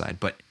the wayside.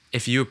 But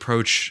if you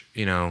approach,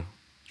 your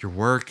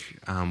work,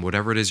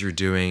 whatever it is you're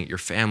doing, your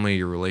family,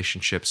 your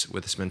relationships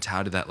with this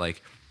mentality that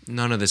like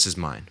none of this is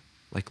mine.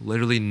 Like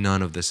literally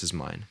none of this is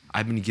mine.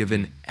 I've been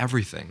given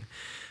everything.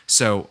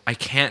 So I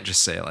can't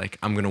just say like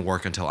I'm going to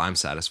work until I'm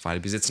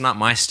satisfied because it's not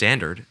my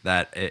standard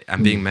that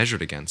I'm being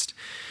measured against.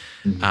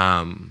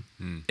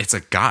 It's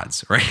like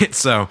God's, right?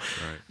 So,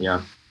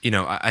 Yeah.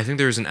 I think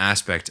there's an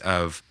aspect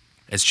of,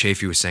 as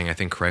Chafee was saying, I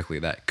think correctly,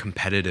 that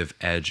competitive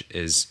edge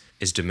is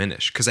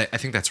diminished. Because I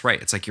think that's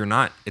right. It's like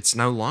it's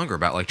no longer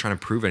about like trying to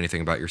prove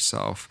anything about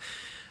yourself.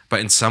 But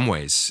in some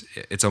ways,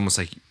 it's almost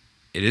like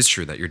it is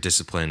true that your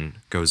discipline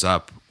goes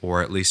up,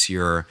 or at least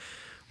your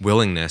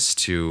willingness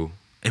to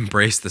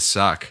embrace the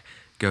suck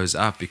goes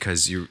up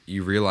because you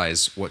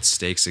realize what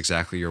stakes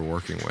exactly you're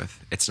working with.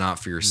 It's not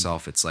for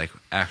yourself. It's like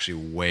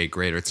actually way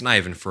greater. It's not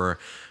even for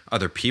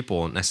other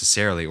people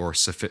necessarily or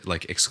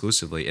like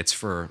exclusively. It's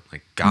for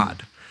like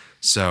God.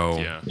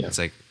 So it's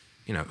like,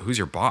 who's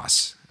your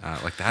boss?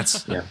 Like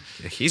that's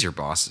he's your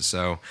boss.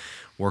 So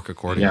work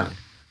accordingly.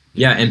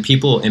 Yeah, and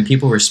people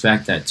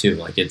respect that too.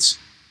 Like it's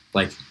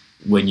like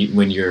when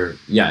you're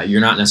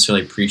not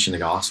necessarily preaching the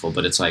gospel,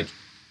 but it's like,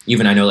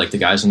 even I know like the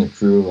guys on the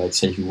crew, like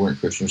say who weren't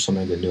Christian or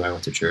something, that knew I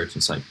went to church.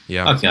 It's like,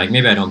 okay, like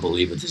maybe I don't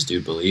believe what this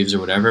dude believes or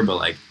whatever, but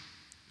like,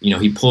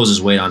 he pulls his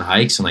weight on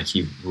hikes and like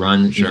he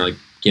runs, like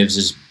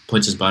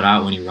puts his butt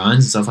out when he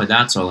runs and stuff like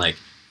that. So like,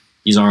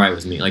 he's all right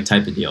with me, like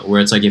type of deal.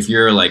 Where it's like, if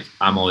you're like,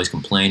 I'm always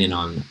complaining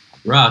on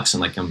rucks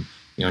and like I'm,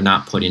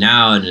 not putting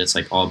out and it's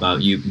like all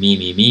about you,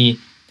 me,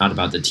 not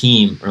about the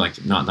team or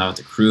like not about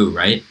the crew,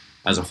 right?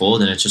 As a whole,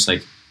 then it's just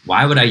like,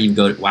 why would I even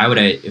go? Why would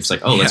I? If it's like,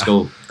 oh, let's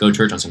go to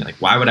church on Sunday. Like,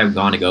 why would I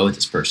want to go with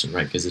this person,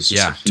 right? Because it's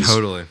just like he's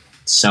totally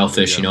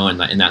selfish,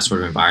 in that sort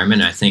of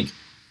environment. And I think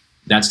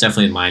that's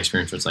definitely my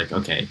experience. Where it's like,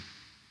 okay,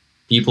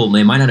 people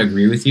they might not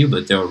agree with you,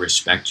 but they'll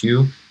respect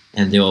you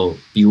and they'll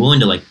be willing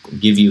to like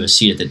give you a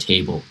seat at the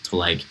table to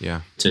like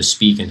to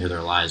speak into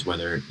their lives,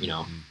 whether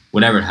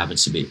whatever it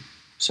happens to be.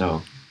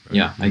 So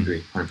I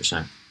agree,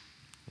 100%.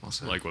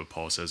 Also, like what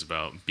Paul says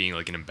about being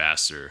like an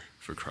ambassador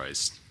for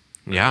Christ.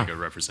 Yeah, like a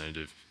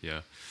representative.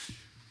 Yeah.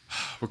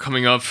 We're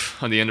coming up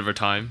on the end of our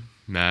time,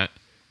 Matt.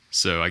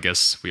 So I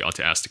guess we ought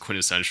to ask the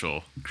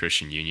quintessential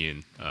Christian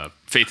Union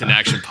Faith in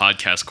Action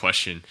podcast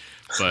question.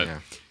 But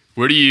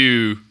where do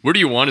you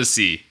want to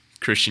see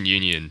Christian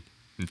Union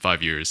in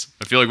 5 years?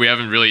 I feel like we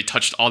haven't really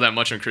touched all that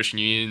much on Christian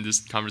Union in this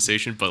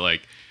conversation, but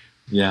like,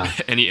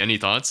 any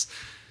thoughts?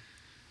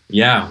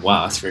 Yeah.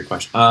 Wow, that's a great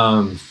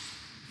question.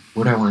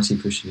 Where do I want to see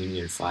Christian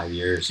Union in 5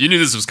 years? You knew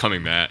this was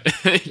coming, Matt.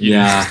 I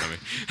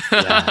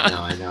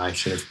know. I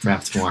should have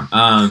prepped more.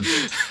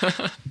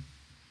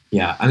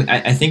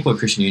 I think what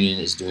Christian Union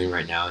is doing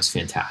right now is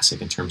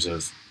fantastic in terms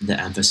of the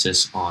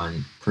emphasis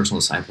on personal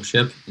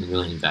discipleship and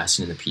really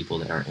investing in the people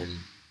that are in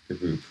the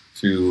group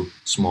through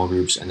small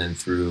groups and then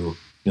through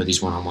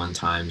these one-on-one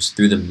times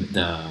through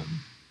the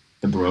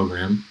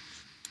program.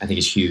 I think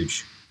is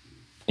huge.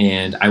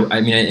 And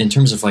I mean, in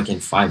terms of like in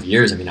 5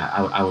 years, I mean,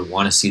 I would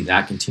want to see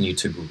that continue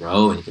to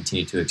grow and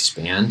continue to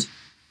expand.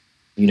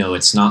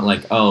 It's not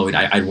like,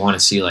 I'd want to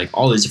see like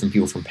all these different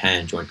people from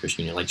Penn join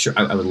Christian Union. Like, sure,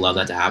 I would love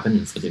that to happen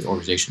and for the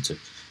organization to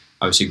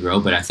obviously grow.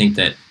 But I think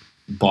that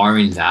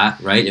barring that,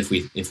 right, if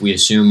we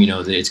assume,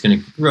 that it's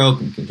going to grow,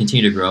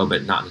 continue to grow,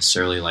 but not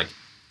necessarily like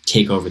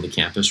take over the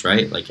campus,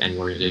 right, like any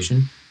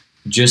organization,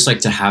 just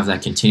like to have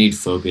that continued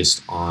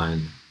focus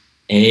on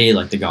A,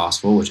 like the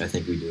gospel, which I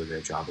think we do a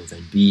great job of,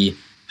 and B,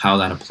 how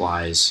that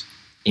applies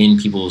in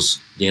people's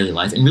daily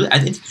life. And really, I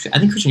think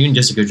Christian Union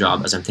does a good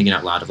job, as I'm thinking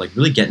out loud, of like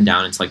really getting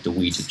down into like the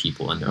weeds of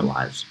people in their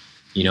lives,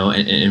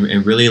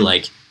 and really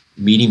like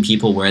meeting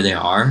people where they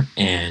are.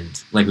 And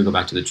like we go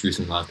back to the truth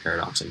and love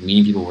paradox, like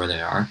meeting people where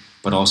they are,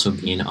 but also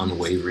being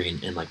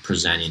unwavering in like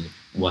presenting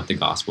what the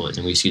gospel is.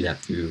 And we see that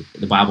through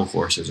the Bible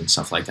courses and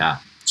stuff like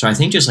that. So I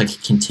think just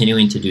like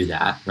continuing to do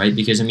that, right?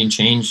 Because I mean,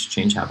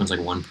 change happens like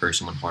one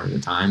person, one heart at a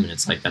time. And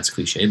it's like, that's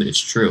cliche, but it's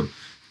true.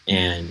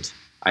 And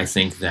I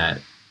think that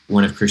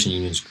one of Christian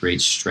Union's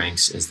great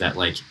strengths is that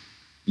like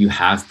you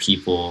have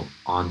people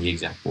on the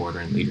exec board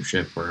or in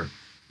leadership or,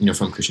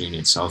 from Christian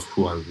Union itself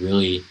who are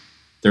really,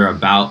 they're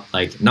about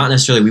like, not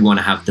necessarily we want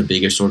to have the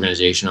biggest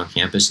organization on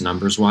campus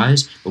numbers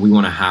wise, but we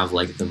want to have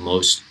like the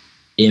most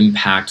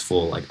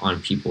impactful like on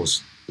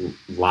people's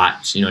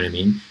lives. You know what I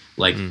mean?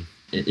 Like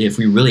if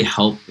we really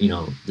help,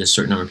 this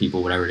certain number of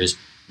people, whatever it is,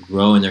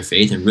 grow in their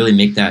faith and really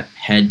make that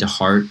head to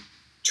heart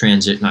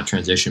head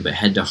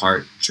to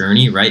heart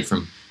journey, right?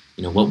 From,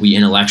 what we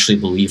intellectually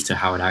believe to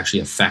how it actually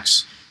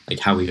affects like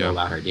how we go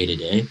about our day to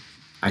day.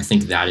 I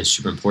think that is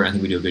super important. I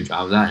think we do a good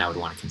job of that. And I would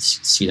want to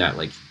see that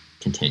like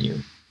continue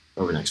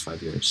over the next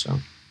 5 years. So,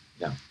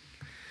 yeah.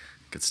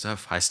 Good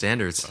stuff. High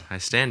standards. High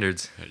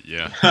standards.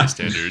 High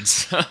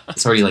standards.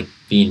 It's already like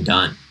being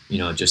done,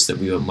 just that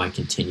we might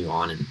continue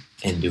on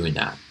and doing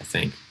that, I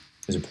think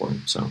is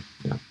important. So,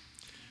 yeah.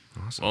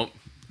 Awesome. Well,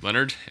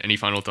 Leonard, any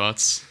final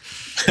thoughts?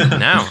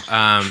 No,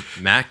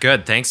 Matt,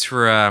 good. Thanks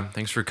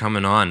for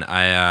coming on.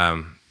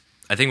 I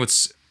think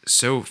what's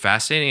so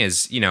fascinating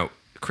is,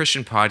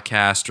 Christian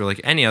podcast or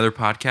like any other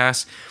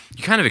podcast,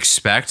 you kind of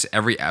expect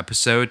every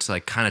episode to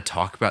like kind of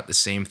talk about the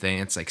same thing.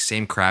 It's like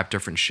same crap,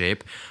 different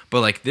shape.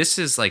 But like this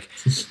is like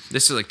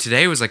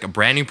today was like a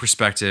brand new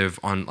perspective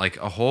on like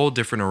a whole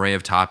different array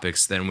of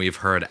topics than we've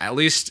heard, at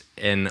least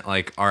in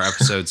like our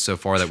episodes so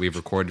far that we've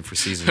recorded for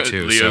season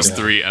 2. Leo's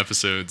 3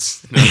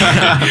 episodes. So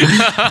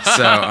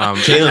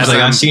Caleb's like,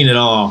 I've seen it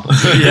all.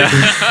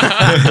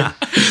 Yeah.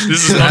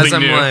 This is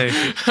nothing new.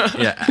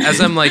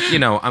 As I'm like, you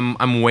know,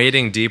 I'm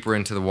wading deeper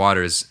into the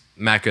waters.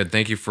 Matt Good,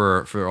 thank you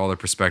for all the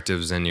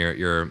perspectives and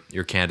your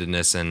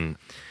candidness and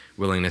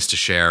willingness to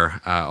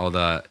share all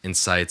the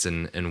insights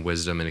and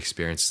wisdom and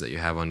experiences that you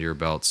have under your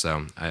belt.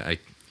 So I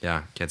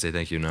can't say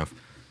thank you enough.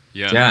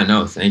 Yeah,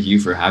 no, thank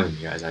you for having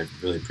me, guys. I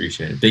really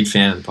appreciate it. Big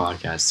fan of the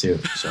podcast too.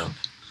 So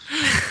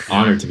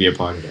honored to be a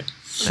part of it.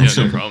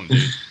 Yeah, no problem,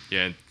 dude.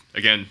 Yeah,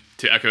 again,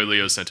 to echo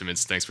Leo's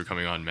sentiments, thanks for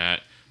coming on,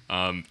 Matt.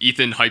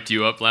 Ethan hyped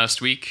you up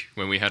last week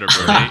when we had our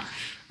birthday.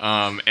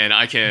 And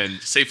I can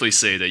safely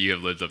say that you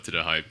have lived up to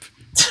the hype.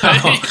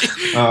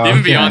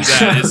 Even beyond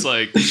that, it's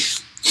like,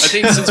 I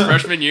think since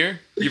freshman year,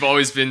 you've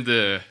always been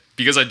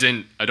because I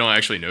don't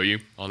actually know you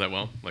all that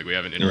well. Like, we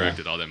haven't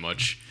interacted all that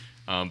much.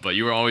 But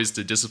you were always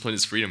the discipline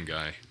is freedom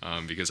guy,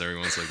 because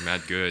everyone's like,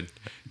 Matt Good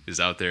is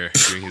out there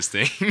doing his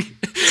thing. So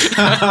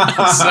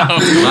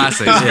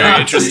Classic. It's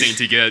very interesting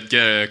to get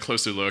a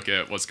closer look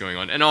at what's going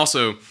on. And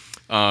also,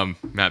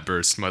 Matt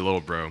Burst, my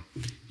little bro,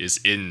 is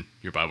in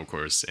your Bible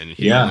course, and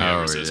he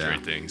always says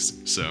great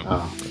things. So,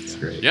 that's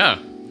great. Yeah.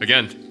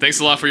 Again,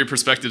 thanks a lot for your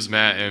perspectives,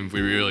 Matt, and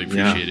we really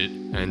appreciate it.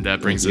 And that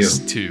brings us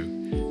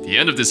to the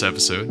end of this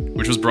episode,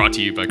 which was brought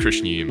to you by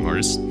Christian Union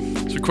Artists.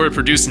 It's recorded,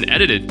 produced, and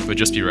edited by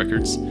Just Be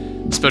Records.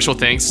 Special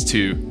thanks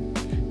to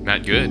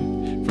Matt Good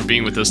for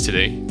being with us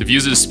today. The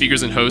views of the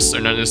speakers and hosts are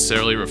not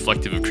necessarily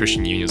reflective of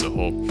Christian Union as a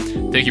whole.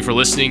 Thank you for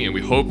listening, and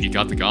we hope you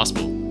got the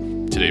gospel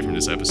today from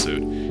this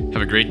episode.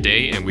 Have a great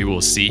day, and we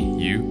will see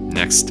you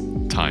next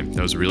time.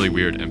 That was a really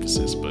weird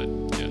emphasis, but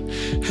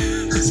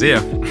yeah. See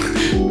ya.